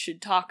 Maybe you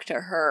should talk to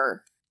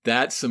her.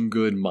 That's some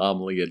good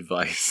momly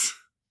advice.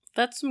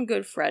 That's some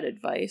good Fred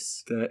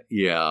advice.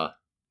 Yeah.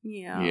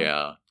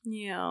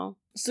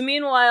 So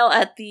meanwhile,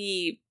 at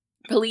the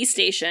police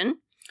station,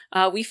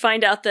 we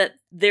find out that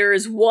there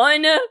is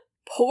one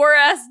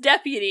poor-ass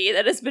deputy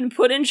that has been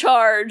put in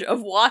charge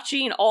of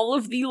watching all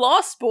of the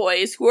Lost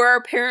Boys, who are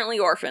apparently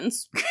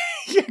orphans.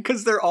 Yeah,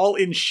 because they're all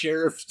in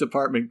Sheriff's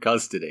Department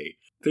custody.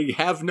 They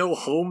have no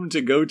home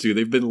to go to.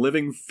 They've been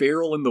living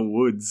feral in the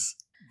woods.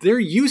 There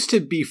used to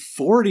be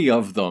 40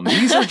 of them.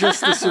 These are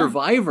just the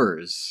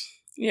survivors.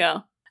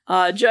 Yeah.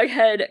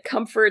 Jughead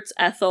comforts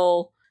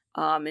Ethel,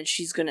 and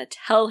she's gonna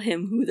tell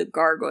him who the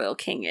Gargoyle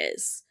King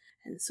is.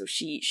 And so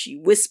she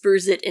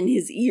whispers it in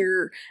his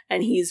ear,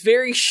 and he's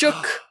very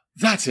shook.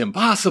 That's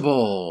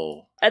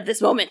impossible! At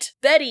this moment,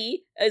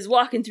 Betty is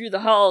walking through the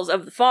halls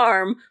of the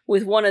farm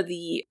with one of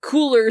the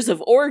coolers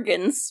of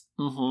organs.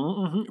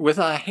 With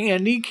a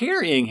handy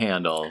carrying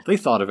handle. They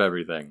thought of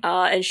everything.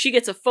 And she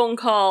gets a phone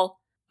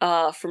call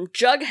from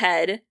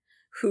Jughead,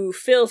 who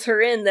fills her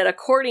in that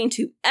according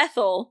to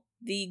Ethel,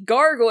 the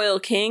Gargoyle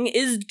King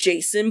is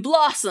Jason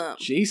Blossom.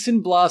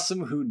 Jason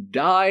Blossom, who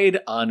died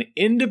on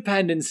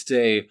Independence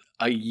Day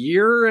a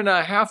year and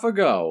a half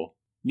ago.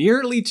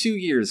 Nearly 2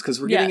 years, because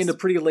we're getting Yes. into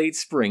pretty late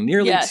spring.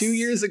 Nearly Yes. 2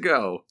 years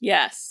ago,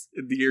 Yes.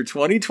 in the year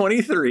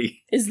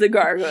 2023, Is the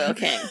Gargoyle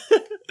King.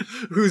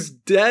 whose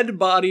dead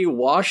body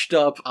washed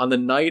up on the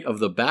night of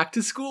the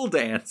back-to-school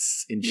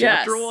dance in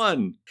Chapter Yes.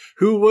 1,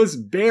 who was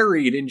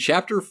buried in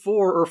Chapter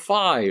 4 or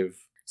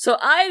 5. So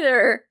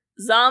either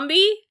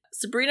zombie,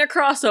 Sabrina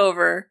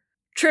crossover,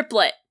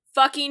 triplet.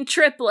 Fucking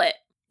triplet.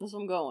 That's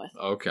what I'm going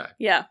with. Okay.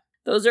 Yeah.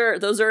 Those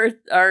are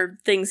our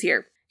things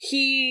here.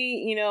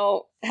 He,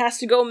 has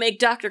to go make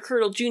Dr.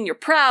 Curdle Jr.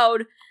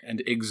 proud.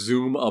 And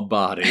exhume a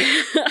body.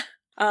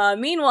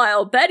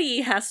 Meanwhile,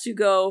 Betty has to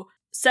go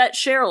set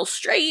Cheryl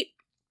straight.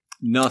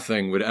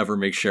 Nothing would ever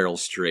make Cheryl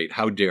straight.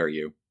 How dare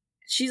you?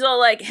 She's all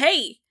like,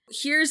 hey,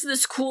 here's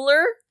this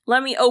cooler.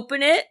 Let me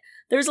open it.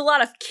 There's a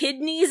lot of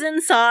kidneys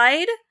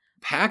inside.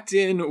 Packed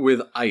in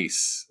with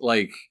ice.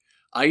 Like,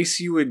 ice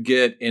you would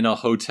get in a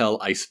hotel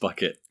ice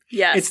bucket.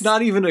 Yes. It's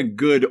not even a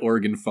good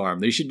organ farm.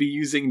 They should be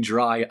using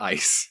dry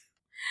ice.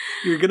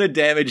 You're gonna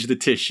damage the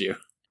tissue.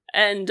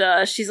 And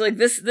she's like,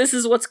 this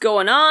is what's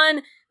going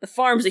on. The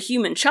farm's a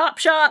human chop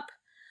shop.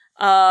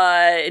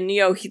 And,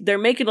 they're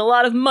making a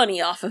lot of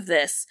money off of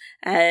this.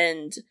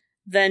 And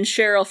then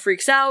Cheryl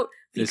freaks out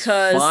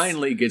because... This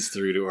finally gets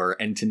through to her,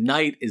 and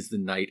tonight is the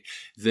night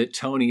that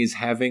Tony is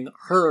having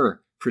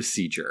her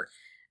procedure.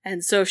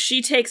 And so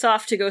she takes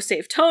off to go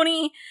save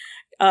Tony.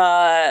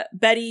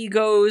 Betty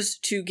goes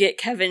to get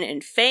Kevin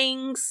and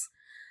Fangs.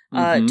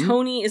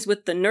 Tony is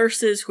with the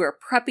nurses who are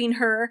prepping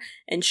her,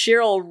 and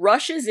Cheryl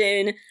rushes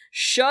in,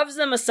 shoves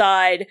them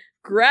aside,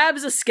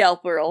 grabs a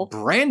scalpel.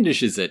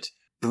 Brandishes it.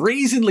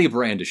 Brazenly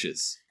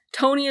brandishes.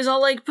 Tony is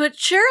all like, but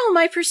Cheryl,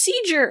 my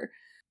procedure.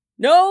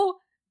 No,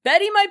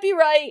 Betty might be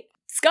right.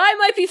 Sky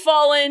might be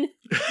falling.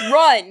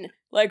 Run.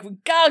 Like, we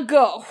gotta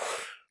go.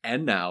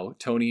 And now,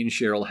 Tony and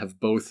Cheryl have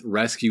both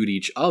rescued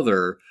each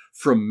other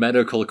from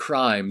medical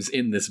crimes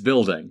in this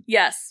building.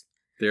 Yes.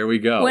 There we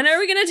go. When are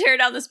we gonna tear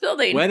down this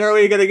building? When are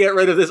we going to get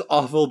rid of this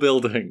awful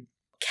building?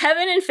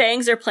 Kevin and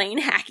Fangs are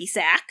playing hacky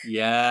sack.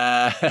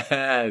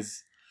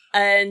 Yes.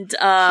 And,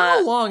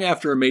 How long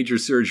after a major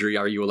surgery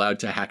are you allowed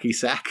to hacky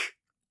sack?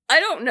 I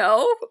don't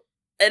know.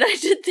 And I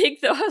did think,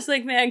 though, I was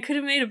like, man, could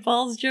have made a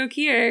balls joke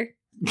here.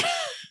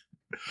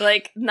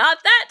 Like, not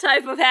that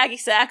type of hacky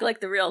sack,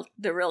 like the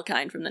real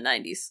kind from the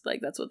 90s. Like,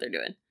 that's what they're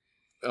doing.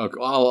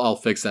 Okay, I'll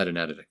fix that in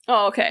editing.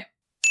 Oh, okay.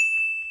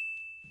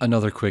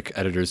 Another quick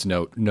editor's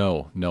note.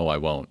 No, I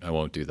won't. I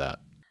won't do that.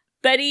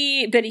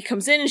 Betty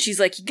comes in and she's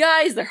like, you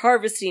guys, they're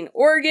harvesting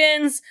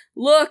organs.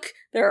 Look,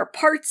 there are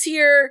parts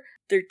here.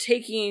 They're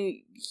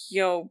taking,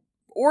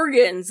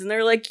 organs. And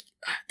they're like,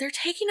 they're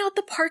taking out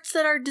the parts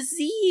that are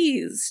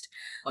diseased.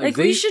 Like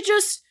we should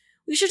just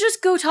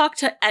go talk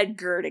to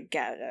Edgar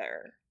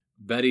together.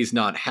 Betty's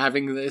not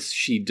having this.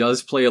 She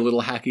does play a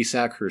little hacky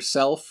sack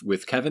herself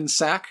with Kevin's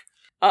sack.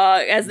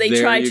 As they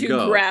try to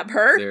grab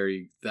her.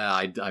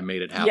 I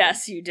made it happen.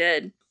 Yes, you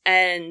did.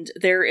 And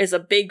there is a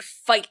big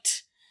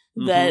fight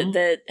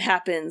that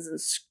happens, and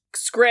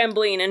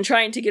scrambling and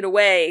trying to get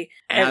away.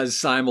 As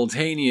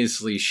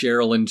simultaneously,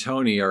 Cheryl and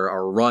Tony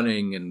are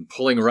running and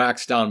pulling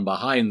racks down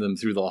behind them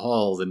through the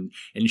halls, and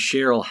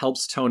Cheryl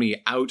helps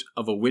Tony out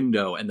of a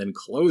window and then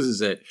closes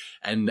it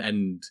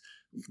and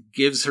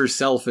gives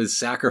herself as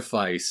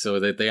sacrifice so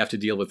that they have to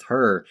deal with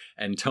her,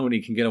 and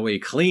Tony can get away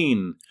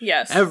clean.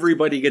 Yes.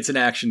 Everybody gets an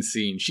action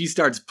scene. She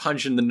starts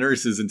punching the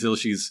nurses until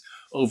she's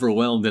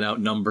overwhelmed and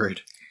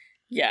outnumbered.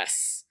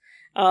 Yes.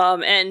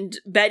 And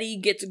Betty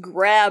gets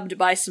grabbed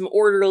by some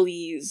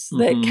orderlies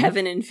that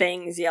Kevin and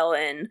Fangs yell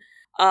in.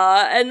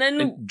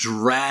 And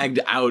dragged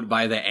out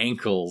by the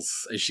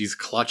ankles as she's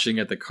clutching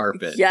at the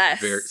carpet.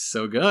 Yes.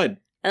 So good.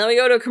 And then we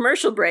go to a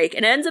commercial break,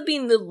 and it ends up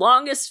being the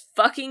longest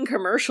fucking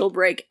commercial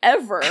break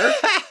ever.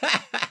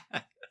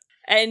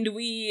 And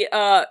we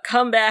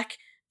come back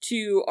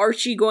to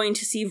Archie going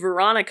to see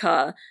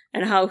Veronica,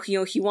 and how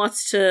he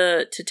wants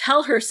to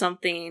tell her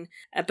something,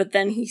 but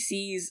then he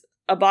sees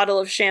a bottle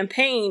of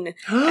champagne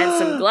and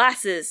some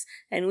glasses,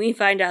 and we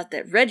find out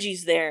that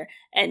Reggie's there,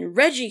 and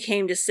Reggie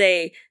came to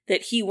say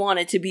that he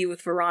wanted to be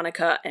with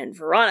Veronica, and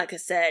Veronica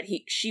said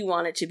she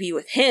wanted to be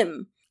with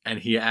him. And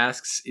he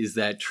asks, is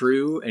that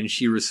true? And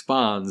she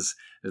responds,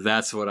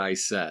 that's what I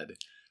said,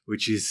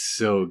 which is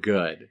so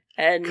good.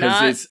 And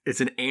because it's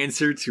an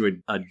answer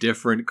to a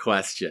different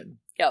question.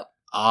 Yep.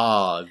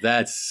 Oh,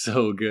 that's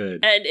so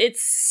good. And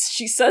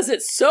she says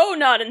it so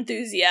not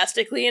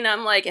enthusiastically, and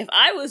I'm like, if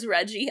I was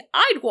Reggie,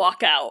 I'd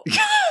walk out.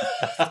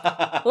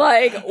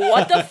 Like,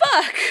 what the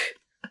fuck?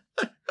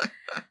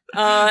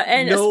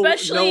 And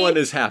especially... No one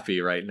is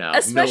happy right now.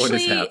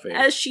 Especially no one is happy.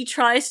 As she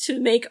tries to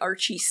make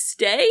Archie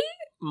stay,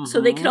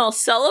 so they can all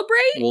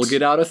celebrate. We'll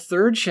get out a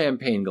third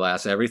champagne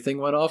glass. Everything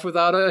went off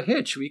without a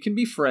hitch. We can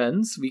be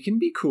friends. We can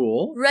be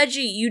cool.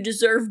 Reggie, you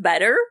deserve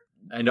better.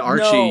 And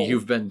Archie,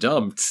 you've been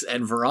dumped.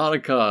 And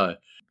Veronica,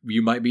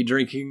 you might be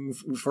drinking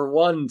for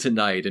one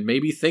tonight, and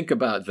maybe think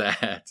about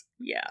that.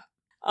 Yeah.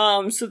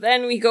 So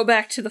then we go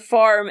back to the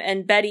farm,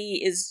 and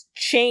Betty is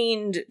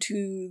chained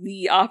to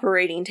the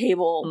operating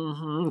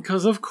table.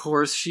 Because of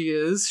course she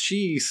is.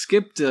 She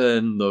skipped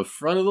in the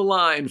front of the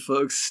line,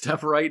 folks.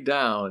 Step right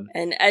down.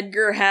 And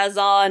Edgar has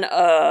on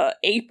a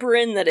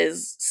apron that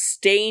is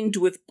stained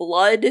with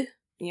blood.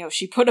 You know,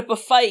 she put up a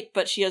fight,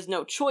 but she has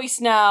no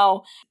choice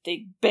now.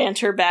 They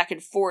banter back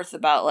and forth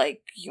about,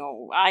 like, you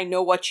know, I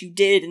know what you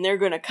did, and they're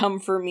gonna come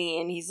for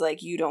me. And he's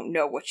like, you don't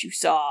know what you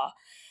saw.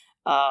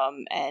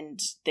 And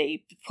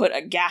they put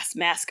a gas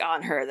mask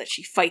on her that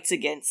she fights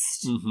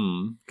against.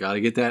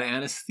 Gotta get that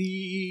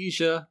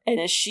anesthesia.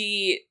 And as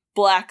she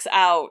blacks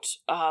out,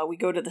 we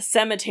go to the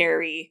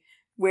cemetery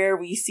where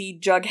we see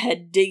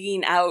Jughead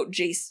digging out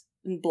Jason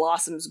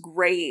Blossom's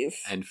grave.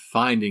 And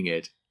finding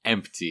it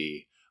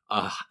empty.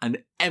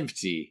 An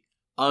empty,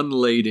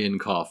 unlaid-in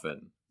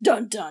coffin.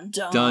 Dun dun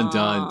dun. Dun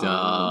dun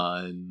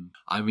dun.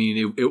 I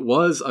mean, it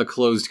was a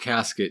closed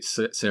casket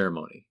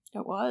ceremony.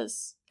 It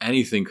was.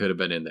 Anything could have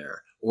been in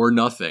there, or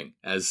nothing,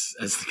 as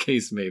the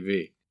case may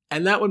be.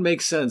 And that would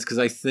make sense, because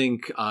I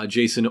think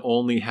Jason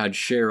only had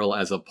Cheryl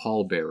as a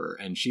pallbearer,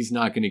 and she's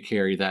not going to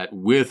carry that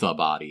with a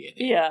body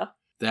in it. Yeah.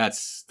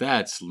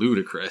 That's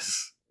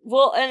ludicrous.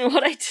 Well, and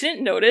what I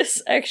didn't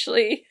notice,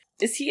 actually,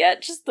 is he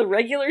at just the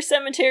regular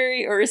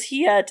cemetery, or is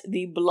he at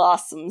the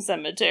Blossom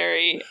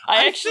Cemetery?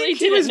 I actually think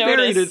didn't he was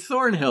notice. buried at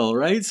Thornhill,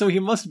 right? So he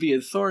must be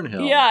at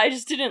Thornhill. Yeah, I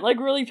just didn't, like,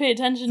 really pay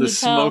attention The to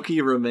tell.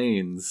 smoky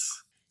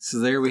remains. So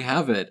there we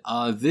have it.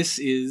 This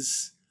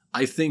is,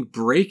 I think,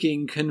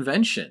 breaking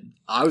convention.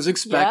 I was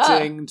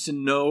expecting to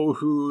know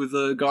who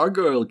the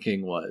Gargoyle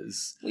King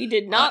was. We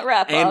did not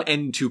wrap up.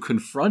 And to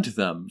confront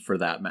them, for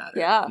that matter.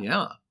 Yeah.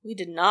 Yeah. We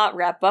did not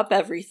wrap up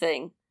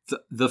everything.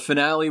 The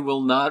finale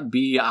will not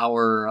be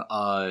our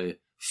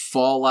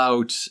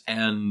fallout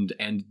and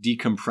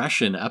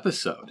decompression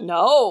episode.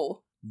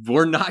 No.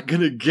 We're not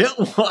gonna get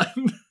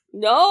one.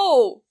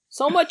 No.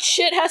 So much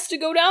shit has to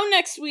go down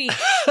next week.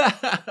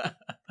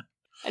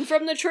 And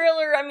from the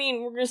trailer, I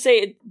mean, we're going to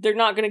say they're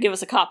not going to give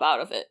us a cop out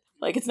of it.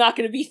 Like, it's not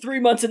going to be 3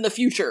 months in the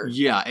future.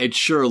 Yeah, it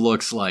sure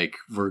looks like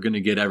we're going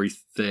to get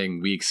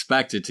everything we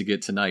expected to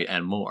get tonight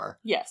and more.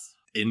 Yes.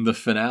 In the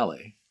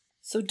finale.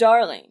 So,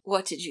 darling,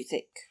 what did you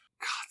think?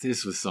 God,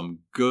 this was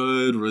some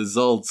good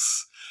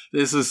results.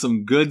 This was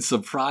some good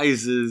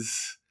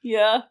surprises.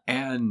 Yeah.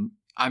 And,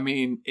 I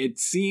mean, it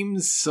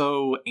seems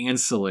so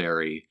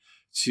ancillary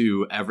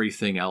to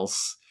everything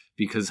else,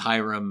 because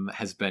Hiram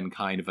has been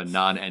kind of a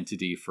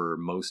non-entity for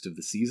most of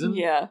the season.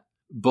 Yeah.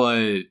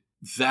 But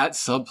that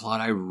subplot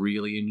I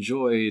really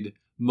enjoyed,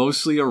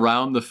 mostly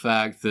around the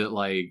fact that,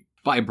 like,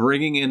 by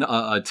bringing in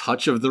a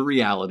touch of the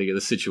reality of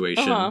the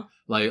situation,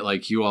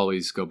 like you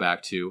always go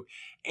back to,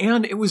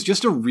 and it was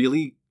just a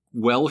really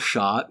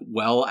well-shot,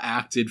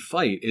 well-acted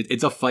fight.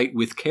 It's a fight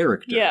with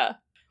character. Yeah.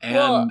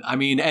 And, I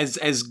mean,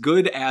 as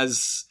good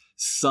as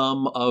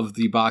some of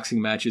the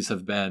boxing matches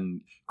have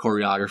been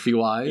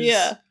choreography-wise,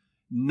 yeah,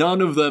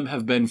 none of them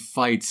have been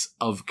fights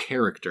of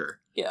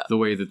character. Yeah. The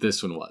way that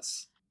this one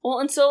was. Well,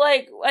 and so,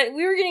 like,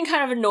 we were getting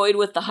kind of annoyed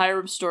with the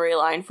Hiram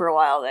storyline for a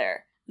while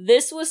there.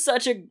 This was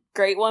such a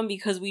great one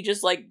because we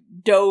just, like,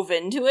 dove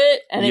into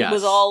it, and it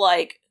was all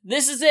like,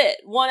 this is it!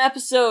 One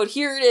episode,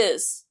 here it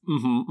is!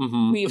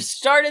 We've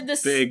started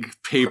this... Big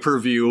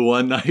pay-per-view,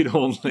 one night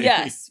only.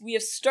 Yes, we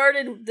have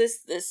started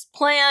this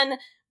plan,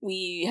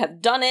 we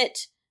have done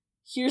it,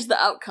 here's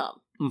the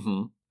outcome.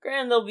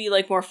 Granted, there'll be,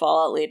 like, more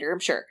fallout later, I'm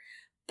sure.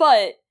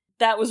 But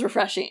that was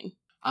refreshing.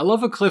 I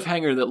love a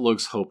cliffhanger that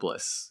looks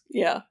hopeless.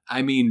 Yeah.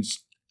 I mean,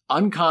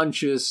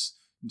 unconscious,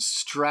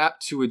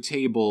 strapped to a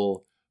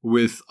table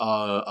with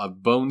a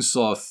bone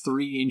saw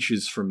 3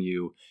 inches from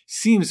you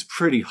seems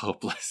pretty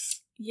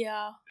hopeless.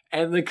 Yeah.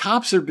 And the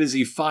cops are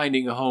busy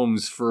finding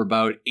homes for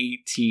about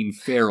 18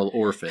 feral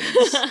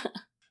orphans.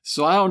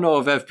 So I don't know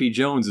if FP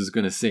Jones is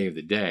going to save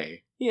the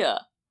day. Yeah.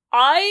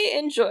 I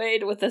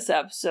enjoyed with this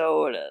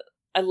episode,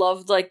 I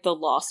loved, like, the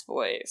Lost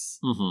Boys.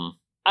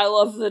 I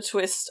love the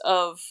twist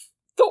of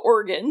the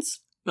organs.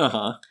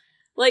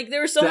 Like,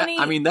 there were so many...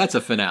 I mean, that's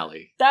a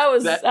finale. That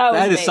was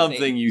that is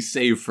something you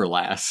save for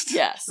last.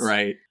 Yes.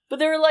 Right? But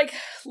there were, like,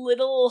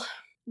 little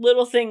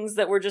things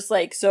that were just,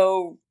 like,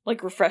 so,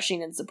 like,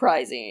 refreshing and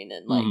surprising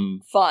and,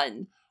 like,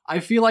 fun. I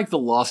feel like the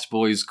Lost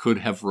Boys could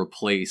have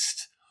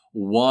replaced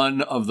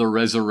one of the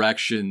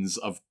resurrections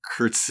of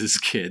Kurtz's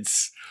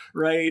kids,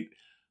 right?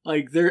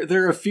 Like,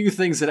 there are a few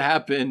things that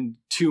happen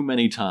too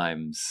many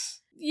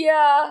times.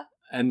 Yeah.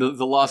 And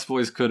the Lost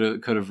Boys could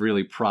have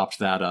really propped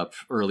that up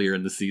earlier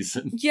in the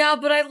season. Yeah,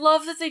 but I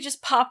love that they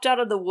just popped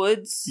out of the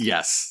woods.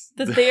 Yes.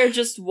 That they are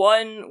just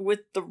one with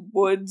the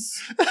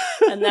woods,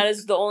 and that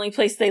is the only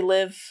place they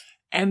live.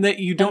 And that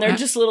you don't. And they're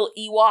just little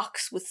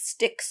Ewoks with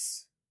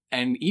sticks.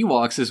 And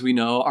Ewoks, as we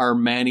know, are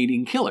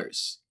man-eating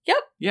killers. Yep.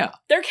 Yeah.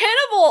 They're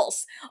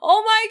cannibals!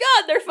 Oh my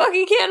god, they're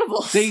fucking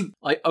cannibals!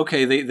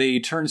 They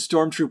turn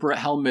Stormtrooper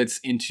helmets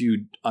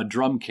into a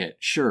drum kit.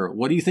 Sure.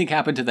 What do you think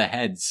happened to the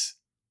heads?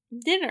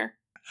 Dinner.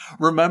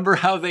 Remember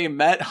how they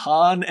met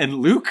Han and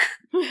Luke?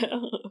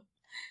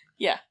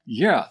 Yeah.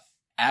 Yeah.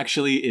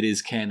 Actually, it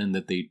is canon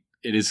that they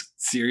it is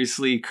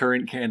seriously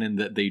current canon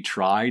that they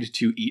tried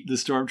to eat the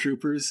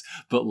stormtroopers,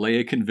 but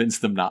Leia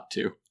convinced them not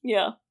to.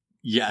 Yeah.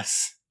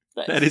 Yes.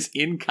 Nice. That is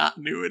in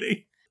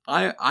continuity.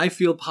 I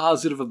feel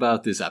positive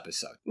about this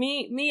episode.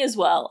 Me as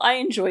well. I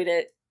enjoyed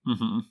it.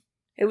 Mm-hmm.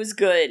 It was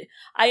good.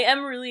 I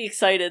am really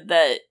excited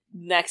that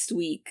next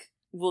week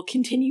we'll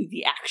continue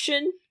the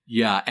action.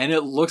 Yeah, and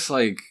it looks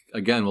like,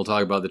 again, we'll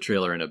talk about the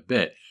trailer in a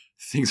bit,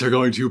 things are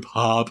going to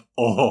pop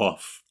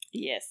off.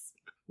 Yes.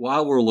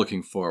 While we're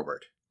looking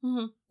forward,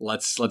 Mm-hmm.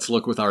 let's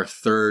look with our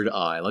third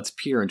eye. Let's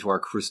peer into our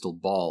crystal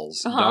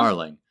balls. Uh-huh.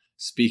 Darling,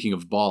 speaking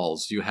of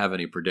balls, do you have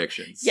any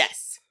predictions?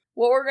 Yes.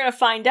 What we're going to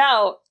find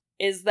out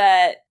is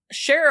that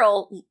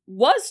Cheryl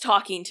was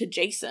talking to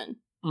Jason.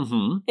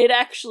 Mm-hmm. It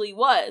actually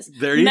was.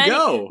 There you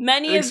go.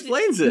 Many it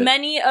explains it.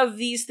 Many of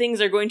these things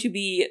are going to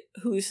be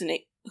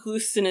Many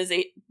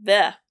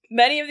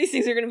of these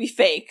things are going to be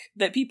fake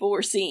that people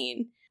were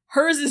seeing.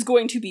 Hers is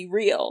going to be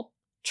real.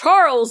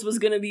 Charles was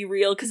going to be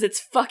real because it's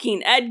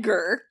fucking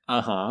Edgar.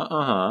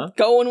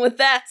 Going with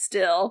that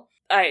still.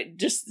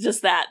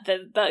 Just that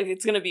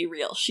it's going to be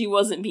real. She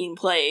wasn't being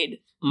played.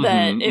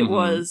 That it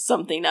was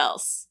something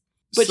else.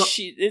 But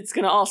it's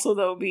going to also,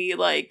 though, be,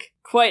 like,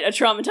 quite a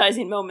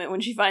traumatizing moment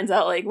when she finds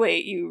out, like,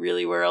 wait, you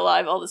really were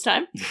alive all this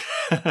time?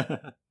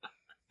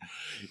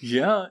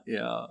 Yeah.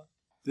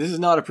 This is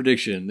not a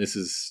prediction. This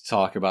is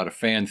talk about a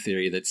fan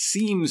theory that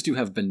seems to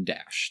have been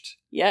dashed.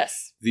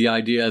 Yes. The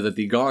idea that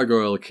the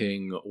Gargoyle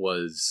King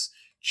was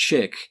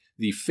Chick,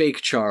 the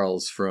fake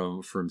Charles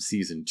from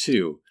season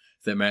 2,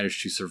 that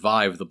managed to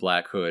survive the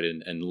Black Hood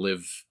and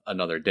live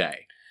another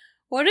day.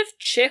 What if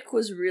Chick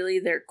was really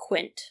their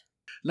Quint?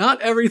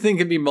 Not everything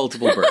can be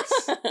multiple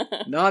births.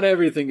 Not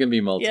everything can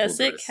be multiple births.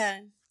 Yes, it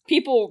can.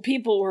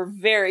 People were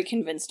very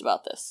convinced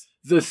about this.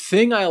 The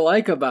thing I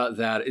like about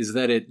that is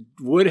that it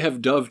would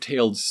have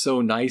dovetailed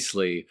so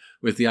nicely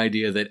with the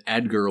idea that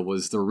Edgar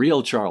was the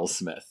real Charles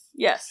Smith.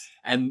 Yes.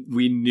 And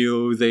we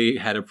knew they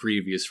had a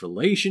previous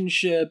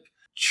relationship.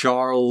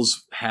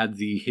 Charles had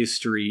the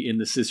history in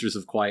the Sisters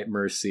of Quiet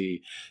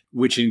Mercy,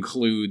 which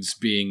includes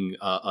being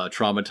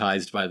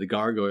traumatized by the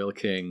Gargoyle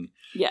King.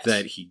 Yes.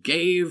 That he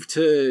gave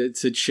to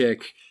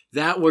Chick.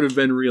 That would have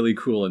been really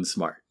cool and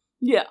smart.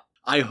 Yeah.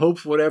 I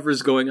hope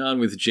whatever's going on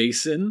with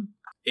Jason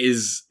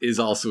is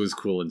also as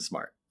cool and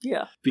smart.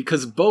 Yeah.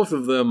 Because both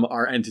of them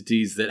are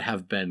entities that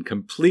have been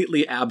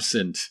completely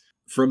absent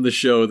from the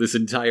show this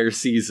entire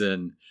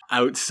season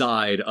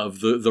outside of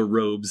the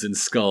robes and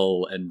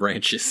skull and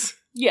branches.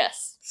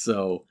 Yes.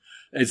 So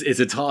it's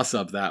a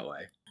toss-up that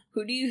way.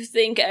 Who do you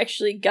think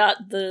actually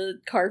got the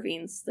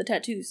carvings, the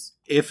tattoos?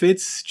 If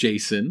it's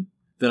Jason,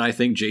 then I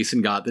think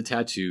Jason got the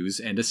tattoos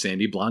and a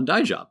sandy blonde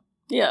dye job.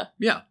 Yeah.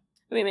 Yeah.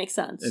 I mean, it makes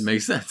sense. It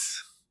makes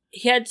sense.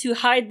 He had to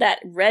hide that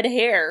red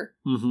hair.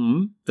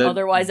 Mm-hmm.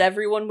 Otherwise,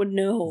 everyone would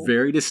know.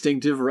 Very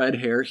distinctive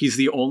red hair. He's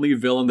the only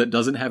villain that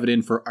doesn't have it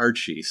in for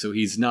Archie, so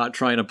he's not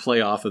trying to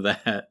play off of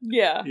that.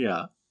 Yeah.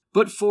 Yeah.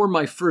 But for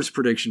my first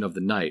prediction of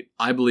the night,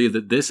 I believe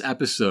that this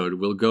episode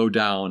will go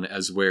down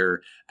as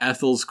where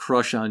Ethel's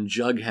crush on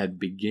Jughead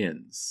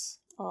begins.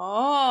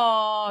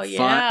 Oh,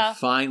 yeah.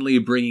 Finally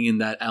bringing in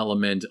that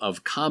element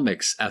of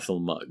comics Ethel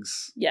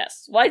mugs.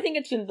 Yes. Well, I think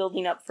it's been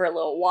building up for a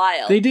little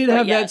while. They did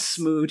have that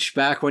smooch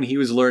back when he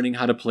was learning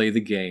how to play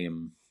the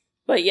game.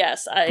 But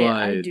yes,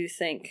 I do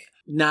think.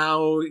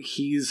 Now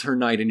he's her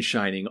knight in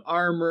shining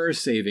armor,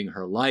 saving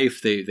her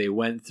life. They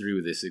went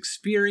through this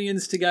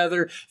experience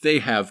together. They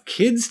have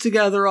kids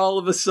together all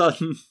of a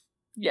sudden.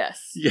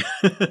 Yes. Yeah.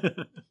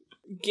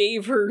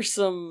 Gave her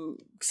some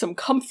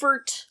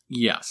comfort.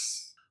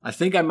 Yes. I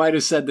think I might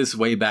have said this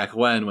way back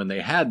when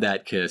they had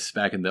that kiss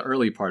back in the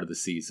early part of the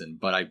season,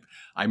 but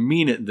I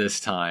mean it this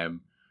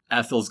time.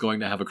 Ethel's going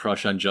to have a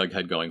crush on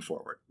Jughead going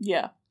forward.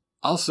 Yeah.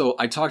 Also,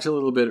 I talked a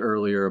little bit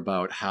earlier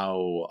about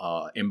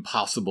how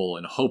impossible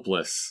and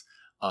hopeless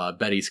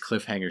Betty's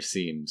cliffhanger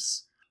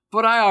seems.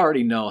 But I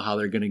already know how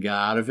they're going to get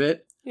out of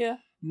it. Yeah.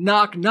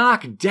 Knock,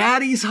 knock,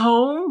 Daddy's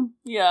home?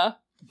 Yeah.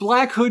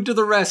 Black Hood to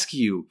the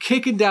rescue,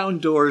 kicking down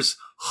doors,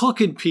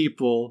 hooking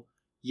people.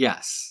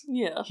 Yes.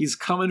 Yeah. He's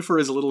coming for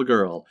his little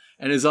girl,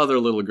 and his other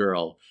little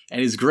girl,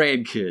 and his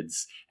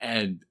grandkids,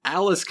 and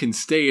Alice can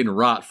stay and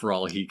rot for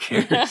all he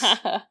cares.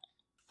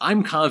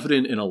 I'm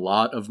confident in a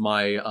lot of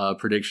my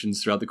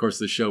predictions throughout the course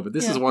of the show, but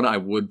this is one I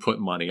would put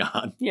money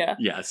on. Yeah.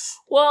 Yes.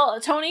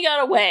 Well, Tony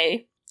got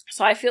away,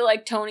 so I feel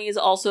like Tony is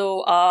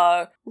also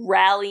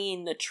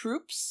rallying the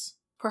troops,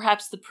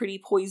 perhaps the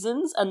Pretty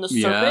Poisons and the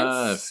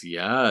Serpents.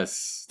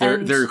 Yes.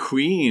 Their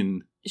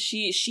queen.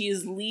 She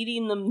is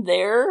leading them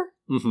there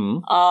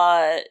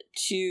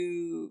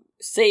to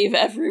save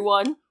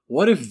everyone.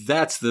 What if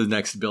that's the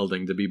next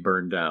building to be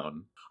burned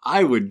down?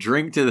 I would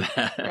drink to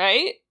that.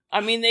 Right? I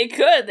mean, they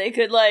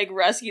could like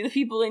rescue the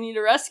people they need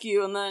to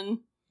rescue, and then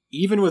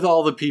even with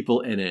all the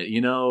people in it,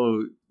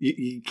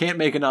 you can't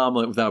make an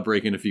omelet without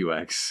breaking a few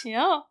eggs.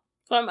 Yeah,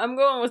 so I'm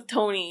going with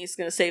Tony. He's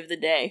gonna save the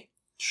day.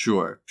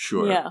 Sure.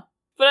 Yeah,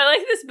 but I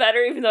like this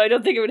better, even though I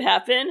don't think it would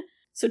happen.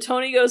 So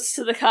Tony goes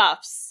to the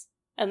cops,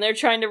 and they're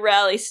trying to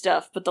rally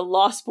stuff, but the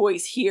Lost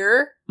Boys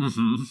hear,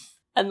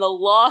 and the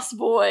Lost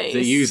Boys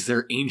They use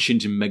their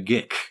ancient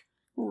magic.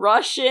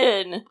 rush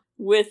in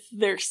with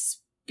their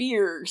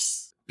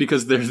spears.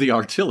 Because they're the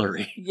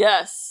artillery.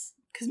 Yes.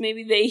 Because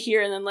maybe they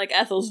hear, and then, like,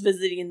 Ethel's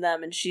visiting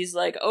them, and she's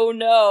like, oh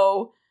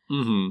no,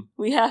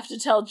 we have to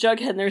tell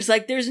Jughead. And there's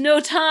like, there's no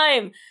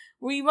time.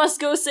 We must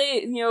go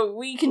say,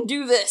 we can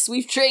do this.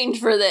 We've trained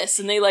for this.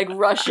 And they, like,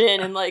 rush in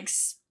and, like,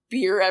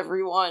 spear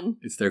everyone.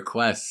 It's their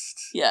quest.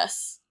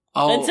 Yes.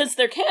 Oh, And since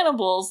they're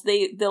cannibals,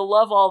 they'll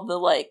love all the,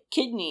 like,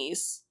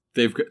 kidneys.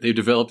 they've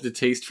developed a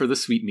taste for the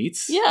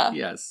sweetmeats. Yeah.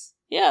 Yes.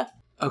 Yeah.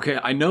 Okay,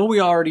 I know we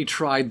already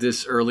tried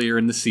this earlier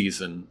in the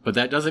season, but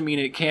that doesn't mean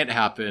it can't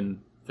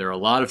happen. There are a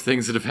lot of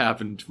things that have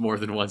happened more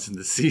than once in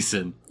the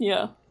season.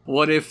 Yeah.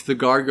 What if the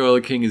Gargoyle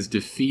King is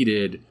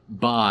defeated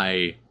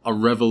by a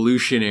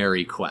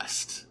revolutionary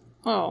quest?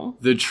 Oh.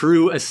 The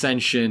true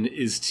ascension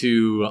is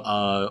to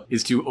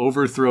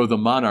overthrow the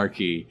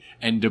monarchy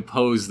and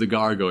depose the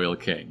Gargoyle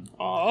King.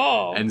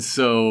 Oh. And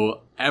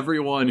so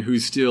everyone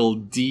who's still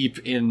deep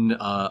in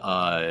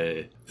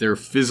their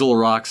Fizzle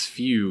Rocks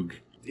fugue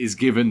is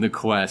given the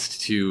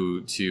quest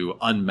to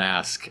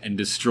unmask and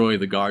destroy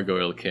the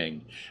Gargoyle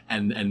King,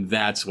 and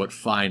that's what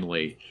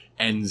finally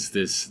ends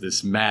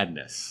this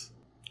madness.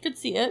 Could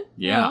see it.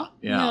 Yeah.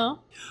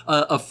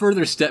 A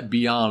further step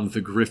beyond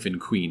the Griffin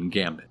Queen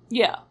gambit.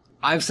 Yeah.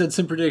 I've said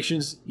some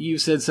predictions,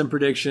 you've said some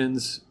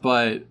predictions,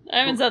 but I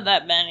haven't said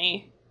that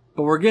many.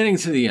 we're getting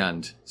to the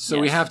end, so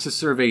we Yes. have to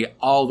survey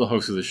all the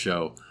hosts of the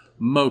show.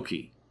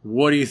 Moki,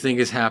 what do you think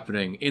is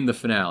happening in the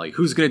finale?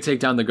 Who's going to take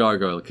down the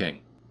Gargoyle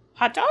King?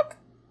 Hot dog?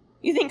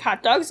 You think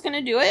Hot Dog's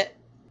gonna do it?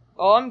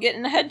 Oh, I'm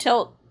getting a head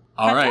tilt.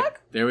 All Hot right, dog?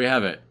 there we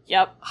have it.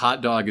 Yep.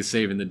 Hot Dog is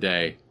saving the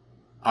day.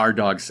 Our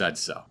dog said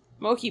so.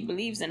 Moki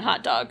believes in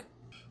Hot Dog.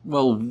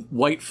 Well,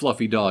 white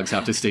fluffy dogs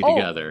have to stay Oh.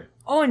 together.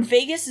 Oh, and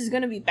Vegas is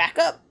gonna be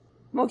backup?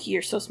 Moki,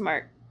 you're so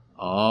smart.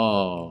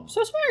 Oh,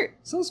 So smart.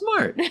 so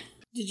smart.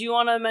 Did you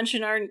want to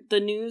mention the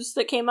news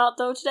that came out,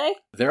 though, today?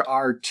 There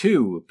are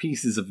two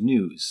pieces of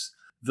news.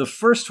 The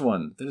first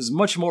one, that is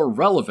much more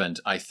relevant,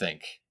 I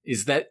think,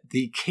 is that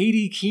the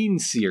Katie Keene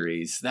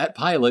series, that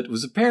pilot,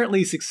 was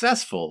apparently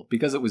successful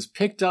because it was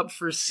picked up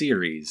for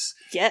series.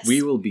 Yes.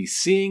 We will be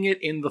seeing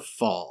it in the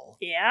fall.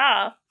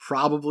 Yeah.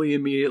 Probably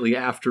immediately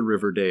after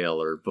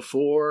Riverdale, or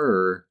before,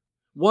 or...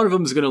 One of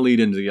them's going to lead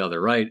into the other,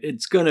 right?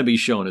 It's going to be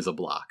shown as a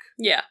block.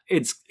 Yeah.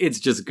 It's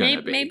just going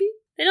to be. Maybe.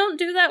 They don't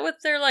do that with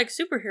their, like,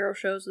 superhero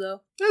shows,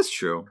 though. That's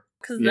true.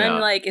 Because Yeah. then,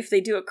 like, if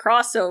they do a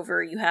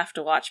crossover, you have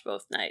to watch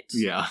both nights.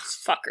 Yeah.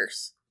 It's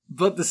fuckers.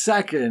 But the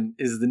second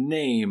is the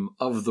name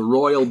of the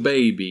royal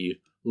baby,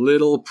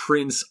 Little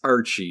Prince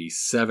Archie,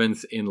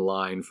 7th in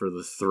line for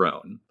the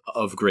throne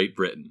of Great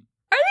Britain.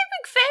 Are they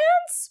big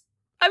fans?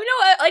 I mean,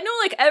 I know,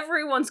 like,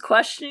 everyone's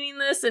questioning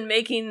this and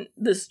making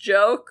this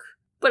joke,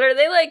 but are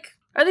they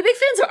big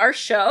fans of our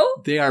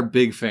show? They are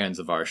big fans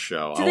of our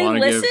show. Do they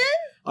listen?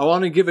 I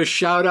want to give a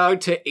shout out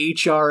to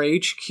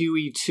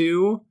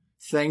HRHQE2.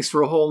 Thanks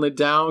for holding it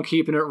down,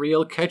 keeping it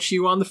real. Catch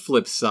you on the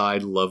flip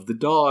side. Love the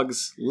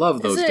dogs.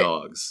 Love those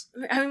dogs.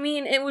 I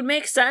mean, it would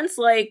make sense,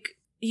 like,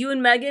 you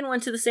and Megan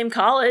went to the same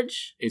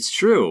college. It's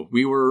true.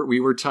 We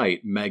were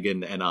tight,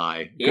 Megan and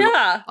I. 'Cause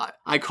Yeah.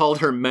 I called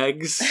her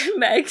Megs.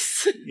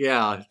 Megs.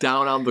 Yeah,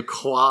 down on the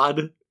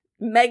quad.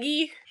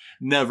 Meggie?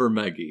 Never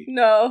Meggie.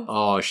 No.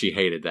 Oh, she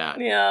hated that.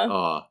 Yeah.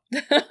 Oh.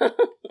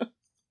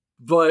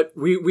 But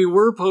we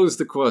were posed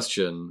the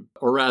question,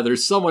 or rather,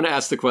 someone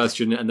asked the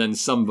question, and then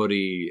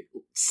somebody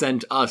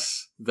sent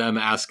us them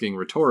asking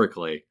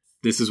rhetorically.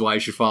 This is why you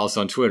should follow us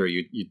on Twitter.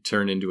 You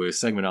turn into a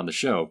segment on the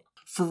show.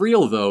 For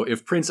real, though,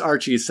 if Prince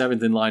Archie is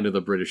 7th in line to the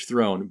British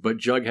throne, but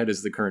Jughead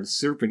is the current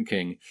Serpent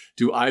King,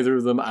 do either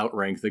of them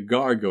outrank the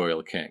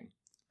Gargoyle King?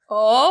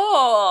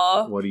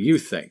 Oh. What do you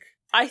think?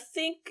 I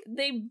think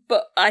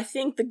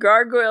the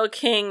Gargoyle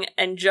King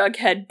and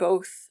Jughead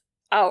both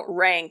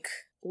outrank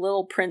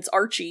Little Prince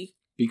Archie.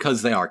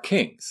 Because they are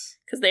kings.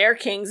 Because they are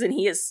kings and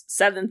he is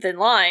 7th in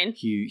line.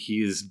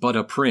 He is but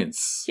a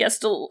prince. He has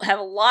to have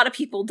a lot of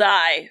people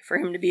die for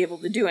him to be able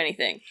to do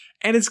anything.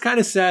 And it's kind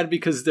of sad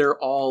because they're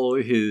all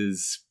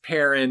his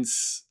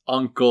parents,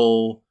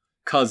 uncle,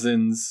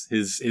 cousins,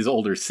 his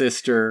older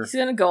sister. He's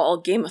gonna go all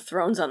Game of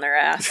Thrones on their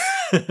ass.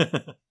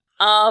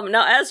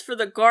 Now as for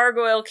the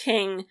Gargoyle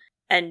King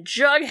and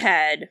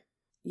Jughead,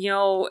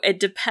 it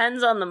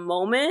depends on the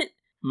moment.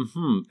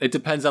 It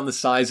depends on the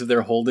size of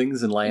their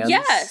holdings and lands.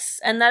 Yes,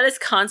 and that is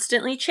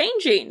constantly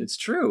changing. It's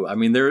true. I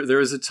mean, there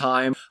is a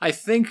time... I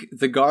think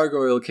the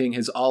Gargoyle King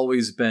has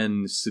always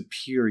been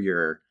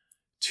superior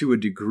to a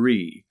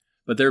degree,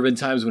 but there have been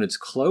times when it's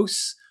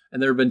close,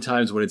 and there have been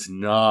times when it's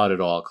not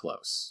at all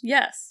close.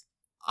 Yes.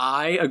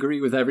 I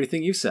agree with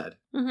everything you said,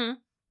 Mm-hmm.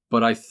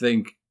 but I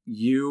think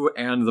you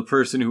and the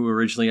person who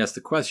originally asked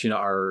the question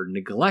are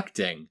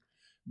neglecting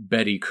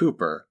Betty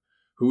Cooper,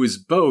 who is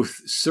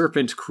both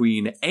Serpent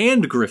Queen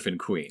and Griffin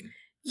Queen.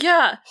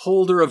 Yeah.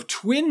 Holder of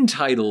twin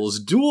titles,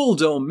 dual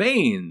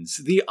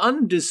domains, the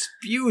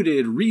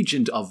undisputed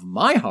regent of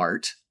my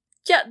heart.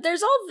 Yeah,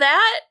 there's all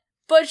that,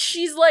 but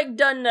she's,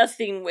 done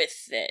nothing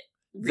with it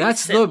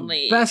That's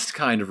recently. the best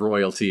kind of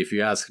royalty, if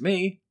you ask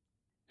me.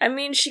 I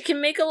mean, she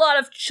can make a lot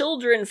of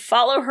children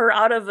follow her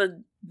out of a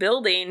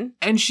building.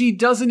 And she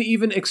doesn't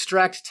even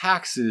extract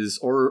taxes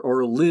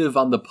or live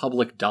on the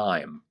public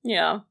dime.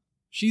 Yeah.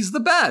 She's the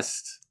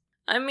best.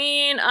 I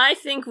mean, I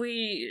think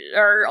we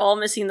are all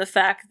missing the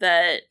fact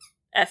that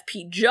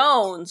F.P.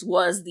 Jones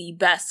was the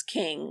best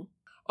king.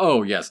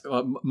 Oh, yes.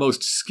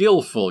 Most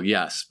skillful,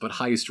 yes. But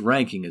highest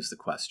ranking is the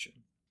question.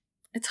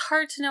 It's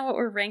hard to know what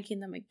we're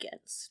ranking them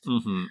against.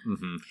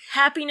 Mm-hmm.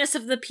 Happiness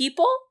of the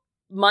people?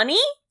 Money?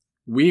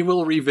 We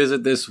will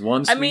revisit this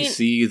once we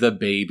see the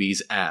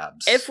baby's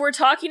abs. If we're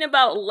talking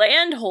about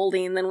land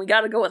holding, then we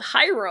gotta go with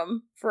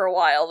Hiram for a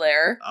while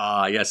there.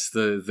 Yes,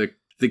 the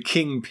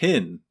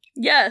kingpin.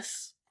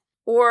 Yes.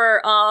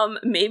 Or,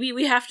 maybe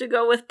we have to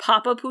go with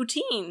Papa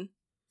Poutine,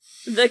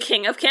 the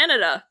King of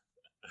Canada.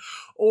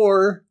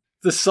 Or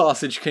the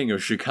Sausage King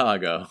of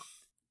Chicago.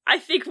 I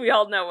think we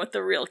all know what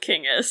the real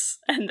king is,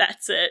 and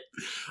that's it.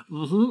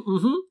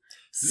 Mm-hmm.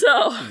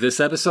 So... This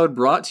episode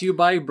brought to you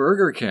by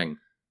Burger King.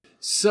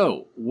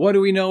 So, what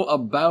do we know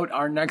about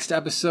our next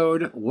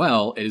episode?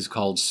 Well, it is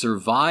called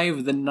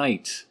Survive the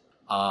Night.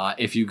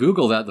 If you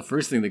Google that, the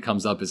first thing that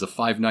comes up is a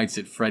Five Nights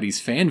at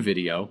Freddy's fan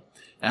video.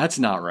 That's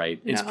not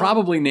right. No. It's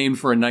probably named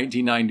for a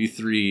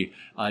 1993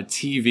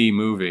 TV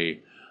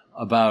movie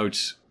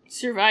about...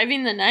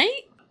 Surviving the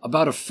night?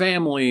 About a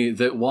family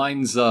that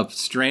winds up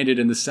stranded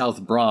in the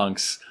South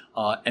Bronx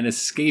and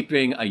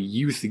escaping a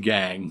youth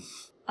gang.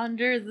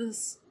 Under the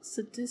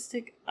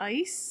sadistic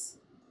ice?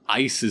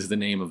 Ice is the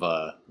name of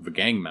a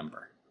gang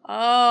member.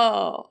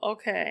 Oh,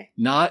 okay.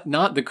 Not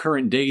the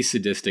current day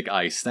sadistic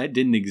ice. That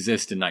didn't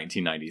exist in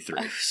 1993.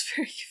 I was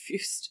very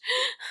confused.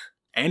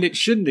 And it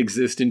shouldn't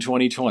exist in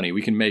 2020.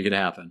 We can make it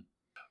happen.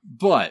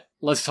 But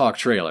let's talk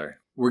trailer.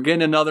 We're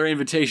getting another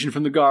invitation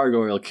from the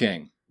Gargoyle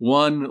King.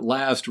 One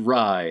last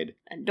ride.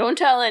 And don't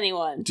tell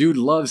anyone. Dude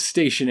loves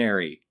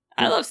stationery.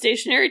 I love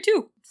stationery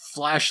too.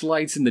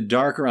 Flashlights in the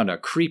dark around a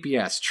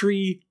creepy-ass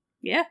tree.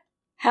 Yeah.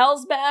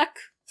 Hal's back.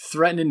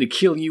 Threatening to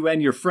kill you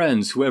and your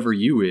friends, whoever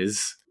you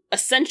is.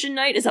 Ascension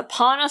Night is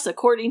upon us,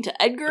 according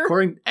to Edgar.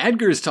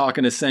 Edgar's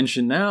talking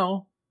Ascension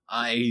now.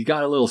 He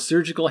got a little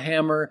surgical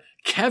hammer.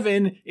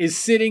 Kevin is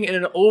sitting in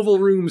an oval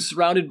room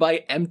surrounded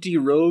by empty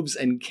robes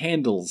and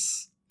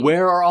candles.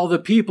 Where are all the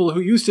people who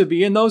used to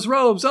be in those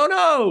robes? Oh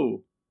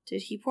no!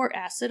 Did he pour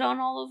acid on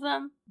all of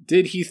them?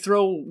 Did he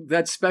throw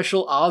that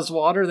special Oz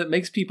water that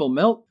makes people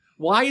melt?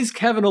 Why is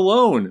Kevin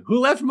alone? Who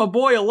left my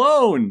boy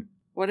alone?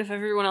 What if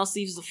everyone else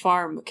leaves the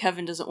farm, but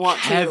Kevin doesn't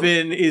want to?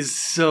 Kevin is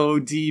so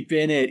deep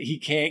in it, he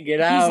can't get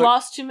out. He's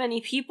lost too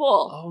many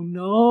people. Oh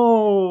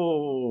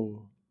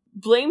no.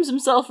 Blames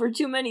himself for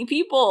too many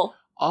people.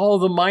 All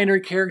the minor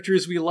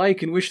characters we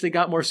like and wish they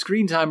got more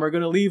screen time are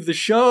going to leave the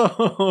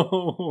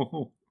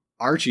show.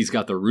 Archie's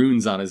got the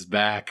runes on his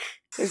back.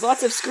 There's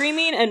lots of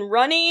screaming and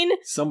running.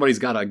 Somebody's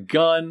got a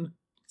gun.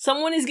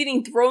 Someone is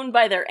getting thrown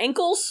by their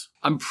ankles.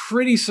 I'm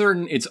pretty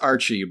certain it's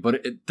Archie,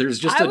 but there's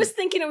just I was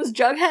thinking it was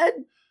Jughead.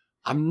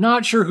 I'm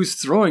not sure who's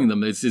throwing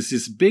them. It's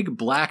this big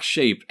black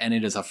shape, and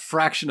it is a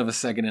fraction of a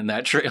second in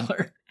that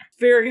trailer.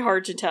 Very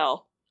hard to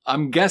tell.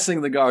 I'm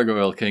guessing the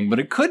Gargoyle King, but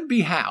it could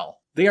be Hal.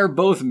 They are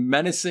both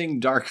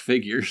menacing dark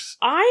figures.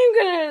 I'm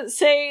gonna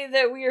say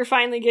that we are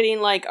finally getting,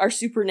 like, our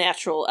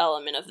supernatural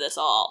element of this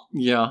all.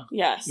 Yeah.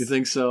 Yes. You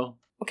think so?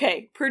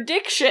 Okay,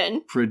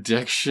 prediction.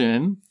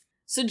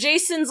 So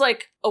Jason's,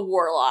 like, a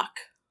warlock.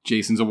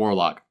 Jason's a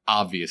warlock,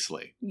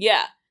 obviously.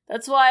 Yeah.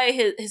 That's why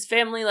his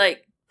family,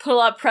 like, put a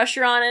lot of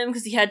pressure on him,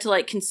 because he had to,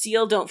 like,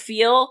 conceal, don't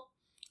feel.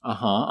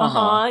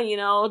 You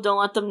know, don't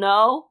let them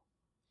know.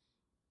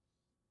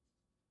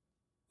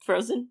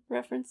 Frozen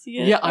reference?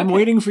 Yeah, I'm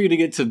waiting for you to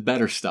get to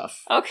better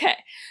stuff. Okay.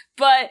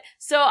 But,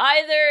 so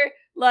either,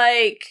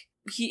 like,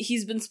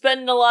 he's been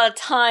spending a lot of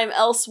time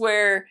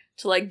elsewhere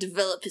to, like,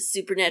 develop his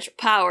supernatural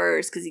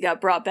powers, because he got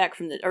brought back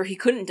from or he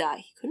couldn't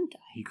die.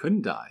 He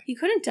couldn't die.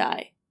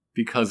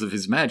 Because of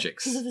his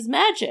magics.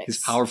 His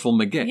powerful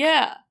magic.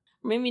 Yeah.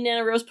 Or maybe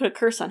Nana Rose put a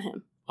curse on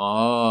him.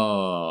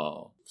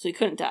 Oh. So he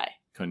couldn't die.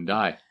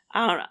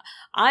 I don't know.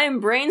 I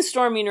am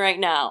brainstorming right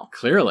now.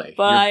 Clearly.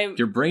 But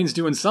your brain's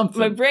doing something.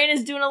 My brain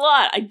is doing a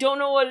lot. I don't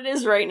know what it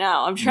is right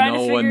now. I'm trying to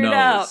figure it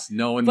out.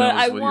 No one knows what your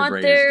brain is doing. But I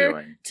want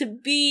there to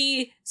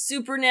be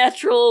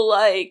supernatural,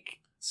 like...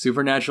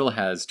 Supernatural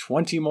has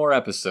 20 more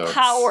episodes.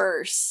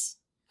 Powers.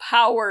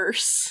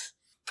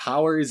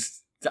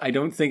 I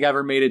don't think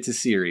ever made it to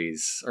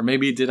series. Or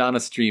maybe it did on a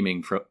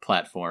streaming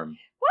platform.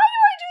 Why do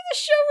I do this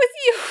show with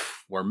you?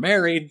 We're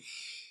married.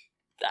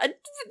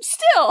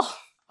 Still.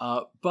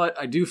 But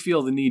I do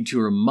feel the need to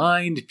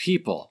remind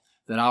people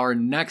that our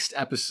next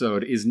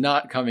episode is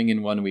not coming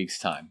in 1 week's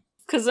time.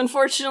 Because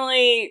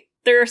unfortunately,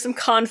 there are some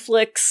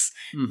conflicts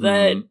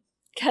that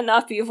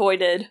cannot be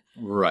avoided.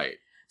 Right.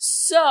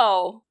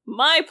 So,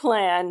 my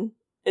plan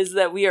is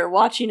that we are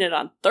watching it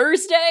on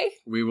Thursday.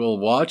 We will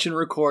watch and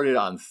record it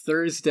on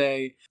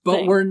Thursday,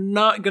 but we're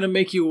not going to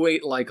make you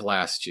wait like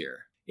last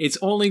year. It's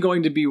only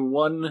going to be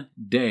 1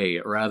 day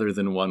rather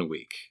than 1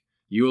 week.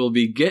 You will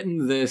be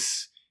getting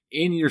this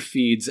in your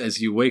feeds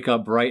as you wake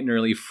up bright and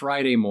early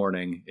Friday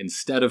morning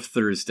instead of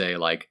Thursday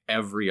like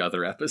every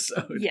other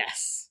episode.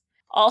 Yes.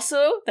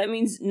 Also, that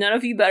means none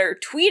of you better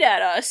tweet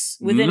at us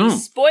with any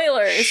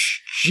spoilers.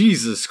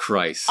 Jesus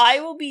Christ.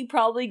 I will be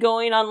probably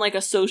going on like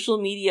a social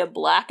media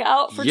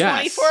blackout for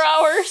 24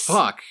 hours.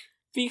 Fuck.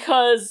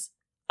 Because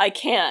I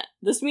can't.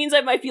 This means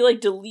I might be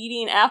like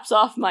deleting apps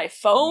off my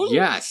phone.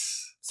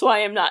 Yes. So I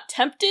am not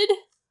tempted.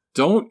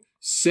 Don't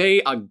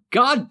say a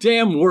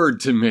goddamn word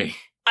to me.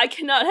 I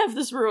cannot have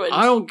this ruined.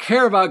 I don't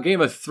care about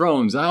Game of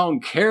Thrones. I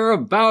don't care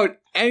about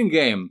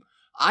Endgame.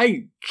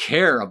 I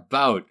care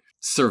about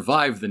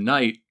Survive the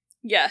Night.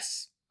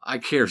 Yes. I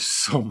care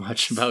so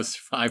much about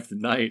Survive the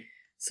Night.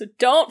 So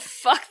don't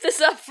fuck this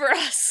up for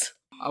us.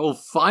 I will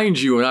find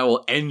you and I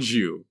will end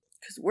you.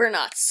 Because we're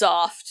not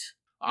soft.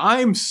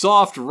 I'm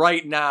soft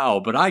right now,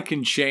 but I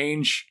can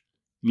change.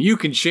 You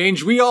can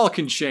change. We all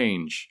can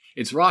change.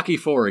 It's Rocky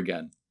IV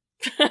again.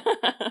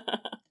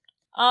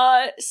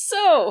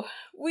 So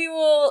we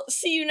will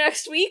see you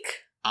next week.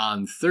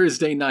 On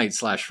Thursday night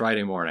 /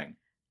 Friday morning.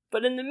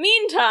 But in the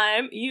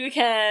meantime, you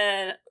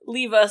can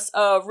leave us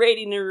a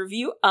rating and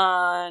review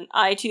on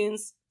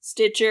iTunes,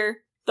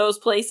 Stitcher, those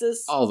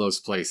places. All those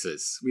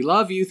places. We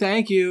love you.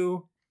 Thank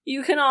you.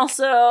 You can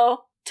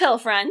also tell a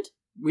friend.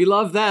 We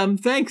love them.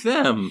 Thank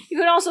them. You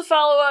can also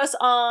follow us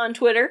on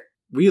Twitter.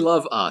 We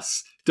love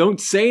us. Don't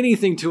say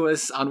anything to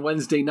us on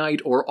Wednesday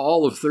night or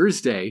all of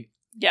Thursday.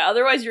 Yeah,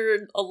 otherwise you're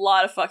in a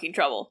lot of fucking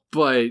trouble.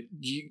 But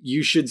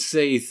you should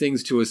say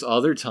things to us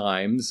other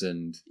times,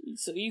 and...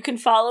 So you can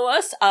follow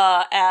us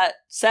at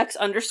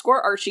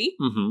sex_Archie.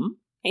 Mm-hmm.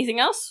 Anything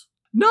else?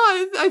 No,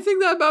 I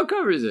think that about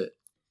covers it.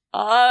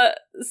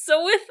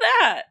 So with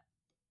that,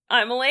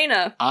 I'm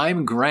Elena.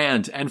 I'm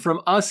Grant, and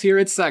from us here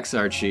at Sex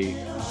Archie...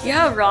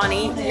 Yeah,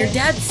 Ronnie, your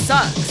dad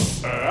sucks.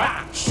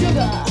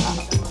 Sugar,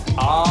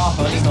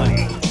 Honey,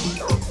 honey.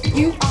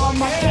 you are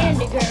my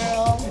candy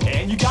girl.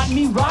 And you got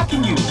me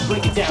rocking you.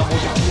 Break it down,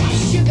 won't you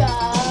please? Sugar,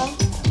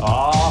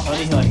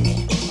 Honey,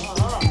 honey.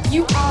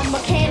 you are my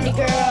candy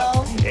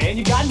girl. And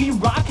you got me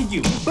rocking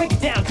you. Break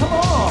it down, come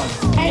on.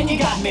 And you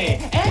got me.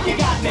 And you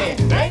got me.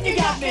 And you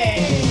got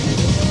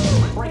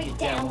me. Break it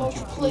down, won't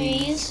you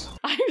Please.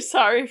 I'm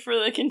sorry for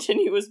the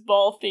continuous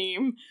ball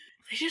theme.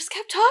 They just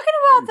kept talking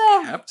about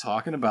them. Kept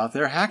talking about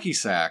their hacky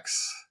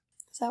sacks.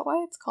 Is that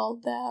why it's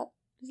called that?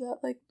 Is that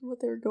like what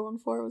they were going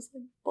for? It was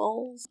like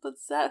balls. But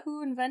is that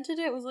who invented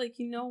it? It was like,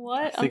 you know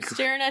what? I'm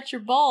staring at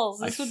your balls.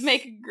 This would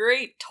make a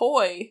great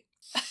toy.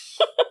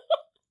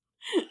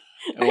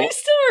 Are you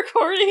still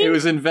recording? It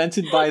was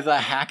invented by the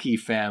Hacky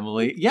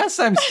family. Yes,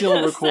 I'm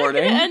still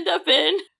recording. End up in